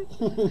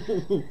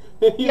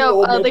it.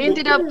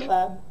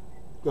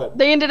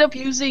 They ended up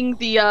using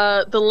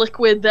the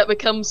liquid that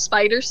becomes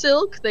spider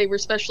silk. They were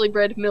specially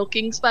bred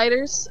milking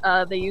spiders.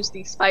 They used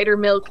the spider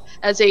milk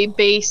as a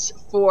base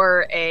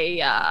for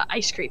a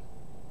ice cream.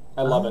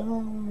 I love it.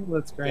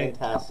 That's great.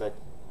 Fantastic.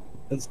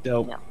 That's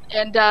dope. Yeah.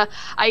 And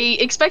I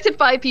expected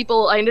 5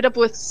 people. I ended up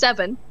with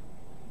 7.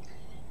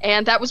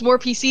 And that was more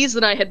PCs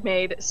than I had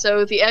made.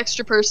 So the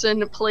extra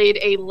person played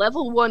a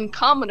level 1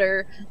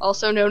 commoner,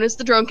 also known as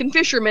the Drunken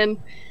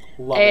Fisherman.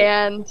 Love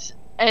it.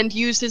 And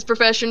used his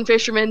profession,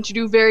 fisherman, to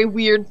do very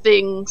weird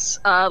things.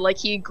 Like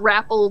he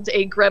grappled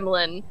a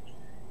gremlin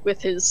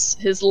with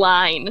his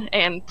line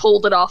and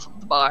pulled it off of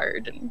the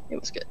bard, and it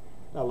was good.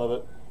 I love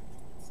it.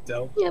 It's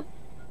dope. Yep.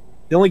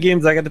 The only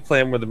games I got to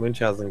play were the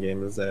Munchausen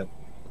game. Is that?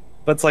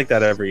 But it's like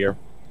that every year.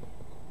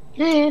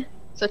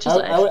 Such as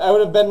I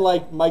would have been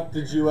like, Mike,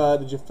 did you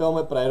film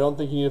it? But I don't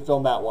think you need to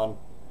film that one.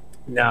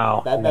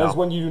 No. That is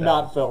one you do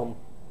not film.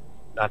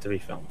 Not to be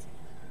filmed.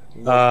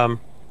 I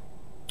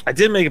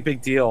did make a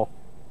big deal,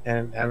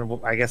 and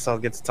I guess I'll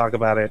get to talk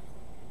about it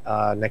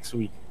next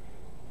week.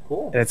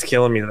 Cool. And it's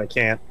killing me that I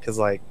can't, because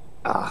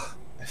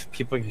if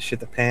people can shit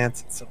their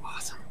pants, it's so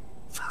awesome.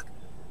 Fuck.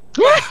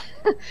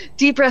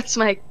 Deep breaths,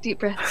 Mike. Deep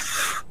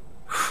breaths.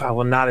 I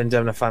will not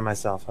indemnify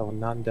myself.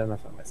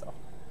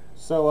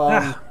 So,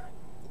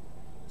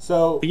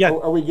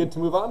 are we good to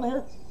move on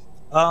here?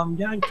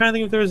 Yeah, I'm trying to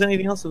think if there was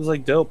anything else that was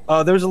like dope.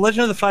 There was a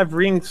Legend of the Five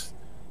Rings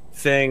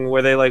thing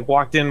where they like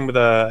walked in with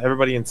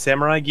everybody in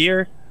samurai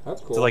gear.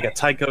 That's cool. To like a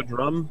taiko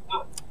drum.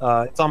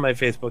 It's on my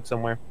Facebook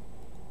somewhere.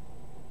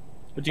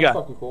 What you got?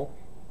 Fucking cool.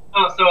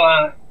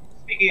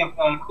 Speaking of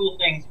cool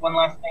things, one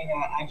last thing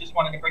I just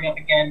wanted to bring up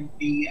again.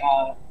 The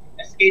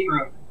escape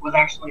room was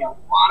actually a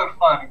lot of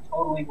fun and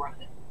totally worth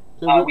it.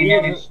 So we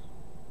did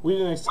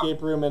an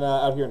escape room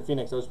out here in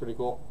Phoenix. That was pretty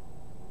cool.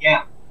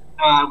 Yeah,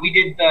 we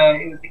did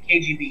it was the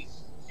KGB,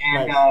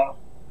 and nice.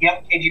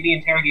 KGB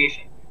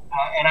interrogation.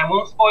 And I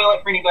won't spoil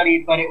it for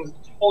anybody, but it was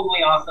totally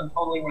awesome,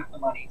 totally worth the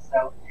money.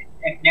 So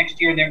if next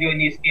year they're doing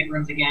the escape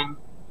rooms again,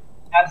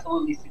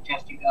 absolutely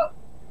suggest you go.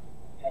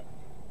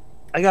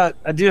 I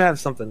do have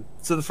something.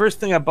 So the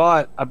first thing I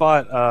bought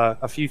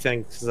a few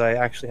things because I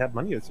actually had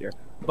money this year.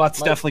 I bought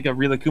Steph like a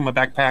Rila Kuma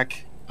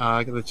backpack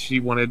that she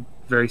wanted,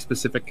 very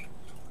specific.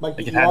 Mike,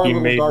 like you are a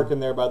little dark in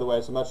there, by the way,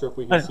 so I'm not sure if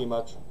we can see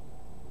much.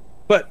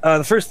 But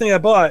the first thing I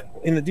bought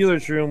in the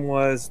dealer's room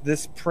was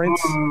this print,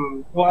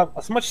 well,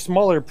 a much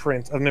smaller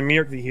print of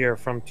Namir Vihir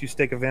from To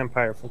Stake a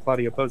Vampire from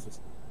Claudio Poses.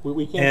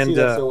 We can't see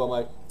that so well,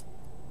 Mike,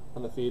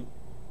 on the feed.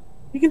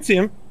 You can see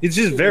him. It's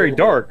just very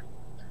dark.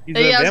 He's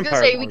I was gonna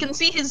say, we can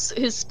see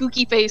his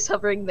spooky face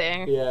hovering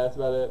there. Yeah, that's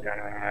about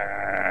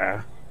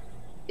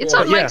it. It's Yeah.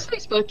 on Yeah. Mike's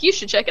Facebook. You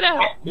should check it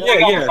out. Yeah, Yeah,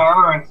 got yeah. the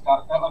server and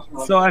stuff. That looks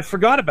really So I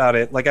forgot about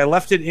it. Like I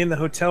left it in the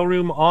hotel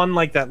room on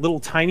like that little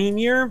tiny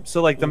mirror.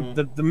 So like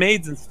the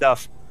maids and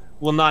stuff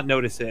will not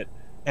notice it,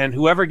 and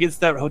whoever gets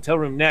that hotel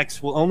room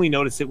next will only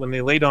notice it when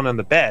they lay down on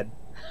the bed,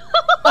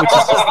 which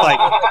is just like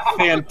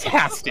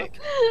fantastic.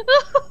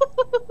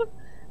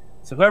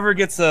 So whoever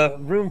gets a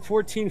room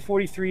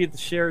 1443 at the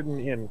Sheraton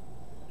Inn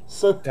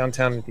So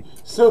downtown.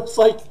 so it's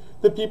like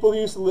the people who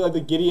used to like the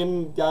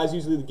Gideon guys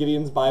usually the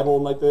Gideon's Bible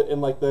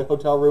in like the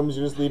hotel rooms.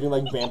 You're just leaving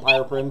like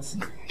vampire prints.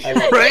 I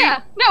love it. Right?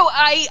 Yeah. No,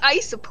 I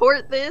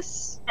support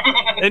this.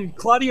 And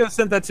Claudio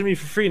sent that to me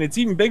for free, and it's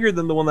even bigger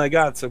than the one that I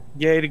got. So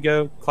yay to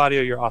go,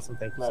 Claudio! You're awesome.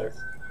 Thank you, Nice. sir.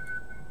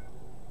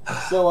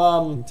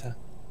 So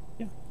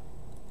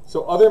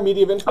so other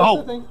media of interest, I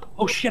Oh, think.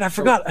 oh shit! I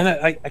forgot, and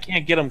I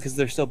can't get them because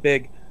they're so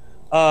big.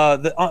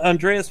 The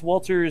Andreas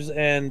Walters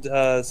and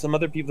some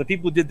other people, the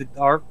people who did the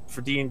art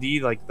for D&D,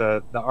 like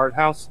the art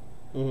house,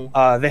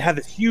 they had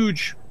this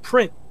huge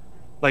print,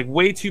 like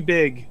way too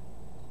big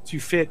to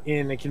fit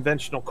in a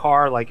conventional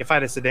car. Like if I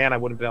had a sedan, I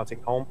wouldn't be able to take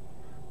it home.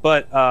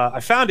 But I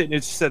found it, and it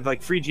just said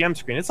like free GM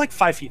screen. It's like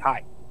 5 feet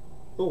high,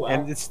 Oh wow.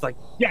 and it's like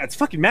it's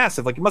fucking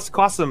massive. Like it must have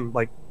cost them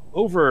like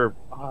over,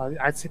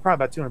 I'd say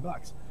probably about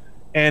 $200.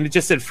 And it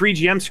just said free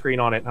GM screen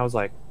on it, and I was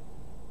like.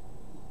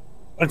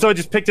 And so I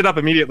just picked it up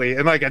immediately,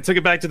 and like I took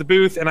it back to the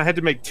booth, and I had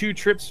to make 2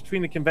 trips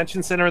between the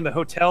convention center and the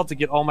hotel to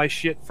get all my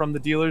shit from the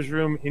dealer's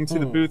room into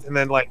the booth, and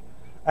then like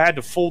I had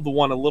to fold the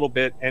one a little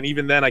bit, and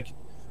even then I could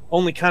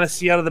only kind of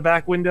see out of the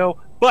back window.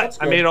 But That's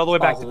I made it all the way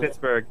back to positive.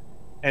 Pittsburgh,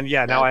 and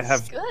yeah, now I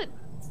That's have good.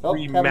 3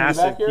 Kevin, you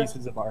massive back here?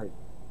 pieces of art.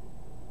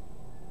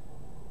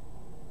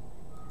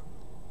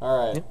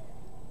 All right. Yeah.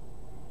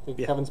 I think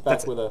Yeah, Kevin's back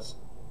that's it. with us.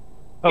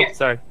 Oh, Yeah.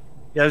 sorry.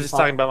 Yeah, I was just Fine.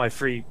 talking about my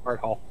free art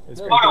haul. It was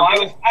No, great. Oh no,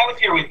 I was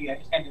here with you. I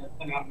just had to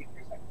put it on mute for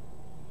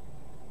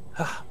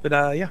a second.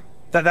 But yeah,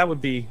 that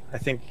would be, I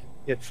think,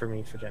 it for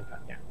me for Gen Con.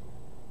 Yeah.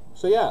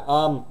 So yeah,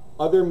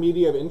 other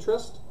media of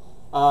interest.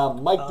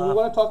 Mike, do we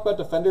want to talk about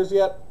Defenders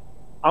yet?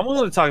 I'm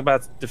willing to talk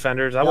about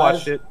Defenders. I Guys,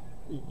 watched it.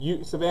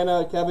 You,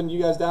 Savannah, Kevin, you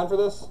guys down for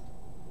this?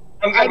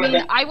 I'm good I with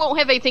mean, it. I won't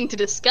have anything to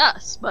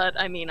discuss, but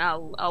I mean,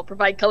 I'll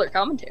provide color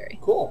commentary.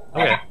 Cool.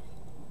 Okay.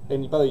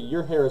 And by the way,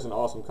 your hair is an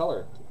awesome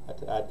color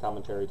to add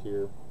commentary to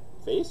your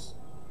face.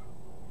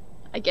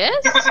 I guess.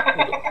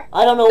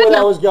 I don't know where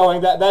that was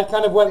going. That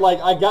kind of went like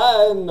I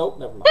got. Nope,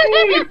 never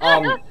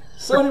mind.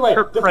 So anyway,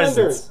 Her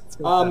Defenders.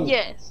 presence.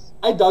 Yes.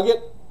 I dug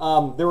it.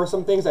 There were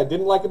some things I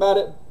didn't like about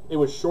it. It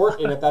was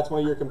short, and if that's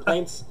one of your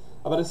complaints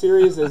about a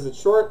series, is it's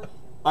short.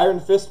 Iron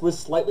Fist was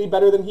slightly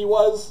better than he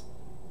was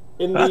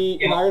in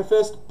in Iron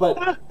Fist,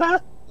 but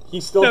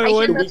he still No, I the hear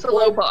wonder- weak that's a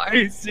low point. Are bar.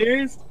 you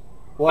serious?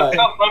 What? What's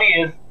so funny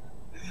is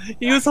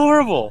He was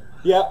horrible.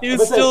 Yeah, He but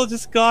was say, still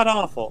just god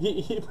awful.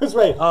 He was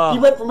right. Uh, He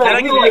went from and I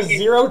like feel a like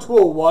 0 to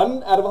a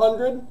 1 out of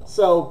 100.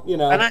 So you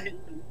know. And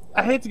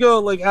I hate to go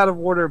like out of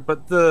order,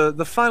 but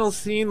the final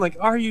scene, like,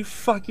 are you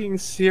fucking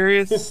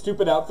serious? his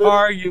stupid outfit.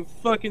 Are you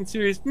fucking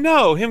serious?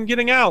 No, him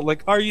getting out.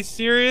 Like, are you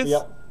serious?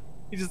 Yep.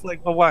 He's just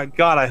like, oh my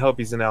god, I hope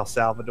he's in El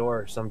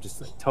Salvador or some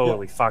just like,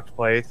 totally fucked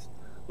place.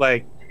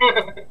 Like,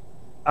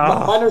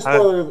 Minor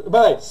spoilers.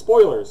 By the way,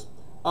 spoilers.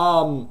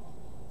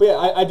 But yeah,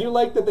 I do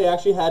like that they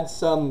actually had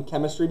some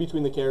chemistry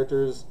between the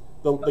characters.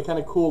 The kind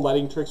of cool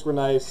lighting tricks were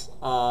nice.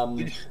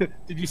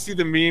 Did you see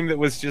the meme that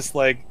was just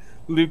like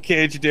Luke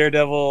Cage,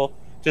 Daredevil,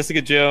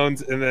 Jessica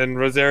Jones, and then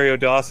Rosario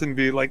Dawson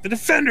be like, the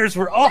Defenders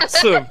were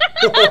awesome.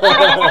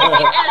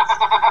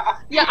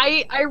 Yeah,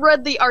 I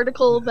read the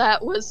article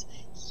that was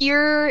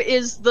here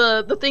is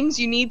the things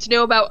you need to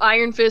know about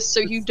Iron Fist so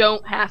you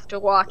don't have to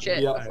watch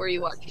it Yep. before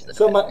you watch the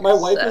So my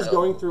Defenders, wife is so-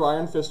 going through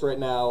Iron Fist right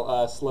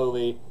now,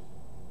 slowly,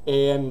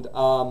 and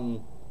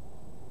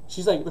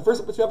she's like, the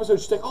first 2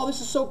 episodes, she's like, oh,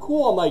 this is so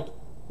cool. I'm like,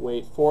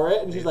 wait for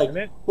it, and she's like,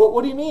 Isn't it?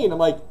 what do you mean? I'm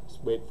like,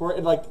 just wait for it,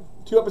 and like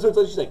 2 episodes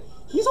later, she's like,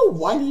 he's a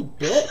whiny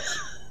bitch.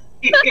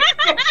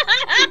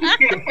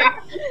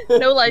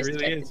 No It life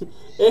really is.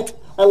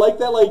 I like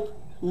that, like,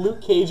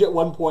 Luke Cage at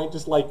one point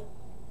just, like,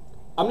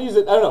 I'm gonna use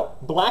it, I don't know,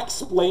 black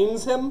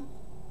splains him.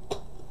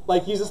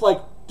 Like, he's just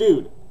like,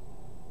 dude,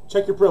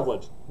 check your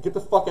privilege. Get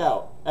the fuck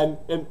out. And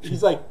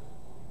he's like,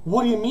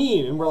 what do you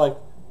mean? And we're like,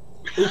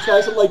 he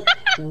tries some, like,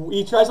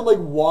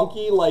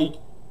 wonky,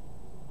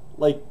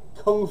 like,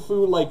 kung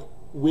fu, like,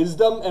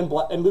 wisdom, and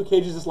Luke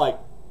Cage is just like,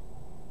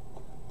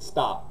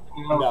 stop.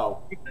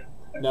 No.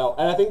 No.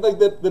 And I think, like,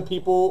 the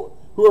people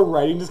who are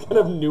writing just kind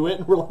of knew it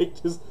and were like,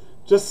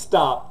 just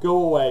stop. Go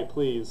away,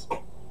 please.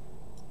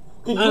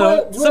 Okay, I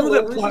don't know. Some of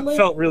that the plot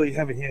felt really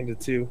heavy-handed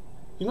too.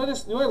 You know what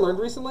I learned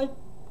recently?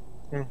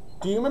 Hmm.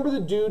 Do you remember the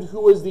dude who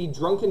was the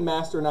drunken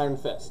master in Iron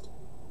Fist?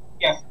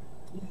 yes.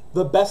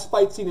 The best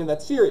fight scene in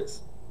that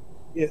series.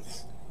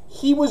 Yes.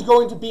 He was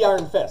going to be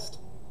Iron Fist.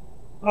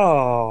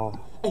 Oh.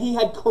 And he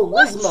had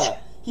charisma.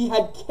 What? He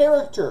had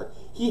character.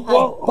 He had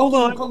Well, hold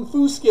on. kung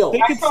fu skills.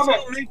 They could saw still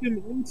that. make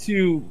him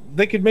into.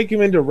 They could make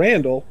him into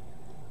Randall,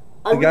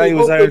 I the guy really who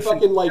was hope Iron they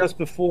fucking, Fist just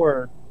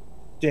before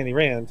Danny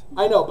Rand.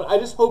 I know, but I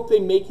just hope they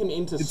make him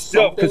into It's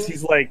dope something. because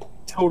he's like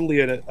totally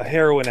a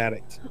heroin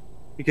addict.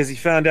 because he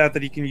found out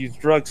that he can use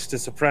drugs to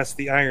suppress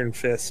the Iron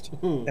Fist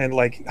and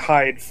like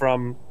hide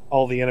from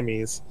all the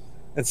enemies,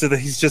 and so that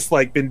he's just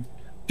like been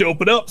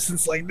doping up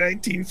since like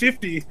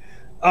 1950.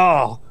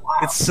 Oh,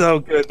 it's so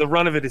good. The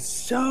run of it is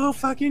so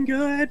fucking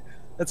good.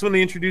 That's when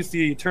they introduced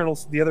the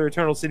other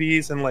Eternal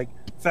cities, and like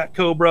Fat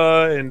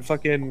Cobra and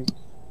fucking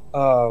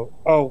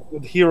the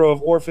Hero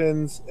of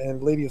Orphans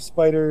and Lady of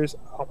Spiders.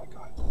 Oh my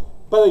god.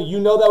 By the way, you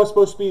know that was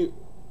supposed to be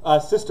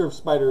Sister of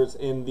Spiders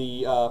in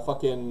the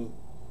fucking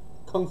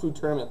Kung Fu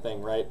tournament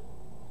thing, right?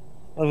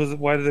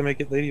 Why did they make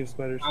it Lady of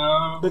Spiders?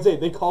 But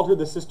they called her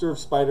the Sister of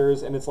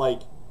Spiders, and it's like...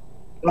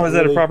 Oh, is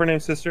that a proper name,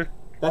 Sister?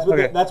 That's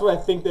what that's what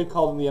I think they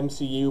called in the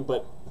MCU,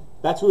 but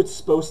that's who it's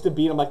supposed to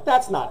be. And I'm like,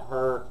 that's not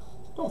her.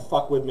 Don't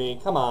fuck with me.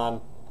 Come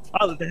on.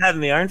 Oh, they had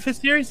in the Iron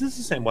Fist series? This is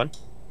the same one.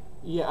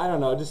 Yeah, I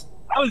don't know.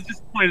 I was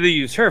disappointed they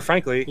used her,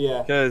 frankly.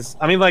 Yeah. Because,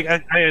 I mean, like,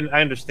 I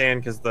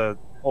understand because the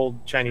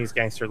old Chinese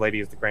gangster lady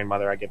is the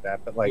grandmother. I get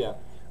that. But, like,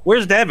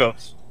 Where's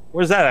Davos?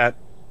 Where's that at?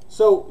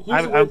 So,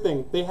 here's the weird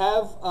thing. They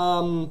have,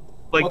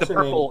 like, the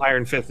purple name?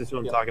 Iron Fist is what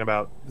I'm talking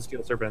about. The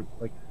Steel Serpent.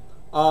 Like,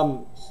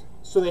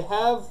 so they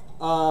have,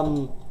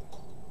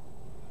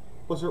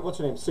 what's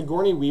her name?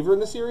 Sigourney Weaver in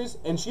the series,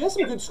 and she has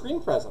some good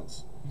screen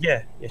presence.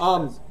 Yeah.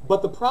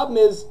 But the problem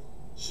is,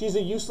 she's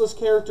a useless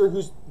character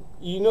who's,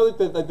 you know,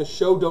 that the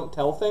show don't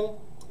tell thing.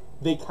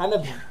 They kind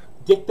of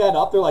dick that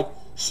up. They're like,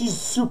 she's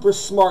super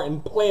smart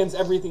and plans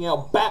everything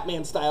out,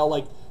 Batman style,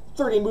 like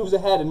 30 moves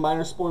ahead. And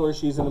minor spoiler,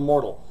 she's an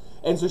immortal,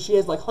 and so she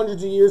has like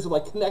hundreds of years of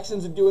like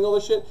connections and doing all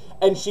this shit.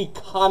 And she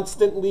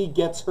constantly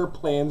gets her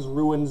plans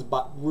ruined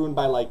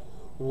by like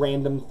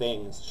random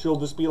things. She'll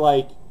just be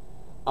like,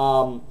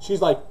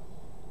 she's like.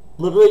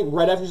 Literally,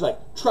 right after she's like,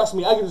 trust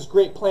me, I got this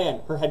great plan.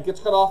 Her head gets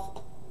cut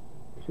off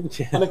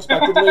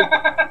unexpectedly.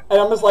 And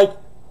I'm just like,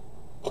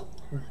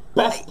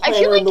 best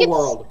planner in the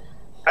world.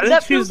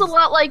 That feels a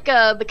lot like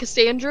the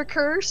Cassandra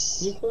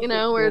curse, you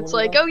know, where it's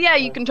like, oh yeah,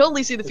 you can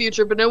totally see the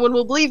future, but no one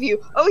will believe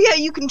you. Oh yeah,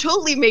 you can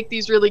totally make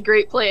these really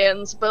great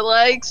plans, but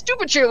like,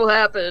 stupid shit will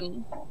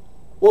happen.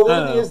 Well, the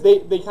other thing is,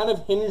 they kind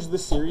of hinge the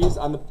series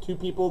on the two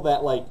people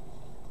that, like,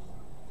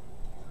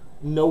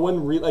 no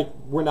one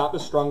were not the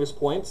strongest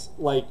points.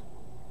 Like,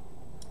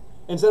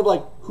 instead of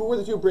like, who were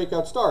the two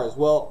breakout stars?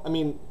 Well, I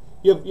mean,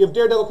 you have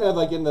Daredevil kind of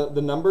like in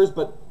the numbers,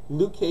 but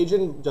Luke Cage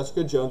and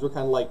Jessica Jones were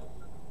kind of like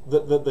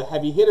the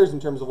heavy hitters in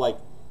terms of like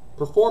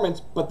performance,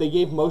 but they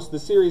gave most of the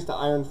series to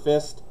Iron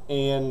Fist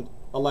and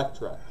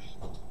Elektra.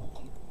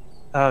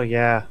 Oh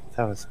yeah,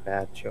 that was a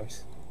bad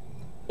choice.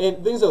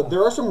 And things though,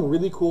 there are some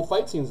really cool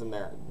fight scenes in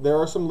there. There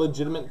are some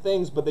legitimate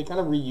things, but they kind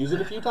of reuse it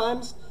a few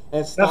times,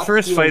 and it's that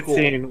first fight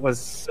scene was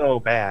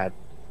so bad.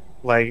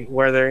 Like,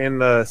 where they're in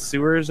the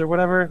sewers or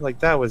whatever, like,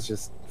 that was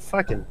just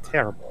fucking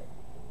terrible.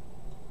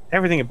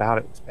 Everything about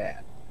it was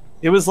bad.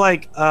 It was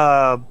like,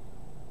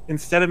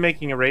 instead of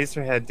making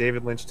Eraserhead,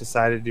 David Lynch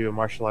decided to do a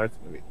martial arts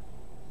movie.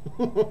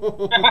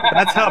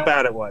 That's how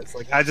bad it was.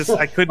 Like, I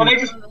couldn't... Well,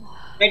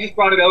 they just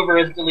brought it over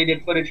as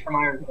deleted footage from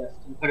Iron Fist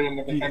and put it in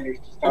the Defenders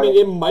to start. I mean,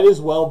 it might as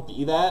well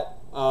be that.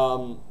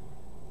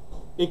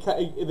 They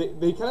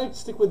kind of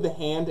stick with the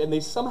hand, and they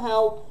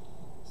somehow...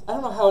 I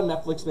don't know how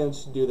Netflix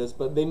managed to do this,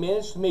 but they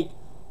managed to make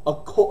a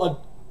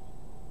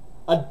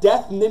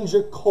death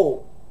ninja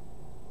cult,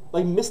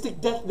 like Mystic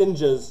Death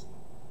Ninjas.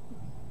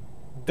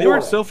 They were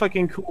so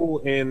fucking cool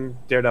in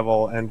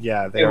Daredevil, and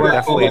yeah, they were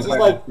definitely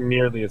like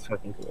nearly as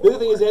fucking cool. The other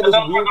thing is they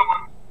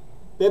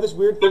have this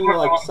weird thing where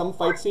like some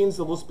fight scenes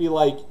they'll just be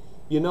like,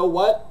 you know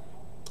what?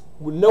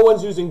 No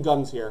one's using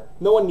guns here.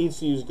 No one needs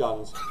to use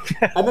guns.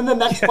 And then the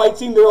next fight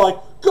scene, they're like,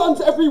 guns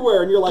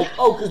everywhere! And you're like,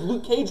 oh, because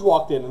Luke Cage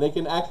walked in, and they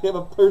can actually have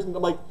a person.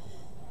 I'm like...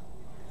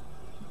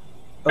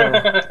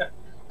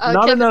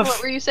 Not Kevin, enough.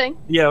 what were you saying?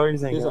 Yeah, what were you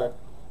saying? Yeah, sorry.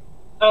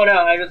 Oh, no,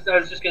 I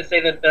was just going to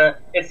say that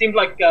it seemed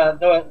like the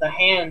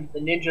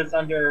ninjas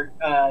under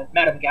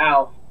Madame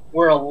Gao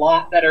were a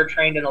lot better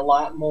trained and a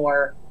lot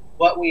more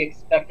what we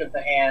expect of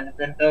the hand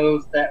than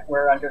those that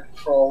were under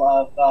control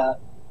of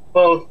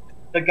both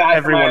the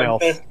guy from Iron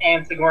Fist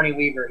and Sigourney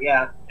Weaver.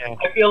 Yeah.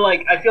 I feel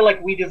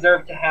like we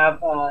deserve to have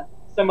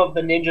some of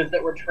the ninjas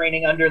that were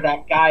training under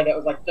that guy that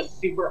was like the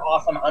super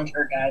awesome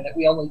hunter guy that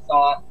we only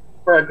saw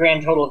for a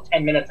grand total of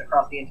 10 minutes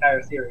across the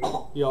entire series.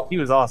 Yep. He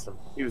was awesome.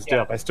 He was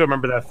dope. I still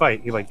remember that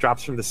fight. He like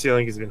drops from the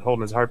ceiling. He's been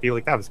holding his heartbeat.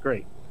 Like, that was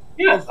great.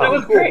 Yeah, that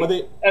was cool,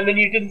 great. And then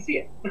you didn't see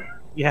it.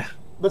 Yeah.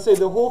 But say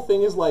the whole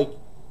thing is like...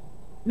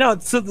 No,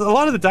 so a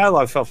lot of the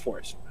dialogue felt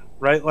forced,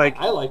 right? Like,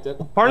 I liked it.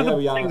 Part of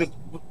the thing that,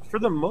 for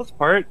the most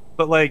part,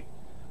 but like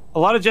a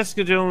lot of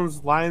Jessica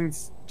Jones'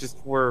 lines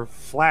just were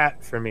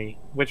flat for me,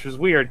 which was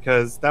weird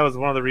because that was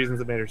one of the reasons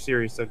that made her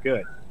series so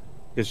good.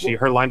 Because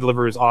her line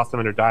delivery was awesome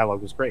and her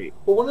dialogue was great.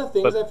 Well, one of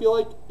the things I feel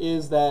like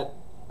is that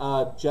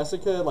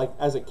Jessica, like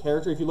as a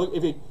character, if you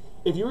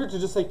were to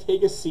just like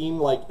take a scene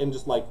like and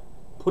just like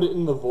put it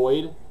in the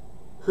void,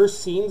 her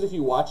scenes, if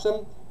you watch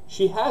them,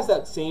 she has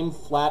that same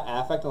flat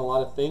affect on a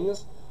lot of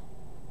things,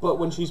 but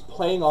when she's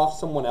playing off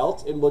someone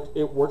else, it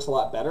works a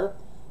lot better.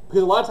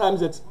 Because a lot of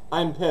times it's,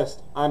 I'm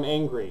pissed, I'm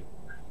angry,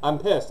 I'm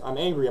pissed, I'm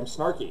angry, I'm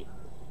snarky.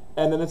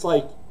 And then it's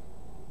like,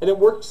 and it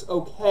works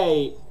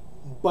okay,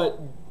 but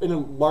in a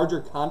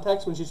larger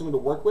context, when she's something to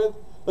work with,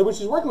 like when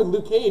she's working with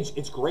Luke Cage,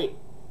 it's great.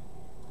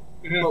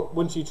 Mhm. But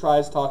when she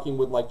tries talking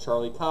with like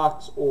Charlie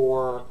Cox,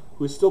 or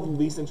who's still the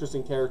least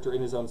interesting character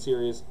in his own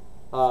series,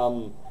 It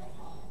and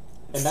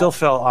still that-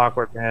 felt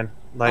awkward, man.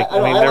 Like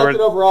I mean, there liked it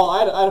was overall. I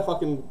had a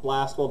fucking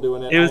blast while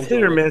doing it. it was I hit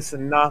or enjoyed it. miss,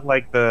 and not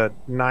like the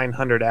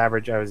 900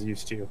 average I was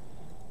used to. It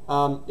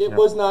Yeah.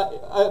 was not.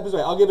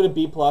 I'll give it a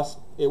B plus.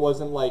 It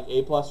wasn't like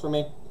A plus for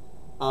me,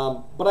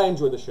 but I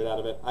enjoyed the shit out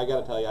of it. I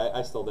gotta tell you,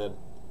 I still did.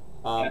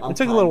 It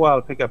took a little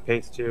while to pick up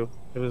pace too.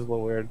 It was a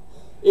little weird.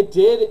 It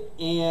did,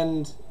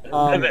 and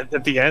And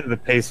at the end, the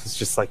pace was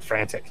just like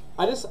frantic.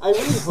 I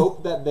really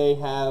hope that they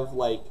have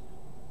like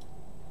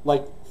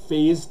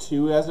phase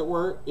 2, as it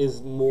were,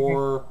 is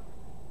more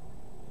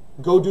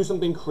go do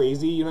something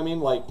crazy. You know what I mean?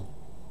 Like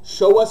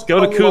show us Go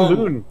to Kunlun.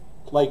 Kunlun.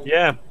 Like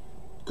Yeah.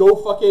 go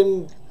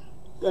fucking.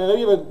 I know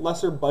you have a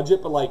lesser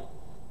budget, but like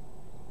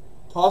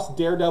toss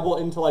Daredevil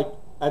into like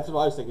that's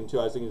what I was thinking too.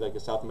 I was thinking like a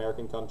South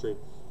American country.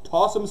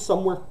 Toss him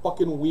somewhere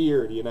fucking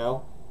weird, you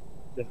know.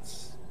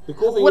 That's, The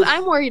cool thing. What is,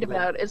 I'm worried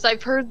about is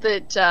I've heard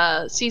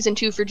that season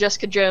 2 for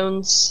Jessica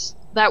Jones,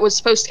 that was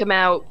supposed to come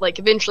out like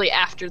eventually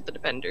after the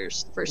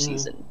Defenders, the 1st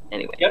season.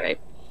 Anyway, Yep. right?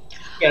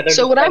 Yeah, they're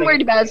So just what I'm cutting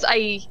worried it. about is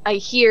I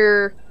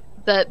hear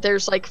that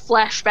there's like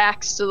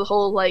flashbacks to the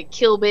whole like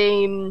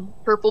Killbane,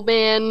 Purple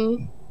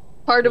Man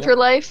part of Yep. her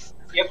life.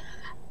 Yep.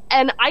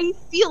 And I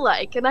feel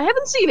like, and I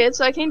haven't seen it,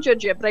 so I can't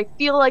judge it, but I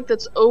feel like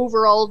that's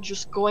overall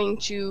just going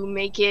to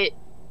make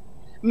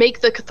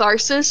the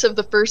catharsis of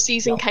the first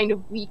season Yep. kind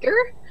of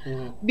weaker.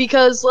 Mhm.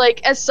 Because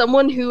like as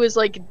someone who has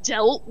like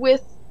dealt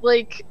with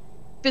like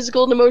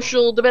physical and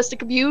emotional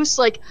domestic abuse,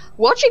 like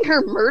watching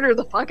her murder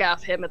the fuck out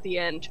of him at the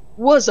end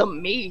was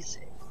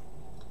amazing.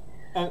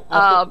 And,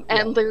 I think-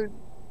 And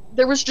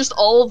there was just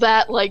all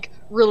that like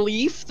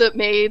relief that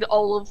made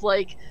all of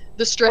like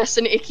the stress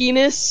and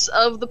ickiness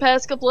of the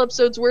past couple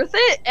episodes worth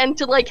it. And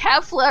to like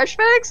have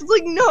flashbacks, it's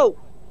like no,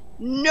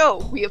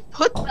 we have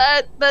put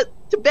that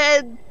to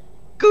bed.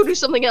 Go do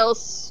something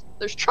else.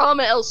 There's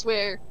trauma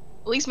elsewhere.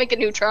 At least make a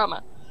new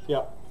trauma.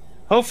 yeah.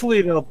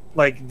 hopefully they'll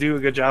like do a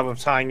good job of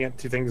tying it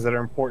to things that are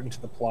important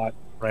to the plot,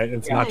 right?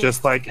 It's Yeah. not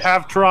just like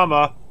have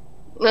trauma.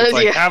 It's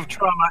like Yeah. have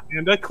trauma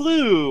and a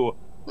clue.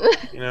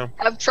 You know.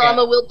 Have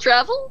trauma will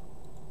travel.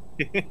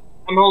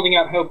 I'm holding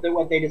out hope that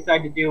what they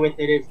decide to do with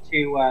it is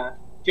to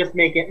just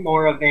make it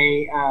more of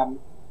a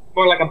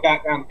more like a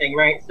background thing,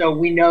 right? So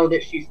we know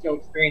that she's still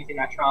experiencing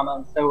that trauma,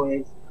 and so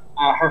is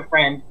her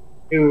friend,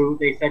 who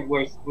they said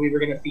we were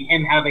going to see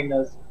him having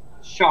those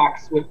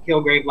shocks with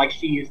Kilgrave like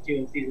she used to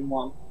in season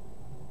 1.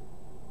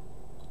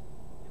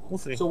 We'll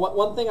see. So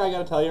one thing I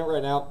gotta tell you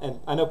right now, and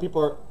I know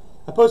people are.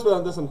 I posted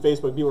on this on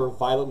Facebook. People are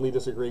violently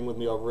disagreeing with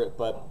me over it,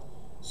 but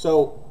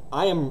so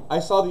I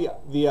saw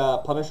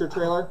the Punisher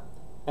trailer,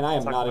 and I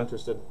am Talk not about-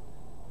 interested.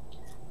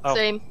 Oh,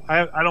 Same.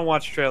 I don't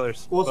watch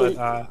trailers, Well, so but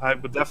I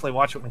would definitely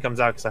watch it when it comes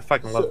out because I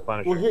fucking love the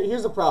Punisher. Well,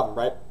 here's the problem,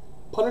 right?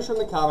 Punisher in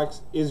the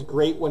comics is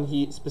great when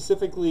he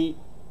specifically,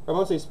 or I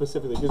won't say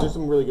specifically, because there's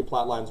some really good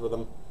plot lines with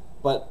him,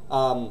 but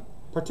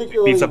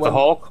particularly Beats up when, the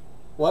Hulk.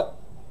 What?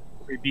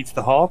 He beats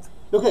the Hulk.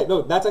 Okay,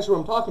 no, that's actually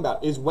what I'm talking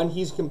about. Is when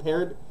he's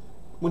compared,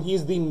 when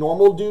he's the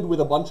normal dude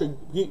with a bunch of,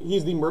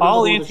 he's the murderer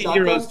All with a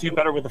anti-heroes shotgun. do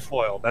better with a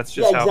foil. That's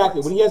just Yeah, how exactly.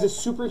 it When works. he has his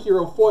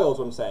superhero foil is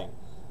what I'm saying.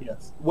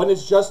 Yes. When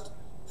it's just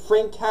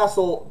Frank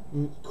Castle,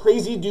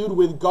 crazy dude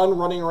with gun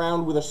running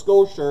around with a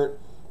skull shirt,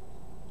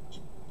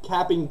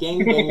 capping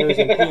gangbangers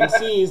and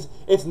PMCs,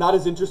 it's not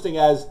as interesting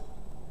as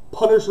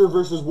Punisher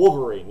versus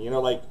Wolverine. You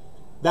know, like,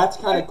 that's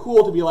kind of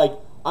cool to be like,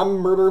 I'm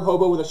murder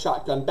hobo with a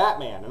shotgun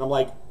Batman. And I'm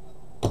like,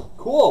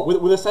 cool,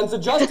 with a sense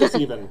of justice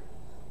even.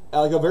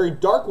 Like a very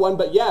dark one,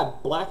 but yeah,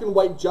 black and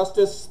white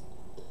justice,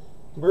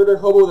 murder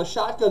hobo with a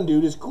shotgun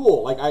dude is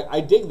cool. Like,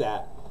 I dig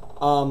that.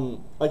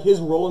 Like, his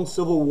role in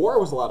Civil War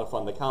was a lot of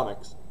fun, the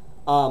comics.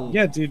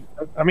 Yeah, dude.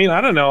 I mean, I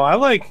don't know. I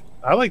like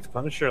the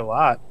Punisher a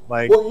lot.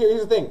 Like, Well,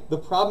 here's the thing. The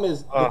problem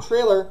is the Ugh.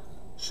 trailer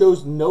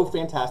shows no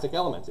fantastic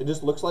elements. It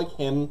just looks like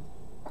him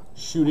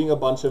shooting a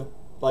bunch of,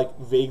 like,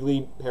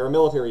 vaguely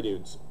paramilitary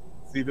dudes.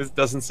 see, this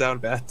doesn't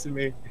sound bad to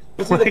me.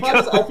 But see, the Like,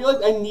 problem is I feel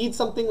like I need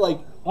something like...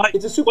 Like,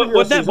 It's a superhero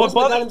What series. What's the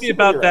bothers goddamn me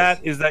about superheroes? that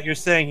is that you're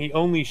saying he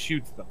only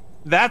shoots them.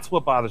 That's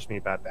what bothers me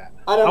about that.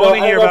 I don't know. want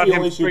to I hear don't know if about he him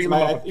only shoots stringing them.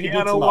 them I- up a he beats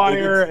piano them up. He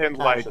wire gets and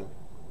like action.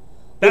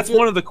 that's If you-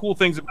 one of the cool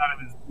things about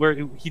him is where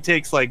he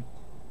takes like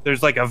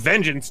there's like a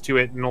vengeance to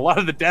it, and a lot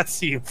of the deaths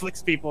he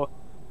inflicts people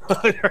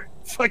are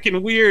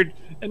fucking weird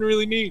and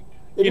really neat.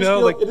 It You just know,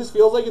 feels, like it just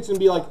feels like it's going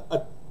to be like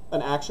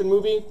an action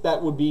movie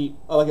that would be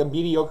like a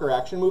mediocre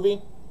action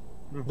movie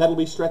Mhm. that'll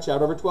be stretched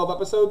out over 12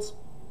 episodes.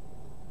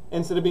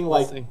 Instead of being We'll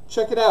like, see.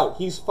 check it out,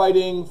 he's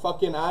fighting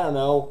fucking, I don't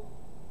know,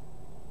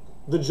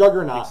 the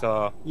Juggernaut.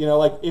 so, You know,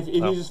 like if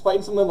Oh. he's just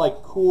fighting something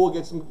like cool,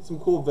 get some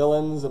cool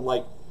villains and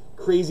like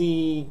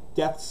crazy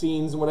death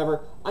scenes and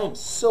whatever, I am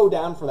so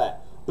down for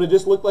that. But it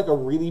just looked like a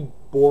really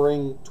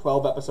boring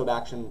 12 episode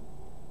action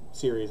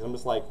series. I'm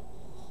just like,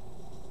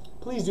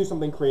 please do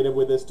something creative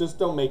with this. Just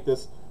don't make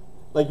this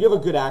like you have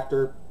a good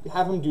actor,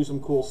 have him do some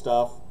cool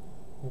stuff.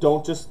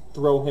 don't just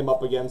throw him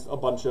up against a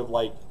bunch of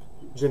like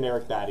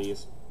generic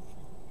baddies.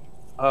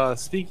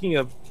 Speaking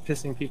of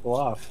pissing people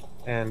off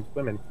and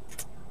women,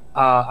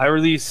 I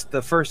released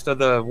the first of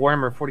the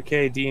Warhammer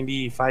 40k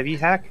D&D 5e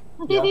hack,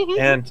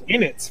 and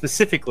in it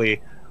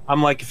specifically,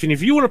 I'm like, if any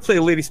of you want to play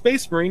a Lady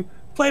Space Marine,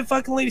 play a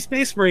fucking Lady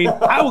Space Marine.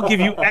 I will give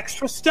you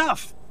extra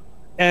stuff.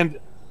 And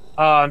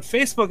on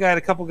Facebook, I had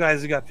a couple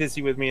guys who got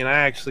pissy with me, and I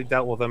actually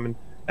dealt with them.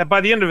 And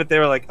by the end of it, they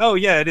were like, "Oh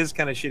yeah, it is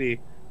kind of shitty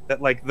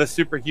that like the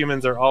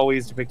superhumans are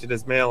always depicted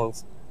as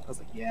males." I was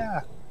like,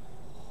 "Yeah."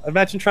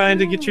 Imagine trying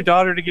to get your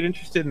daughter to get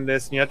interested in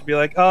this, and you have to be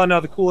like, "Oh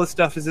no, the coolest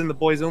stuff is in the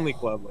boys only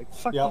club." Like,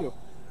 fuck you. Yeah,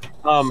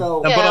 but on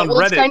well,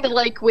 it's Reddit, kind of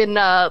like when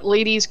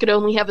ladies could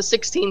only have a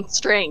 16th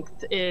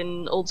strength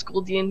in old school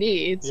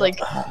D&D. It's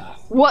like,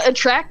 what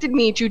attracted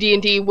me to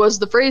D&D was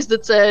the phrase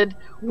that said,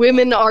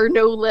 "Women are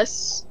no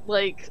less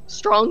like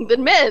strong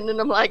than men," and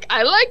I'm like,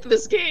 I like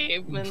this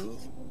game. And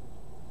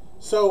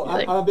so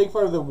I'm a big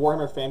part of the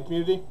Warhammer fan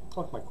community.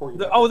 Oh, my corgi.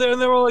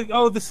 they were like,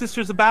 "Oh, the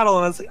sisters of battle,"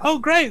 and I was like, "Oh,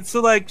 great!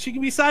 So like, she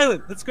can be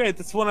silent. That's great.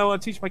 That's what I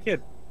want to teach my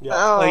kid." Yeah.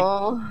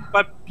 Like,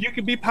 but you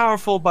can be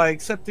powerful by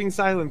accepting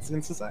silence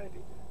in society.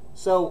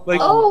 So, like,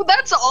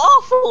 that's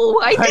awful.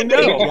 Why I did know.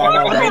 they do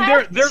I mean,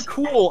 that? they're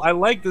cool. I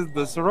like the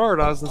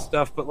sororitas and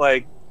stuff, but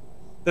like,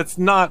 that's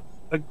not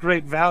a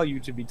great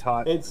value to be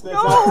taught. It's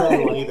not for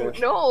everyone either.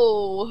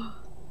 No.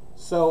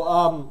 So,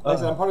 like I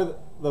said, I'm part of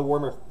the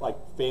Warhammer like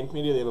fan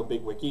community. They have a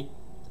big wiki.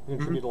 I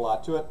contribute a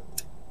lot to it.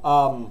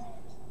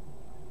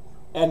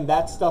 And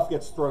that stuff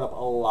gets thrown up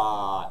a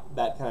lot.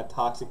 That kind of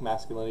toxic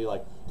masculinity,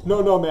 like,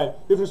 no, man, you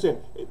have to understand,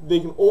 they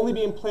can only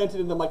be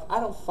implanted in them. Like, I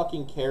don't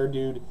fucking care,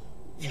 dude.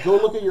 Go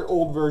look at your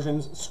old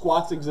versions.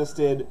 Squats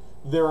existed.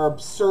 There are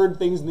absurd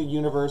things in the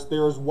universe.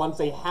 There was once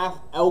a half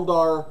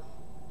Eldar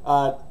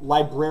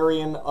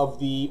librarian of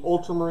the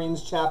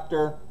Ultramarines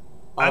chapter.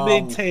 I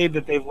maintain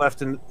that they've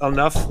left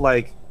enough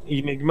like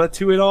enigma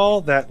to it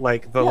all that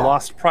like the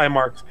lost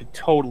Primarchs could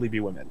totally be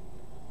women.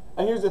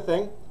 And here's the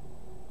thing,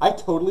 I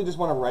totally just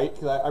want to write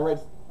because I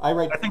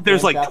write. I think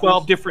there's like chapters.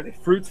 12 different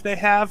fruits they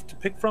have to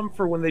pick from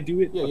for when they do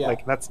it. Yeah, but, yeah.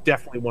 Like that's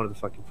definitely one of the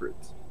fucking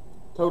fruits.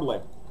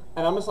 Totally.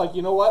 And I'm just like,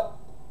 you know what?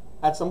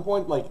 At some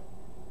point, like,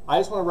 I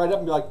just want to write up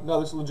and be like, no,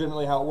 this is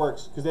legitimately how it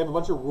works. Because they have a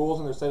bunch of rules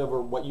on their site over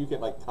what you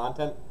get, like,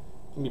 content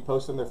can be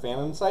posted on their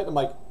fan site. I'm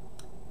like,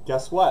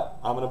 guess what?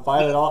 I'm going to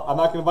violate all. I'm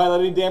not going to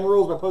violate any damn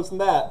rules by posting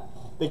that.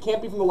 They can't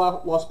be from the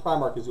Lost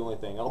Primarch is the only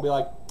thing. I'll be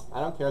like,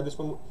 I don't care. This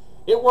one,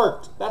 it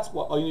worked. That's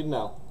what all you need to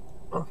know.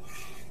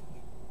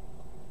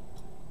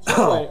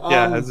 So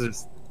anyway,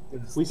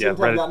 we seem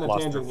to have gotten a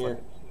tangent here.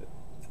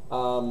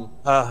 Trying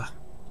to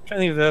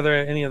think if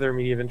any other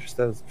media of interest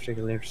that was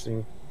particularly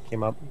interesting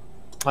came up.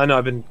 I know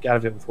I've been out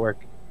of it with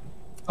work.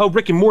 Oh,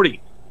 Rick and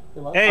Morty.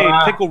 Hey,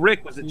 Pickle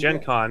Rick was at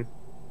Gen Con.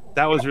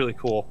 That was really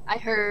cool. I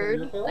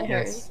heard.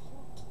 Yes.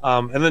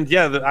 And then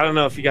I don't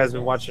know if you guys have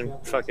been watching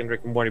fucking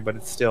Rick and Morty, but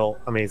it's still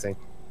amazing.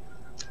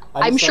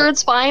 I'm sure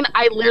it's fine.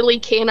 I literally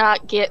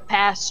cannot get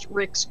past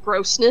Rick's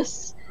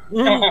grossness.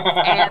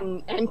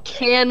 and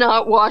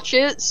cannot watch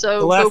it. So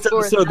the last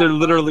episode, there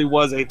literally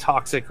was a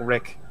toxic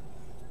Rick.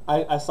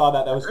 I saw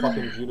that. That was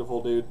fucking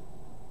beautiful, dude.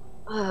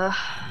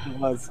 It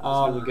was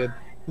really good.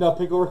 No,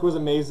 Pickle Rick was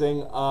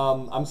amazing.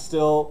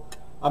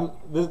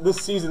 This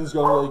season's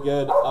going really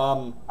good.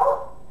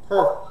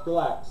 Kirk,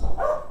 relax.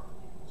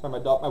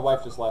 Sorry, my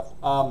wife just left.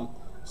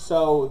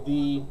 So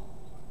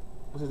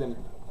what's his name?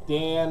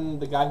 Dan,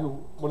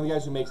 one of the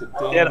guys who makes it.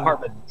 Dan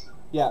Hartman.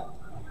 Yeah.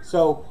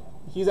 So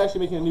he's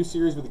actually making a new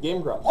series with the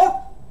Game Grumps.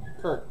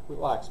 Kirk,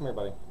 relax, come here,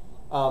 buddy.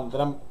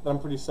 That I'm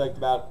pretty psyched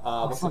about.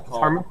 What's it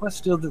called? Harmon Quest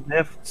still? Did they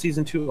have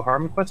season 2 of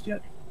Harmon Quest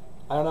yet?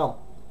 I don't know,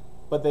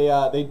 but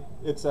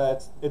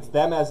it's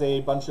them as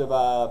a bunch of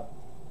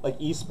like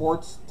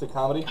esports to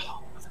comedy.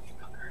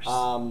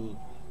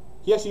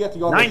 He actually got to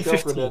go on the show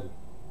for a bit.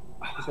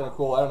 It's kind of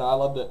cool. I don't know. I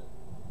loved it.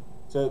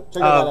 So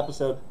check out that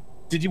episode.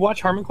 Did you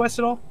watch Harmon Quest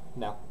at all?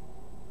 No.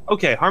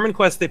 Okay, Harmon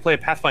Quest, they play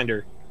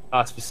Pathfinder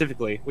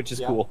specifically, which is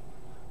cool.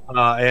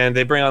 And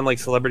they bring on like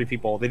celebrity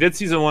people. They did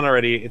season 1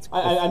 already.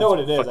 I know what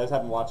it is. I just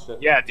haven't watched it.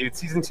 Yeah, dude.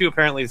 Season 2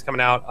 apparently is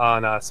coming out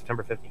on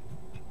September 15th.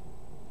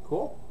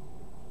 Cool.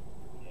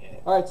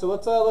 All right, so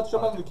let's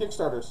jump into the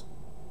Kickstarters.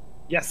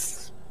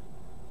 Yes.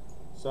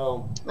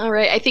 So. All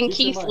right, I think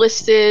Keith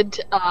listed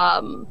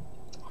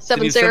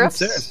Seven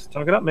Seraphs.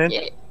 Talk it up, man.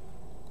 Yeah.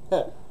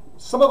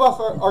 Some of us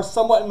are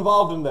somewhat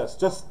involved in this,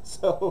 just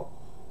so.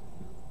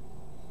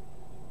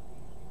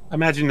 I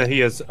imagine that he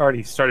has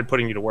already started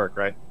putting you to work,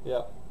 right?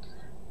 Yeah.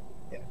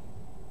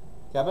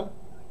 Kevin?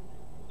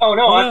 Oh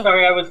no, I'm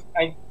sorry.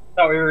 I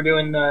thought we were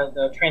doing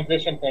the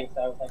transition thing.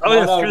 So I was like, oh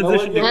yes,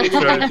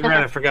 transition.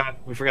 I forgot.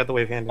 We forgot the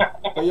wave handing.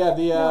 But yeah,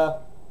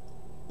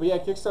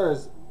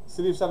 Kickstarter's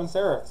City of Seven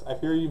Seraphs. I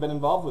hear you've been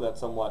involved with that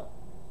somewhat.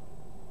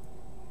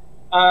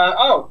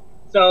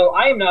 So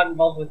I am not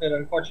involved with it,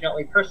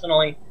 unfortunately,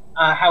 personally.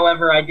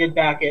 However, I did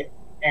back it,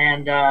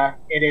 and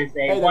it is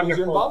a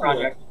wonderful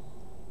project.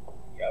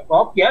 Yeah,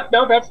 well, yep,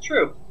 no, that's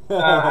true.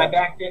 I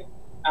backed it.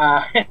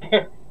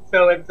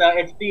 So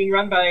it's being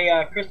run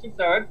by Kristen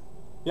Swords,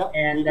 Yep.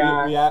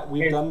 And,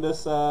 We've done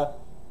this.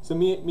 So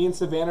me and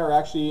Savannah are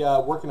actually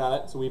working on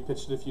it. So we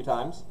pitched it a few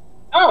times.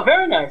 Oh,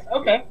 very nice.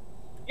 Okay.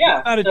 Yeah.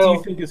 What about it do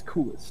you think is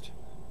coolest?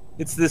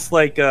 It's this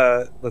like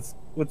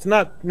it's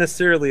not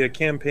necessarily a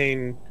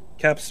campaign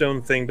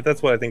capstone thing, but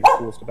that's what I think is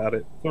coolest about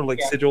it. Sort of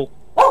like Sigil.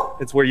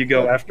 It's where you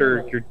go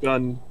after you're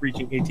done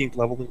reaching 18th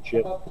level and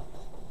shit.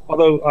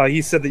 Although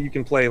he said that you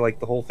can play like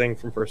the whole thing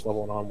from first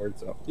level and onward.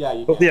 So yeah,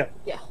 you can.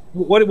 Yeah.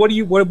 What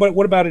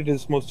about it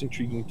is most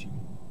intriguing to you?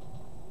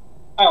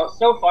 Oh,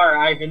 so far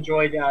I've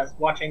enjoyed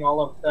watching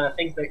all of the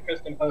things that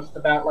Kristen posts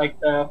about, like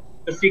the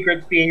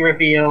secrets being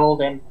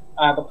revealed and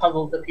the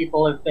puzzles that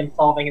people have been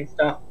solving and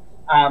stuff.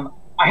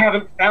 I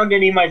haven't found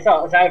any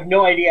myself, so I have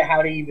no idea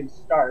how to even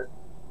start.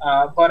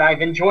 But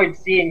I've enjoyed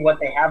seeing what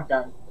they have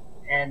done,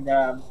 and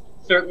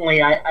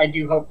certainly I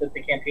do hope that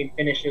the campaign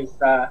finishes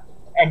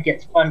and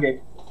gets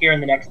funded here in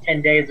the next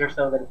 10 days or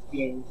so that it's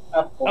being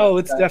up for. Oh,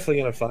 it's definitely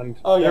gonna fund.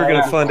 Oh, yeah, they're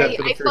gonna yeah. fund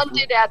after the I first one.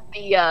 funded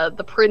at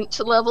the print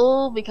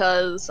level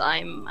because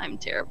I'm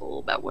terrible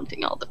about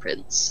wanting all the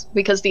prints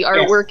because the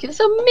artwork is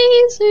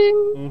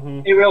amazing.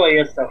 Mm-hmm. It really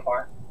is so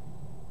far.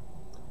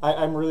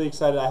 I'm really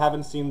excited. I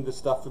haven't seen the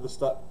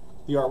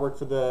artwork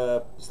for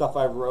the stuff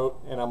I wrote,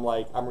 and I'm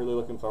really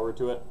looking forward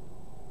to it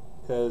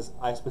because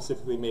I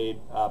specifically made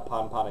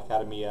Pon Pon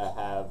Academia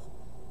have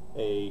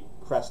a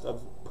crest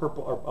of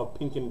purple or of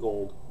pink and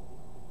gold,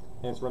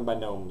 and it's run by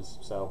gnomes,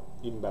 so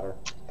even better.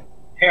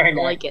 Very I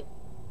nice. like it.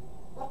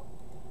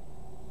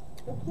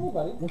 Okay,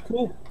 buddy. Well,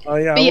 cool.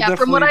 Yeah, But yeah,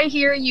 from what I definitely-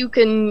 hear,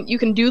 you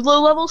can do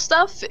low level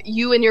stuff.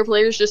 You and your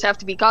players just have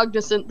to be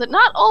cognizant that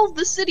not all of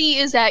the city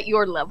is at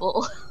your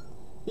level.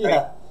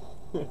 Yeah.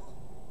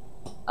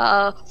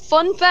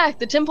 Fun fact,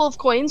 the Temple of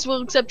Coins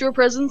will accept your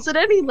presence at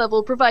any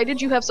level,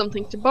 provided you have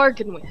something to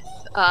bargain with.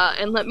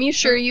 And let me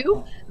assure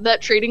you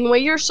that trading away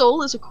your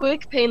soul is a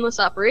quick, painless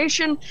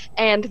operation,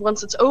 and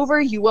once it's over,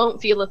 you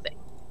won't feel a thing.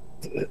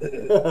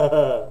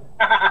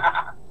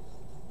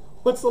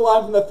 What's the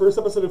line from that first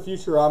episode of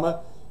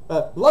Futurama?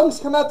 Lungs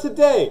come out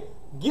today.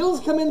 Gills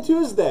come in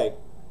Tuesday.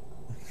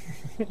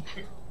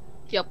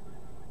 Yep.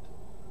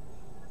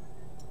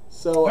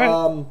 So,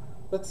 Alright.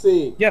 let's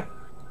see. Yeah.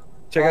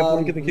 Check out the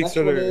link in the next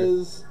one Kickstarter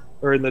is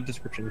or in the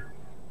description.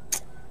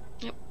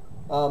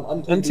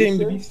 Untamed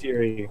Untamed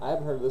Bestiary. Bestiary. I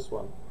haven't heard of this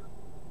one.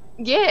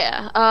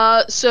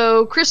 Yeah,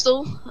 so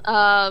Crystal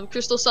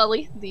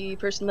Sully, the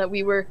person that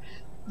we were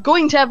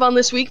going to have on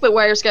this week, but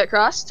wires got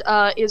crossed,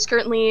 is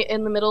currently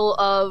in the middle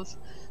of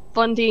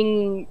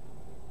funding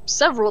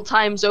several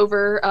times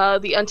over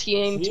the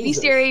Untamed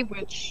Jesus. Bestiary,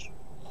 which...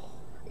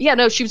 Yeah,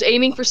 no, she was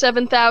aiming for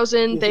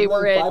 7,000, they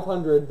were at...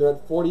 500, they're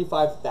at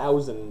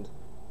 45,000.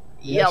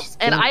 Yep, she's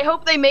and killing I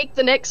hope they make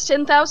the next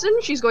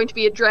 10,000. She's going to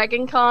be at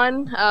Dragon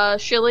Con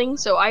shilling,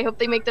 so I hope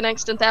they make the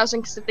next 10,000,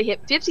 because if they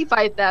hit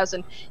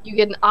 55,000, you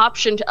get an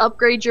option to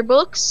upgrade your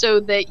book so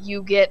that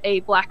you get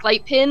a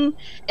blacklight pin,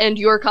 and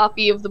your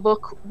copy of the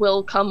book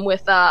will come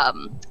with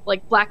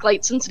like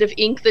blacklight sensitive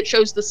ink that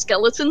shows the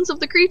skeletons of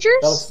the creatures.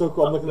 That looks so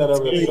cool. I'm looking that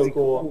over. That's so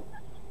cool.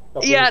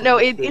 Yeah, no,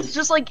 it's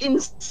just like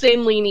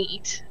insanely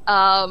neat.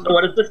 So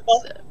what is this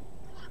called?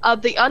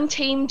 The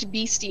Untamed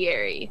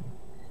Bestiary.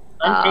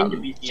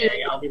 Untamed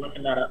Bestiary. I'll be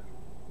looking that up.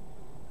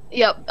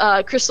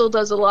 Yep, Crystal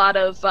does a lot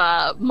of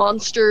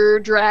monster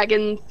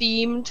dragon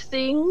themed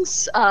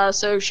things,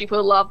 so she put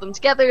a lot of them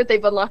together.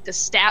 They've unlocked a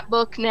stat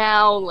book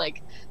now.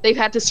 Like, they've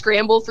had to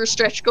scramble for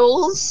stretch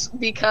goals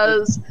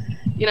because,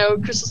 you know,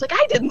 Crystal's like,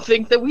 I didn't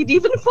think that we'd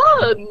even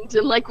fund,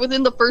 and like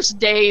within the first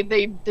day,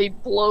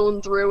 they'd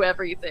blown through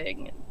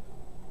everything.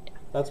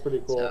 That's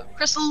pretty cool. So,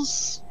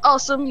 Crystal's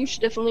awesome. You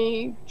should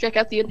definitely check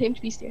out the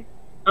Untamed Bestiary.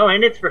 Oh,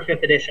 and it's for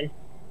 5th edition.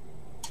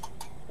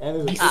 And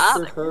there's a picture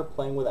Ah. of her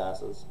playing with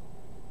asses.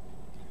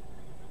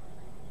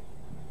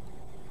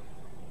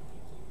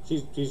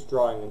 She's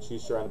drawing and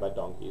she's surrounded by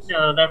donkeys.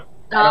 No, I don't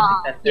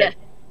think that's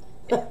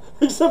yeah.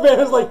 it.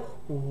 Savannah's like,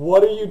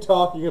 what are you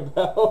talking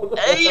about?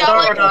 Yeah, Sorry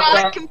like about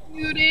not that.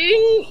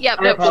 computing. Yep,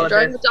 I no, apologize.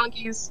 drawing the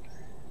donkeys.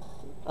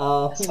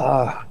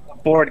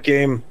 Board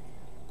game.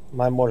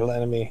 My mortal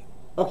enemy.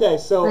 Okay,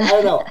 so I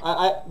don't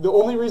know. The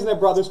only reason I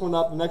brought this one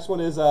up, the next one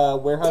is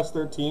Warehouse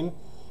 13.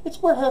 It's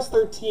Warehouse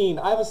 13.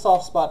 I have a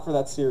soft spot for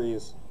that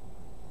series.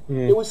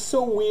 It was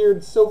so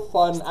weird, so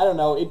fun. I don't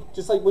know. It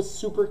just like was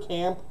super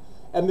camp,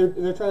 and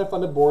they're trying to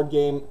fund a board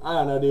game. I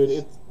don't know,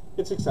 dude.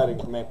 It's exciting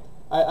for me.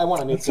 I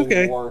want anything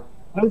okay. more.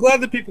 I'm glad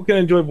that people can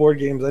enjoy board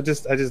games. I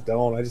just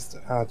don't.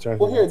 Try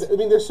Well, here, I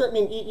mean, there's certain.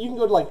 I mean, you can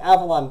go to like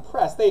Avalon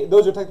Press.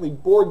 Those are technically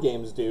board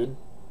games, dude.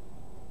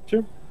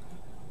 Sure.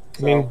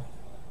 So, I mean,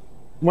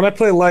 when I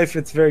play Life,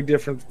 it's very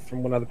different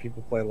from when other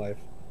people play Life.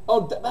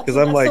 that's 'cause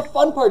I'm, the like,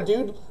 fun part,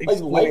 dude. Like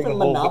explaining Life the and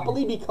whole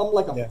Monopoly become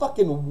like a Yeah.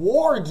 fucking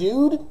war,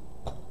 dude.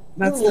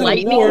 That's Ooh, the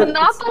Lightning war.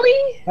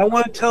 Monopoly? I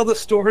want to tell the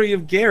story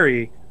of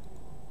Gary.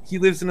 He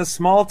lives in a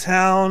small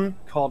town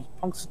called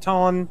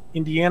Punxsutawn,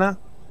 Indiana.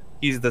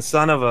 He's the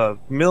son of a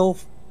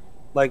MILF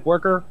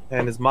worker,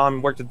 and his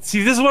mom worked at.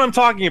 See, this is what I'm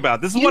talking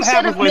about. This is You what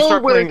said happens a when I mill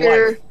start playing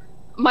worker. Life.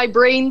 My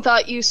brain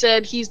thought you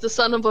said he's the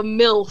son of a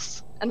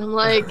MILF. And I'm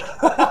like,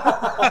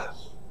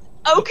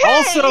 Okay.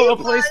 Also, a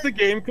place the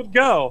game could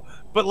go.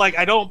 But like,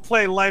 I don't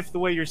play life the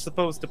way you're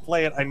supposed to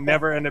play it. I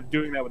never end up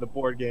doing that with a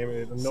board game, and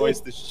it annoys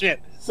the shit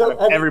out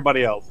of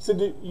everybody else. So,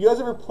 do you guys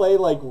ever play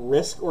like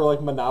Risk or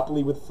like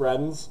Monopoly with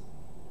friends?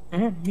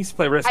 Mm-hmm. Used to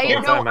play Risk all the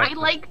I know. time. I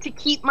like to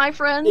keep my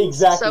friends,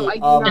 Exactly. so I do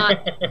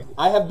not.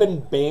 I have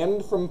been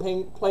banned from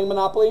playing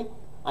Monopoly.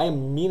 I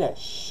am mean as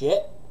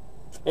shit.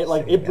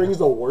 It brings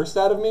the worst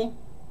out of me.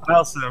 I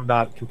also am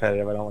not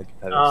competitive. I don't like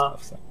competitive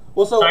stuff. So.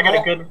 Well, so I got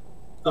a good.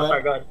 Go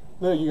Sorry, go ahead.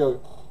 No, you go.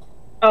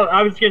 Oh,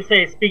 I was going to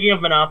say, speaking of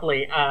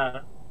Monopoly,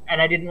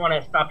 and I didn't want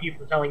to stop you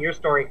from telling your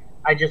story.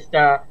 I just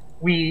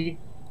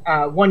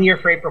 1 year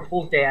for April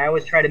Fool's Day, I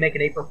always try to make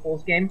an April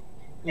Fool's game,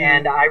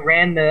 and I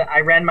ran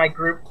my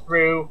group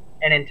through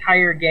an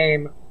entire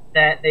game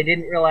that they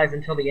didn't realize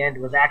until the end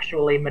was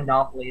actually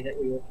Monopoly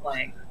that we were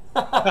playing.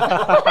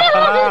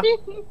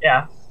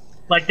 Yeah,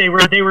 like they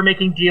were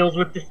making deals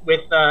with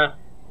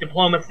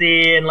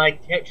diplomacy and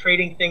like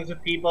trading things with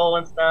people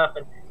and stuff,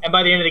 and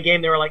by the end of the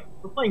game they were like,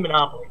 we're playing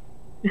Monopoly.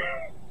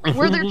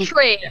 Were there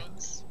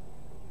trains?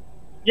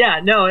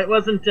 Yeah, no, it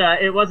wasn't.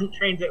 It wasn't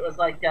trains. It was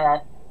like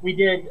we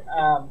did.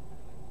 I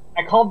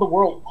called the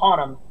world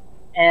Panem,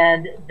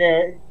 and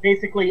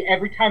basically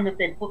every time that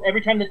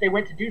they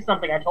went to do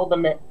something, I told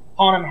them that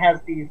Panem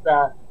has these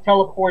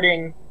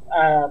teleporting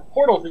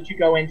portals that you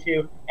go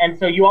into, and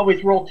so you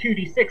always roll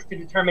 2d6 to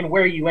determine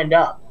where you end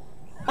up.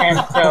 And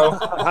so,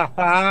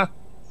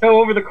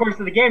 over the course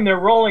of the game, they're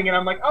rolling, and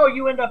I'm like, oh,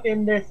 you end up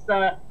in this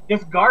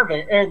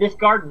garden.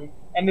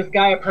 And this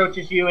guy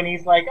approaches you, and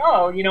he's like,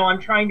 oh,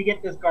 I'm trying to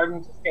get this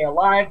garden to stay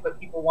alive, but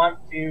people want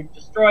to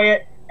destroy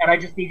it, and I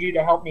just need you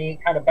to help me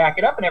kind of back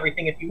it up and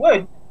everything, if you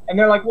would. And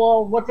they're like,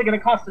 well, what's it going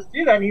to cost us to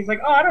do that? And he's like,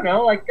 oh, I don't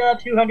know, like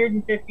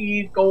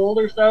 250 gold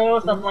or so,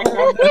 something like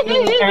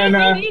that. And,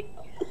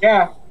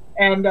 yeah,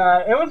 and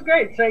it was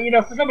great. So,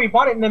 so somebody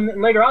bought it, and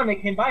then later on they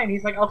came by, and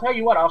he's like, I'll tell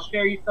you what, I'll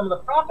share you some of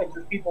the profits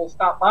as people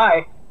stop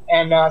by.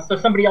 And so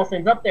somebody else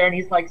ends up there, and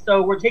he's like,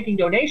 so we're taking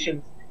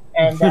donations.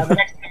 And the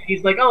next time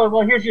he's like, "Oh,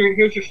 well, here's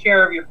your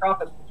share of your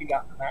profits that you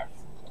got from that."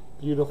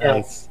 Beautiful.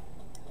 Yes.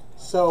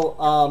 So,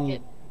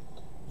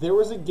 there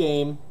was a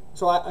game.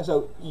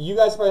 So you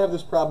guys probably have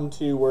this problem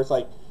too, where it's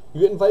like you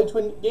get invited to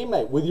a game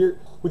night with your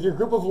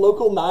group of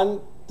local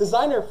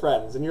non-designer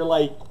friends, and you're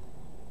like,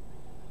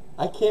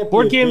 "I can't."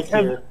 Board games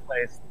have their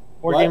place.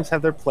 Board games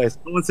have their place.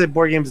 I wouldn't say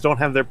board games don't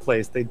have their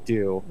place. They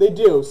do. They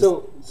do.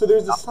 So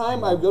there's this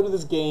time I go to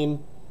this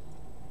game,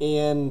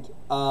 and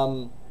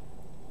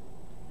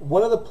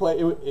one of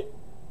the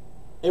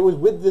it was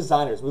with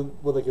designers, with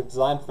like a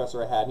design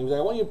professor I had, and he was like,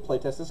 I want you to play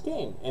test this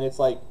game. And it's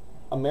like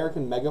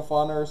American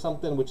Megafauna or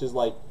something, which is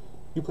like,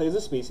 you play as a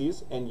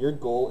species, and your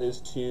goal is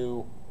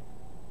to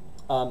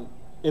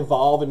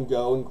evolve and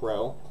go and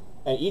grow.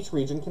 And each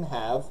region can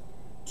have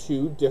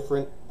two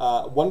different,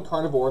 one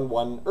carnivore and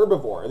one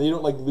herbivore. And you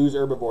don't like lose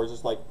herbivores,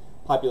 just like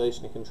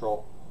population and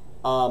control.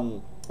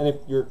 And if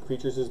your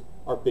creatures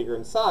are bigger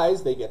in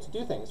size, they get to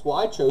do things. Well,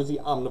 I chose the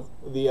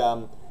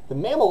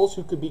mammals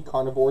who could be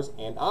carnivores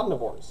and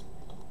omnivores.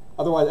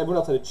 Otherwise, everyone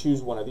else had to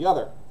choose one or the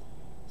other.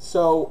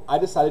 So I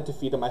decided to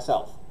feed them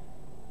myself.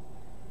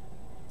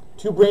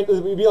 It'd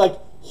be like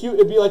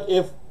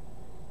if,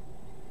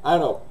 I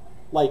don't know,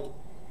 like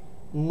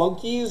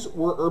monkeys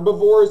were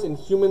herbivores and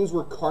humans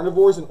were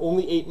carnivores and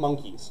only ate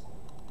monkeys.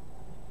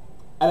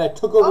 And I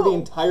took over the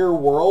entire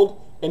world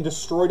and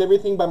destroyed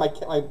everything by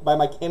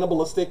my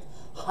cannibalistic,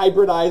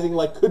 hybridizing,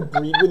 like could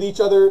breed with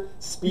each other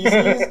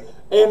species.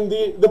 And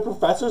the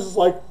professor's just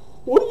like,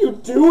 what are you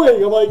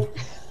doing? I'm like,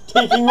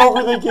 taking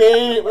over the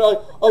game. We're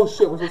like, oh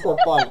shit, we're supposed to have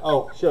fun.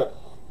 Oh shit.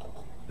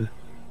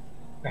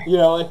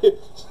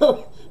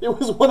 So it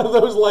was one of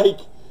those, like,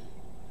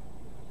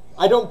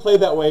 I don't play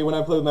that way when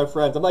I play with my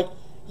friends. I'm like,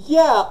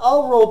 yeah,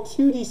 I'll roll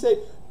 2d6.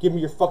 Give me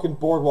your fucking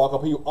boardwalk. I'll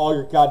pay you all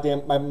your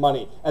goddamn my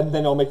money, and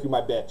then I'll make you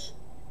my bitch.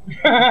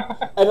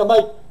 And I'm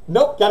like,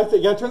 nope, gotta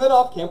turn that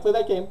off. Can't play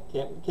that game.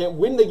 Can't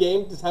win the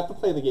game. Just have to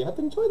play the game. Have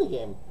to enjoy the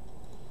game.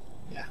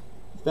 Yeah,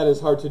 that is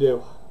hard to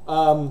do.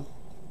 So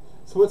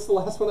what's the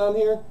last one on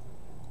here?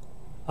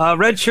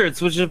 Red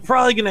Shirts, which is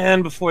probably going to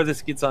end before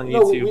this gets on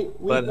YouTube.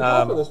 We talked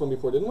about this one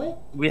before, didn't we?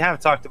 We have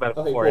talked about it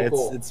before.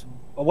 Cool. It's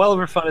well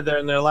overfunded there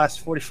in their last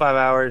 45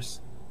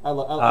 hours. I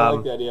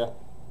like the idea.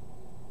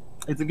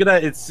 It's a good.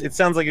 It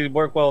sounds like it would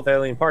work well with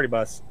Alien Party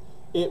Bus.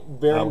 It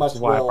very much which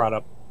is why will. I brought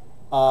up.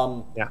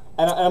 Yeah,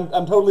 and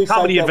I'm totally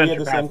comedy psyched that we adventure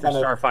had the same path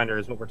for kind of Starfinder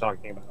is what we're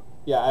talking about.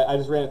 Yeah, I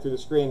just ran it through the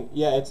screen.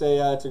 Yeah, it's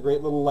a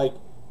great little like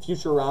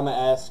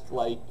Futurama-esque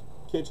like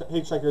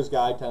Hitchhiker's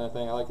Guide kind of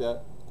thing. I like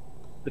that.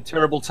 The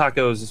Terrible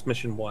Tacos is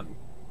mission 1.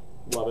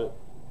 Love it.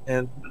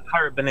 And the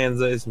Pirate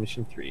Bonanza is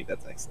mission 3.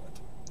 That's excellent.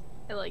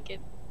 I like it.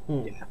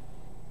 Yeah.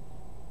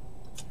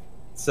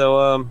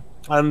 So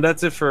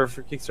that's it for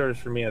Kickstarters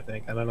for me. I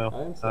think. I don't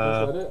know.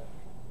 It.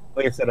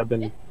 Like I said, I've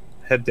been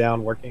head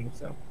down working.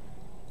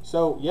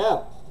 So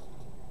yeah,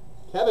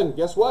 Kevin,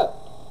 guess what?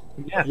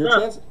 Yeah. Your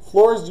chance.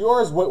 Floor is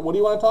yours. What do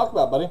you want to talk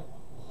about, buddy?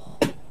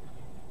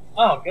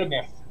 Oh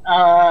goodness.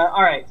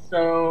 All right.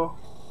 So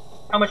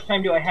how much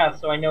time do I have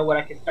so I know what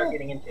I can start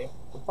getting into?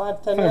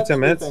 5 to 10 5 to minutes. 10 what do you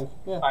minutes. think?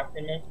 Yeah. 5,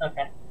 10 minutes?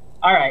 Okay.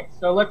 All right,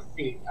 so let's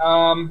see.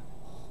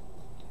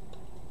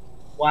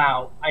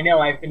 Wow, I know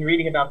I've been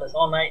reading about this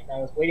all night, and I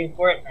was waiting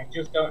for it, and I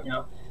just don't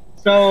know.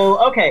 So,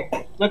 okay,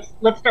 let's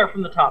start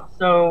from the top.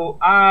 So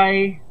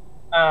oh,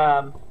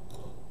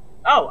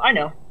 I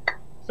know.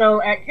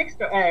 So at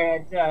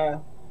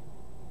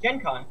Gen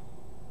Con,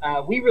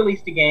 we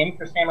released a game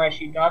for Samurai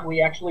Sheepdog.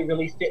 We actually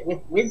released it with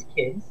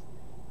WizKids.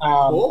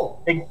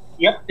 Cool.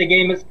 The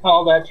game is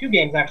called, 2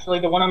 games actually.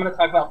 The one I'm going to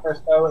talk about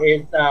first, though,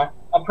 is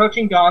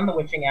Approaching Dawn, The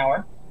Witching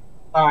Hour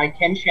by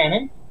Ken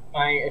Shannon,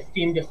 my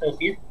esteemed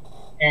associate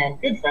and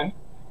good friend.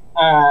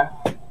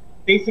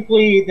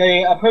 Basically,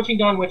 the Approaching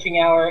Dawn Witching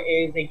Hour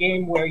is a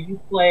game where you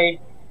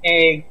play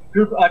a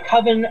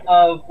coven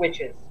of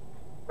witches,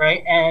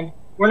 right? And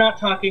we're not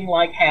talking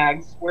like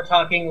hags. We're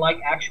talking like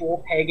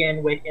actual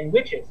pagan Wiccan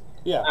witches.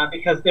 Yeah.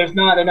 Because there's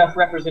not enough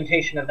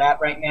representation of that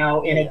right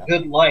now in Yeah. a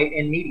good light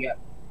in media.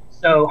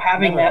 So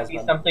having Never that has be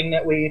been. something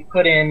that we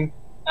put in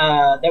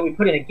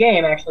a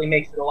game actually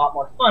makes it a lot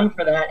more fun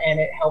for that, and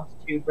it helps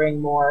to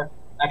bring more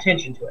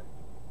attention to it.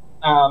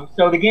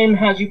 So the game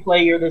has you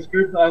play. You're this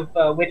group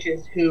of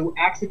witches who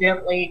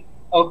accidentally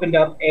opened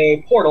up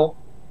a portal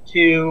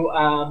to.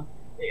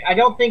 I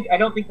don't think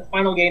the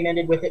final game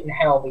ended with it in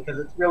hell, because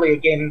it's really a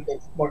game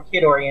that's more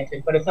kid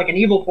oriented. But it's like an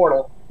evil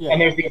portal, Yeah.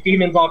 and there's these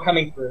demons all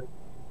coming through,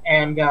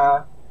 and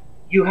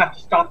you have to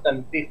stop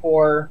them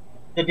before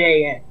the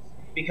day ends,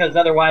 because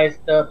otherwise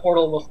the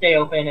portal will stay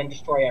open and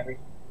destroy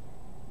everything.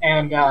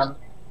 And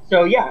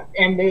so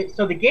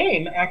the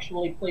game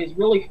actually plays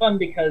really fun,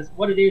 because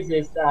what it is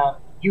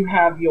you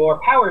have your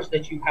powers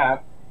that you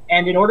have,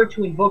 and in order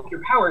to invoke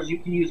your powers, you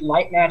can use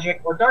light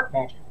magic or dark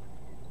magic.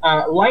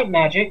 Light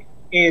magic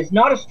is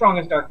not as strong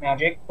as dark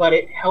magic, but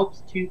it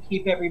helps to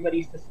keep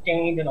everybody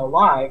sustained and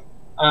alive,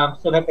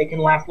 so that they can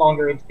last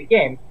longer into the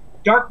game.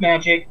 Dark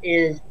magic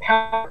is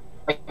power,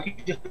 like you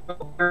just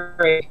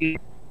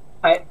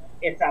but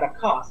it's at a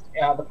cost.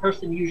 The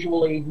person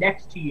usually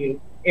next to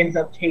you ends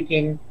up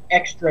taking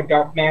extra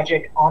dark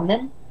magic on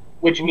them,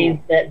 which means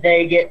that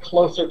they get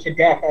closer to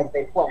death as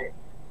they play.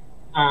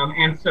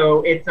 And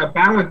so it's a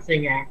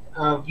balancing act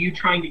of you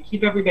trying to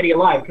keep everybody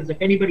alive, because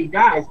if anybody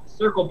dies, the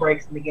circle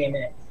breaks and the game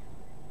ends.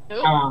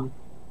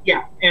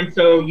 And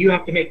so you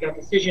have to make that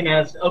decision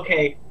as,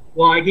 okay,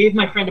 well, I gave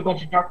my friend a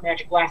bunch of dark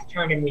magic last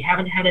turn, and we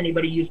haven't had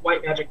anybody use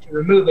white magic to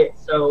remove it,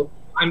 so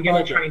I'm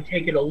going to try and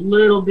take it a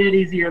little bit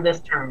easier this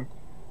turn.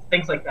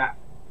 Things like that.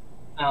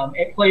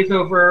 It plays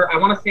over, I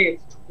want to say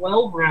it's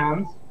 12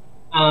 rounds.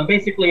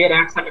 Basically, it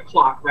acts like a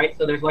clock, right?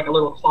 So there's like a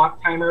little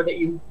clock timer that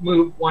you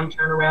move one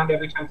turn around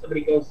every time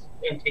somebody goes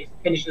and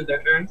finishes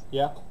their turns.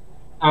 Yeah.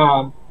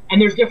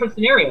 And there's different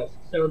scenarios.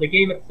 So the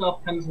game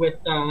itself comes with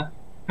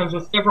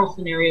several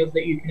scenarios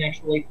that you can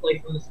actually play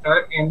from the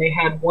start. And they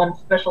had one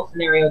special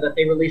scenario that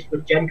they released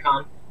with Gen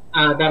Con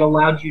that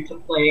allowed you to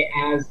play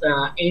as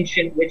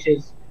ancient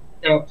witches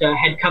that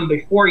had come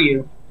before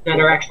you, that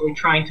are actually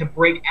trying to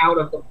break out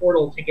of the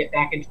portal to get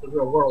back into the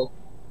real world.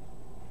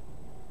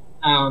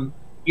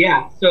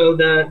 So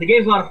the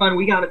game's a lot of fun.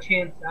 We got a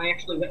chance. I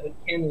actually went with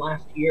Ken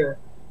last year,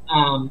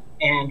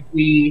 and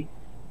we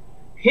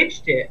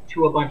pitched it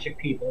to a bunch of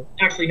people.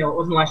 Actually, no, it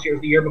wasn't last year. It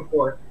was the year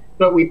before.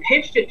 But we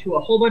pitched it to a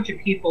whole bunch of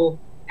people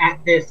at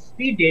this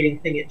speed dating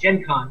thing at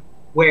Gen Con,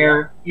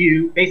 where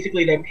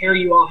they pair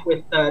you off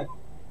with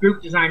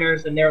group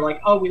designers, and they're like,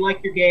 oh, we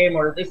like your game,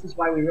 or this is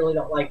why we really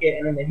don't like it,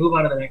 and then they move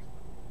on to the next one.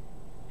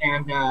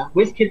 And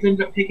WizKids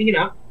ended up picking it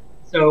up,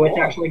 so it's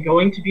actually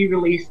going to be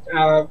released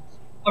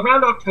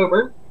around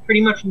October,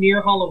 pretty much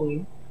near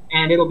Halloween,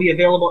 and it'll be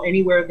available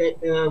anywhere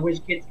that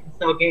WizKids can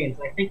sell games.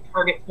 I think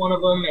Target's one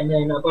of them, and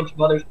then a bunch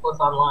of others plus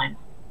online.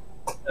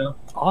 So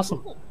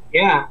Awesome.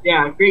 yeah,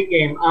 great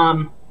game.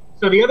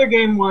 So the other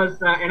game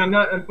was, and I'm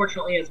not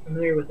unfortunately as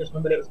familiar with this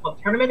one, but it was called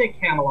Tournament at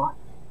Camelot.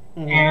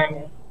 Mm-hmm.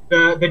 And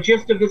the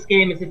gist of this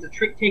game is it's a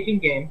trick-taking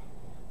game.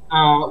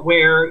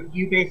 Where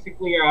you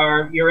basically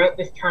you're at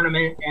this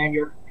tournament and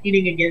you're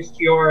competing against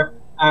your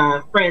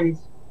friends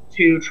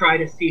to try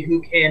to see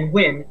who can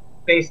win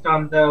based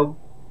on the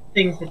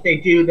things that they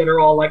do that are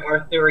all like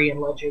Arthurian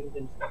legends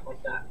and stuff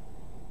like that.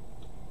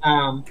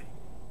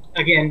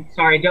 Again,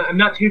 sorry, I'm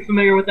not too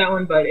familiar with that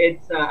one, but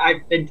it's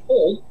I've been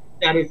told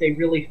that is a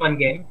really fun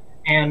game,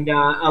 and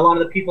a lot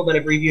of the people that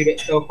have reviewed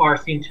it so far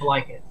seem to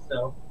like it.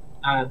 So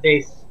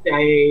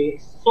they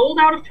sold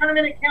out of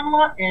Tournament at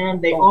Camelot,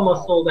 and they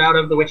almost sold out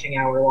of The Witching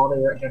Hour while they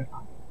were at Gen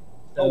Con.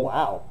 So,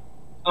 wow.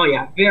 Oh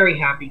yeah, very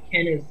happy.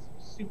 Ken is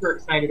super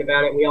excited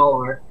about it. We all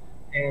are.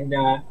 And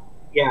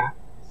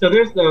so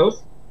there's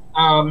those.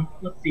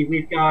 Let's see,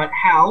 we've got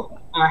Hal.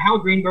 Hal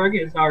Greenberg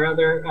is our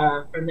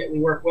other friend that we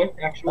work with,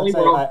 actually.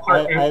 We're all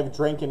partners. I have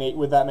drank and ate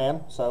with that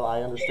man, so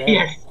I understand.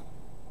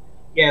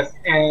 Yes,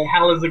 and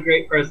Hal is a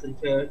great person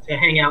to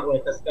hang out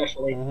with,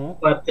 especially. Mm-hmm.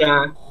 But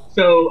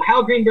so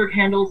Hal Greenberg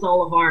handles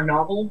all of our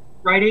novel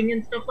writing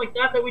and stuff like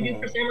that we do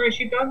for Samurai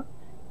Sheepdog.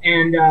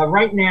 And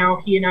right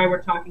now, he and I were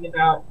talking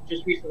about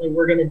just recently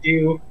we're going to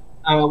do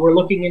we're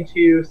looking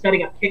into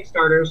setting up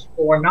Kickstarters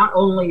for not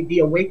only The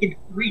Awakened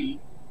 3,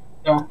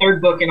 the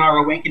third book in our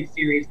Awakened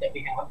series that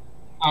we have,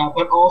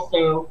 but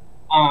also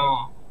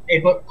a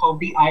book called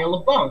The Isle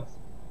of Bones,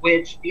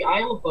 which The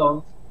Isle of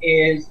Bones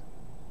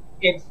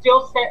it's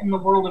still set in the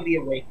world of the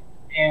Awakened.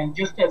 And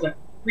just as a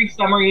brief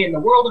summary, in the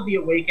world of the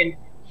Awakened,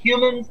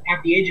 humans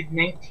at the age of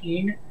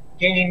 19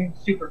 gain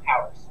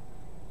superpowers.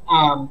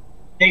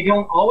 They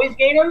don't always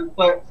gain them,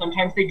 but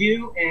sometimes they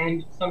do,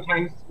 and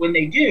sometimes when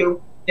they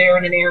do, they're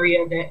in an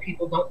area that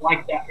people don't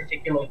like that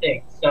particular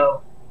thing.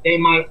 So they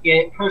might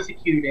get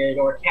persecuted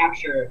or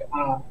captured,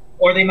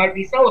 or they might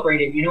be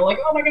celebrated, like,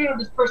 oh my god,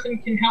 this person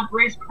can help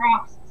raise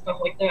crops, stuff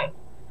like that.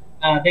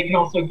 They can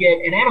also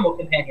get an animal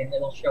companion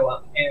that'll show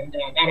up, and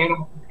that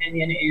animal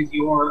companion is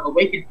your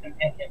awakened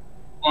companion.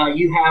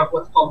 You have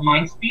what's called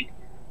mind speak.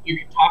 You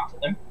can talk to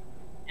them,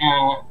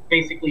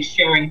 basically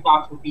sharing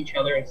thoughts with each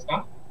other and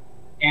stuff.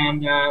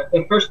 And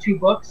the first two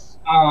books,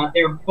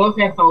 they're both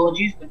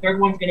anthologies. The third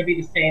one's going to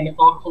be the same. It's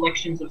all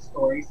collections of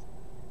stories.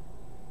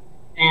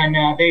 And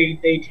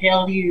they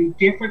tell you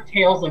different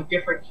tales of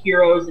different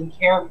heroes and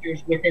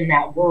characters within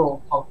that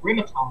world called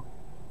Grimaton,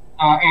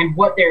 and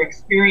what their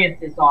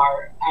experiences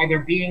are, either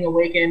being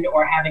awakened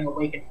or having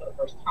awakened for the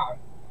first time.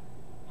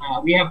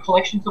 We have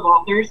collections of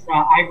authors.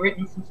 I've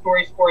written some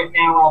stories for it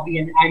now.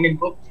 I'm in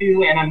book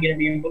 2, and I'm going to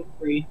be in book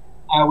 3.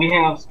 We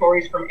have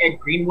stories from Ed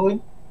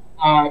Greenwood,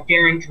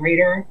 Darren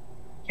Drader,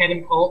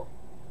 Kevin Colt,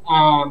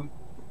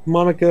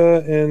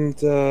 Monica, and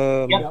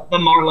the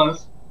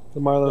Marlows. The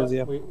Marlows,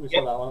 yeah. We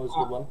saw that one. It was a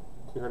good one.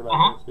 We heard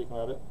about it, speaking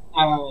about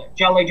it.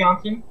 Jolly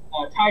Johnson,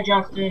 Ty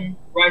Johnston,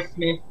 Rice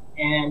Smith,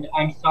 and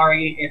I'm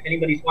sorry if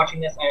anybody's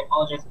watching this. I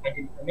apologize if I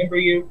didn't remember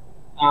you.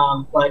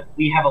 But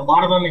we have a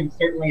lot of them, and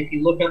certainly if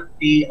you look up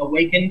The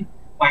Awakened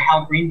by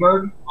Hal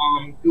Greenberg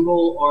on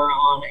Google or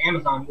on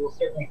Amazon, you will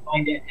certainly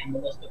find it and the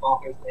list of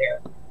authors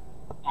there.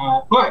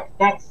 But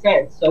that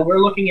said, so we're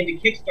looking into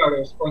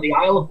Kickstarters for The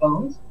Isle of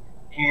Bones,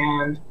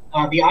 and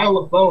The Isle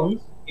of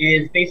Bones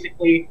is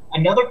basically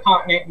another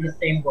continent in the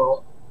same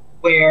world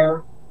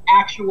where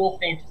actual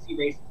fantasy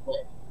races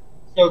live.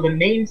 So the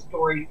main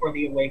story for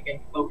The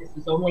Awakened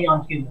focuses only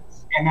on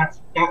humans, and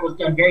that was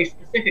done very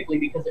specifically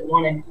because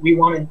we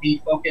wanted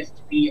the focus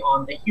to be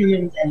on the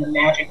humans and the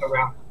magic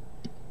around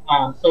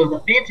them. So the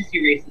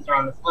fantasy races are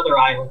on this other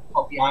island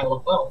called the Isle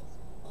of Bones,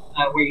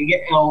 where you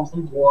get elves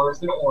and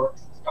dwarves and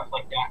orcs and stuff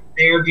like that.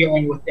 They're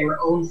dealing with their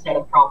own set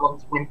of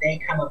problems when they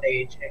come of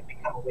age and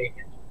become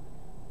awakened.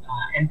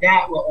 And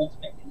that will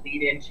ultimately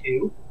lead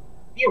into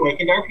the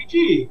Awakened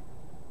RPG,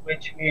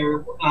 which we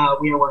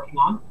are working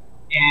on.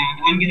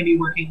 And I'm going to be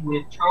working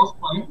with Charles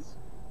Clemens,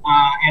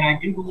 and I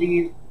do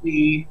believe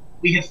we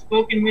have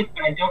spoken with,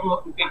 but I don't know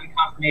if we've gotten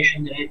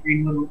confirmation that Ed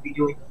Greenwood would be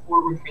doing the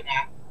forward for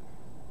that.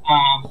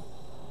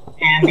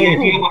 And the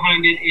idea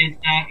behind it is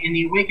that in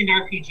the Awakened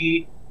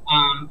RPG,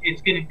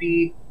 it's going to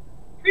be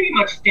pretty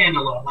much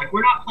standalone. Like,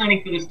 we're not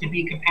planning for this to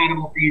be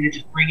compatible for you to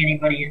just bring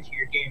anybody into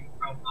your game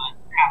from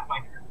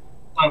Pathfinder.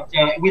 But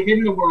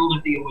within the world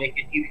of the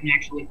Awakened, you can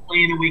actually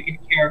play an Awakened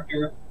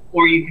character,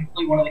 or you can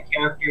play one of the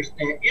characters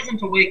that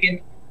isn't awakened,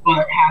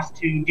 but has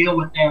to deal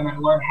with them and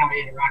learn how to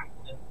interact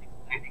with them, things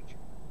of that nature.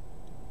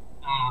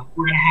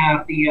 We're going to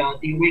have the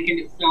Awakened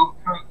itself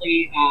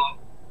currently.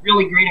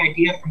 Really great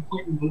idea from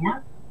Clinton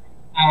Boomer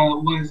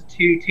was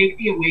to take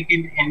the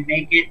Awakened and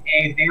make it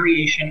a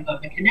variation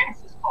of the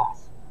Kineticist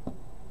class,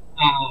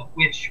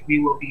 which we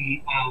will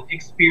be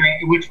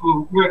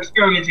we're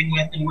experimenting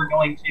with, and we're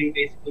going to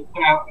basically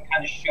put out and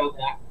kind of show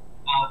that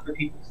for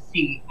people to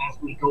see as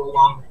we go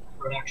along with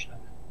the production of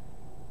it.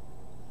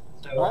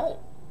 So, all right.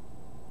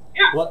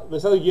 Yeah. Well,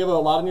 this sounds like you have a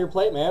lot on your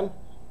plate, man.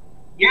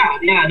 Yeah,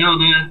 no,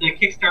 the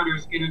Kickstarter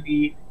is going to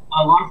be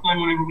a lot of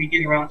fun whenever we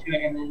get around to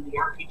it, and then the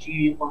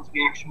RPG, once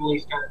we actually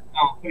start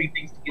putting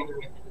things together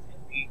with it, is going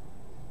to be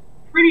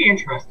pretty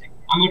interesting.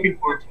 I'm looking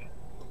forward to it.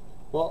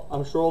 Well,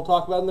 I'm sure we'll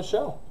talk about it in the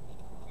show.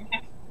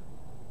 Okay.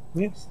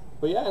 Yes.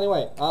 But yeah,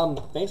 anyway,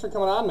 thanks for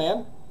coming on,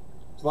 man.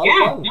 It's a lot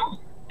Yeah, of fun. no,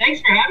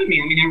 thanks for having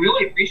me. I mean, I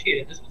really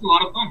appreciate it. This was a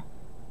lot of fun.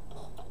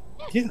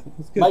 Yeah,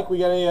 that's good. Mike, we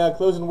got any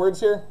closing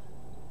words here?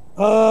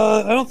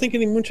 I don't think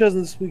any Moonshine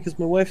this week because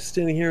my wife's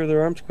standing here with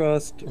her arms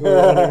crossed.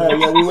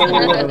 Yeah, we went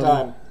one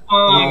time.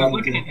 I was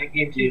looking at that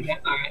game too.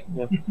 That's all right.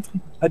 Yeah.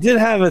 I did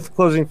have a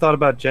closing thought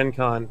about Gen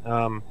Con.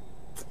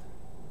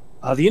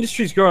 The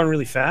industry's growing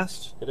really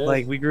fast. It is.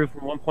 Like, we grew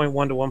from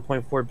 1.1 to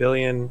 1.4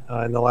 billion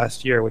in the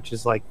last year, which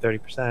is like 30%.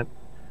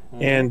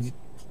 Mm-hmm. And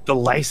the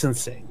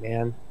licensing,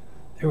 man,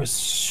 there was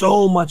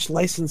so much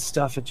licensed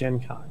stuff at Gen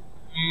Con.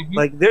 Mm-hmm.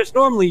 Like, there's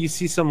normally you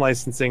see some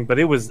licensing, but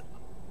it was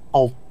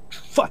a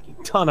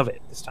fucking ton of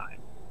it this time.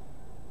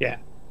 Yeah,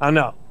 I don't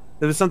know.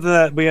 There was something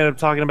that we ended up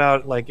talking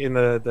about, like, in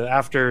the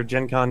after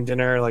Gen Con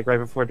dinner, like, right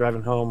before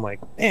driving home. Like,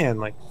 man,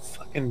 like,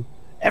 fucking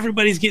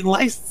everybody's getting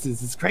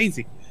licenses. It's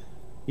crazy.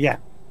 Yeah.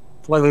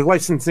 Like, the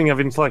licensing of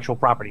intellectual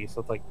property.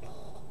 So it's like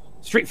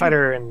Street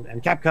Fighter and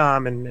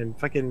Capcom and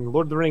fucking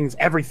Lord of the Rings,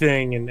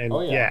 everything. And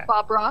Oh, yeah. yeah.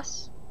 Bob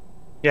Ross.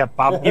 Yeah,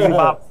 even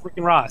Bob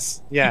freaking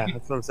Ross. Yeah,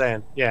 that's what I'm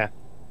saying. Yeah.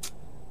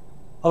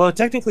 Although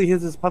technically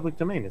his is public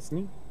domain, isn't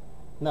he?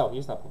 No,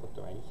 he's not public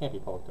domain. He can't be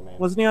public domain.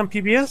 Wasn't he on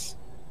PBS?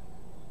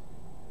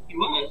 He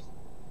was.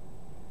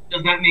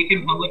 Does that make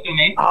him public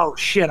domain? Oh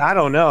shit, I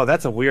don't know.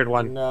 That's a weird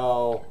one.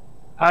 No.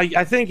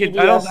 I think it.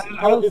 PBS,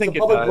 I don't think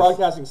it's a it public does.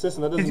 broadcasting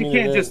system. That doesn't Because you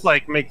mean can't it just is.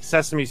 like make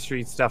Sesame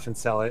Street stuff and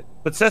sell it.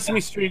 But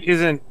Sesame Street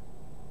isn't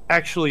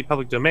actually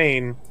public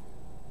domain.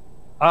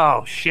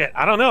 Oh shit,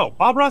 I don't know.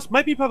 Bob Ross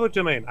might be public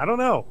domain. I don't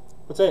know.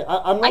 But say,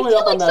 I'm I really feel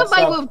up on like that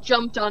somebody stuff. would have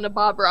jumped on a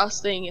Bob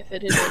Ross thing if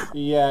it had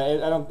been. Yeah,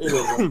 I don't. It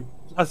isn't.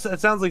 It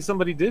sounds like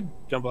somebody did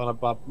jump on a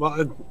Bob.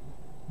 Well,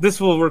 this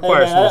will Hey,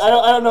 require. man, I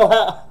don't know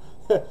how.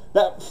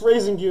 That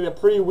phrasing you got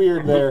pretty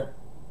weird there.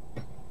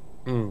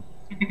 Mm.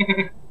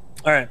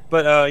 All right,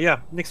 but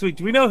yeah, next week.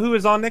 Do we know who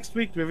is on next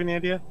week? Do we have any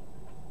idea?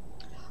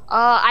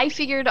 I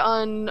figured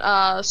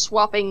on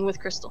swapping with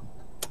Crystal.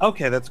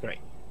 Okay, that's great.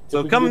 So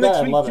If we come can do next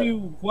that, I'd week love it.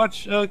 to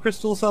watch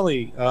Crystal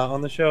Sully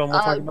on the show, and we'll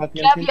talk about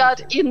the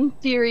Caveat: in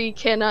theory,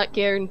 cannot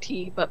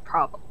guarantee, but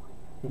probably.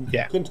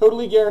 Yeah. Can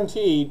totally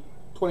guarantee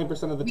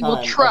 20% of the We time.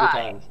 will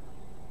try.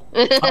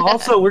 Every time.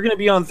 Also, we're going to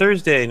be on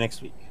Thursday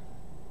next week.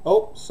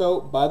 Oh,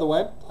 so by the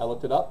way, I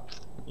looked it up.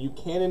 You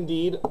can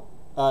indeed.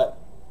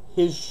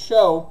 His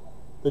show,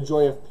 The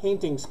Joy of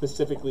Painting,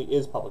 specifically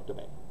is public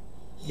domain.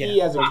 He,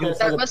 Yeah. as a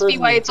character, That must be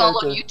why it's all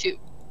on YouTube.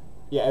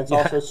 Yeah, it's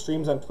also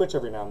streams on Twitch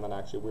every now and then,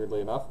 actually,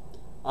 weirdly enough.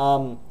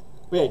 But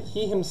yeah,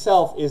 he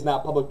himself is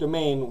not public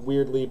domain,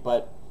 weirdly,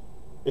 but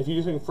if you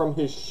do something from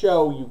his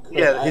show, you could.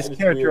 Yeah, his it's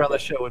character weird, on the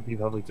but- show would be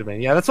public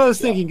domain. Yeah, that's what I was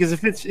thinking. Because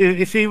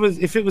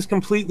if it was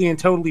completely and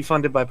totally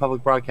funded by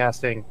public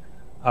broadcasting,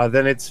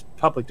 then it's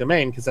public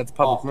domain because that's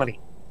public Awesome. money.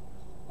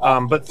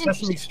 Awesome. But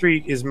Sesame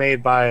Street is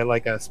made by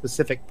like a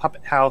specific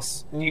puppet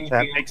house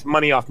that makes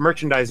money off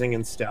merchandising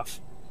and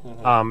stuff,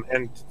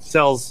 and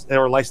sells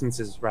or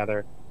licenses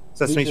rather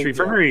Sesame Street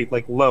for a very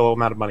like low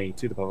amount of money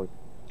to the public.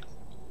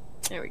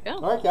 There we go.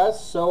 All right,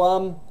 guys.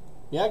 So,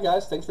 yeah,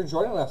 guys, thanks for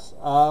joining us.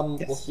 We'll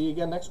Yes. see you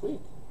again next week.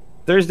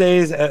 Thursday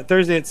at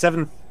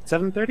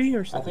 7:30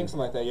 or something. I think something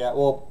like that. Yeah.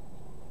 Well,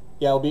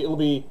 yeah, it'll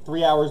be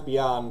 3 hours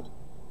beyond.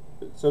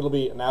 So it'll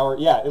be an hour.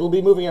 Yeah, it'll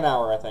be moving an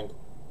hour, I think.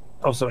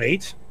 Oh, so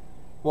 8?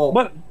 Well,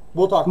 What?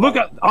 we'll talk. Look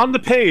about it. on the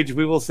page.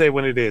 We will say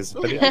when it is.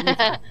 But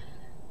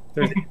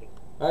Thursday.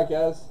 All right,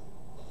 guys.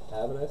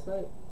 Have a nice night.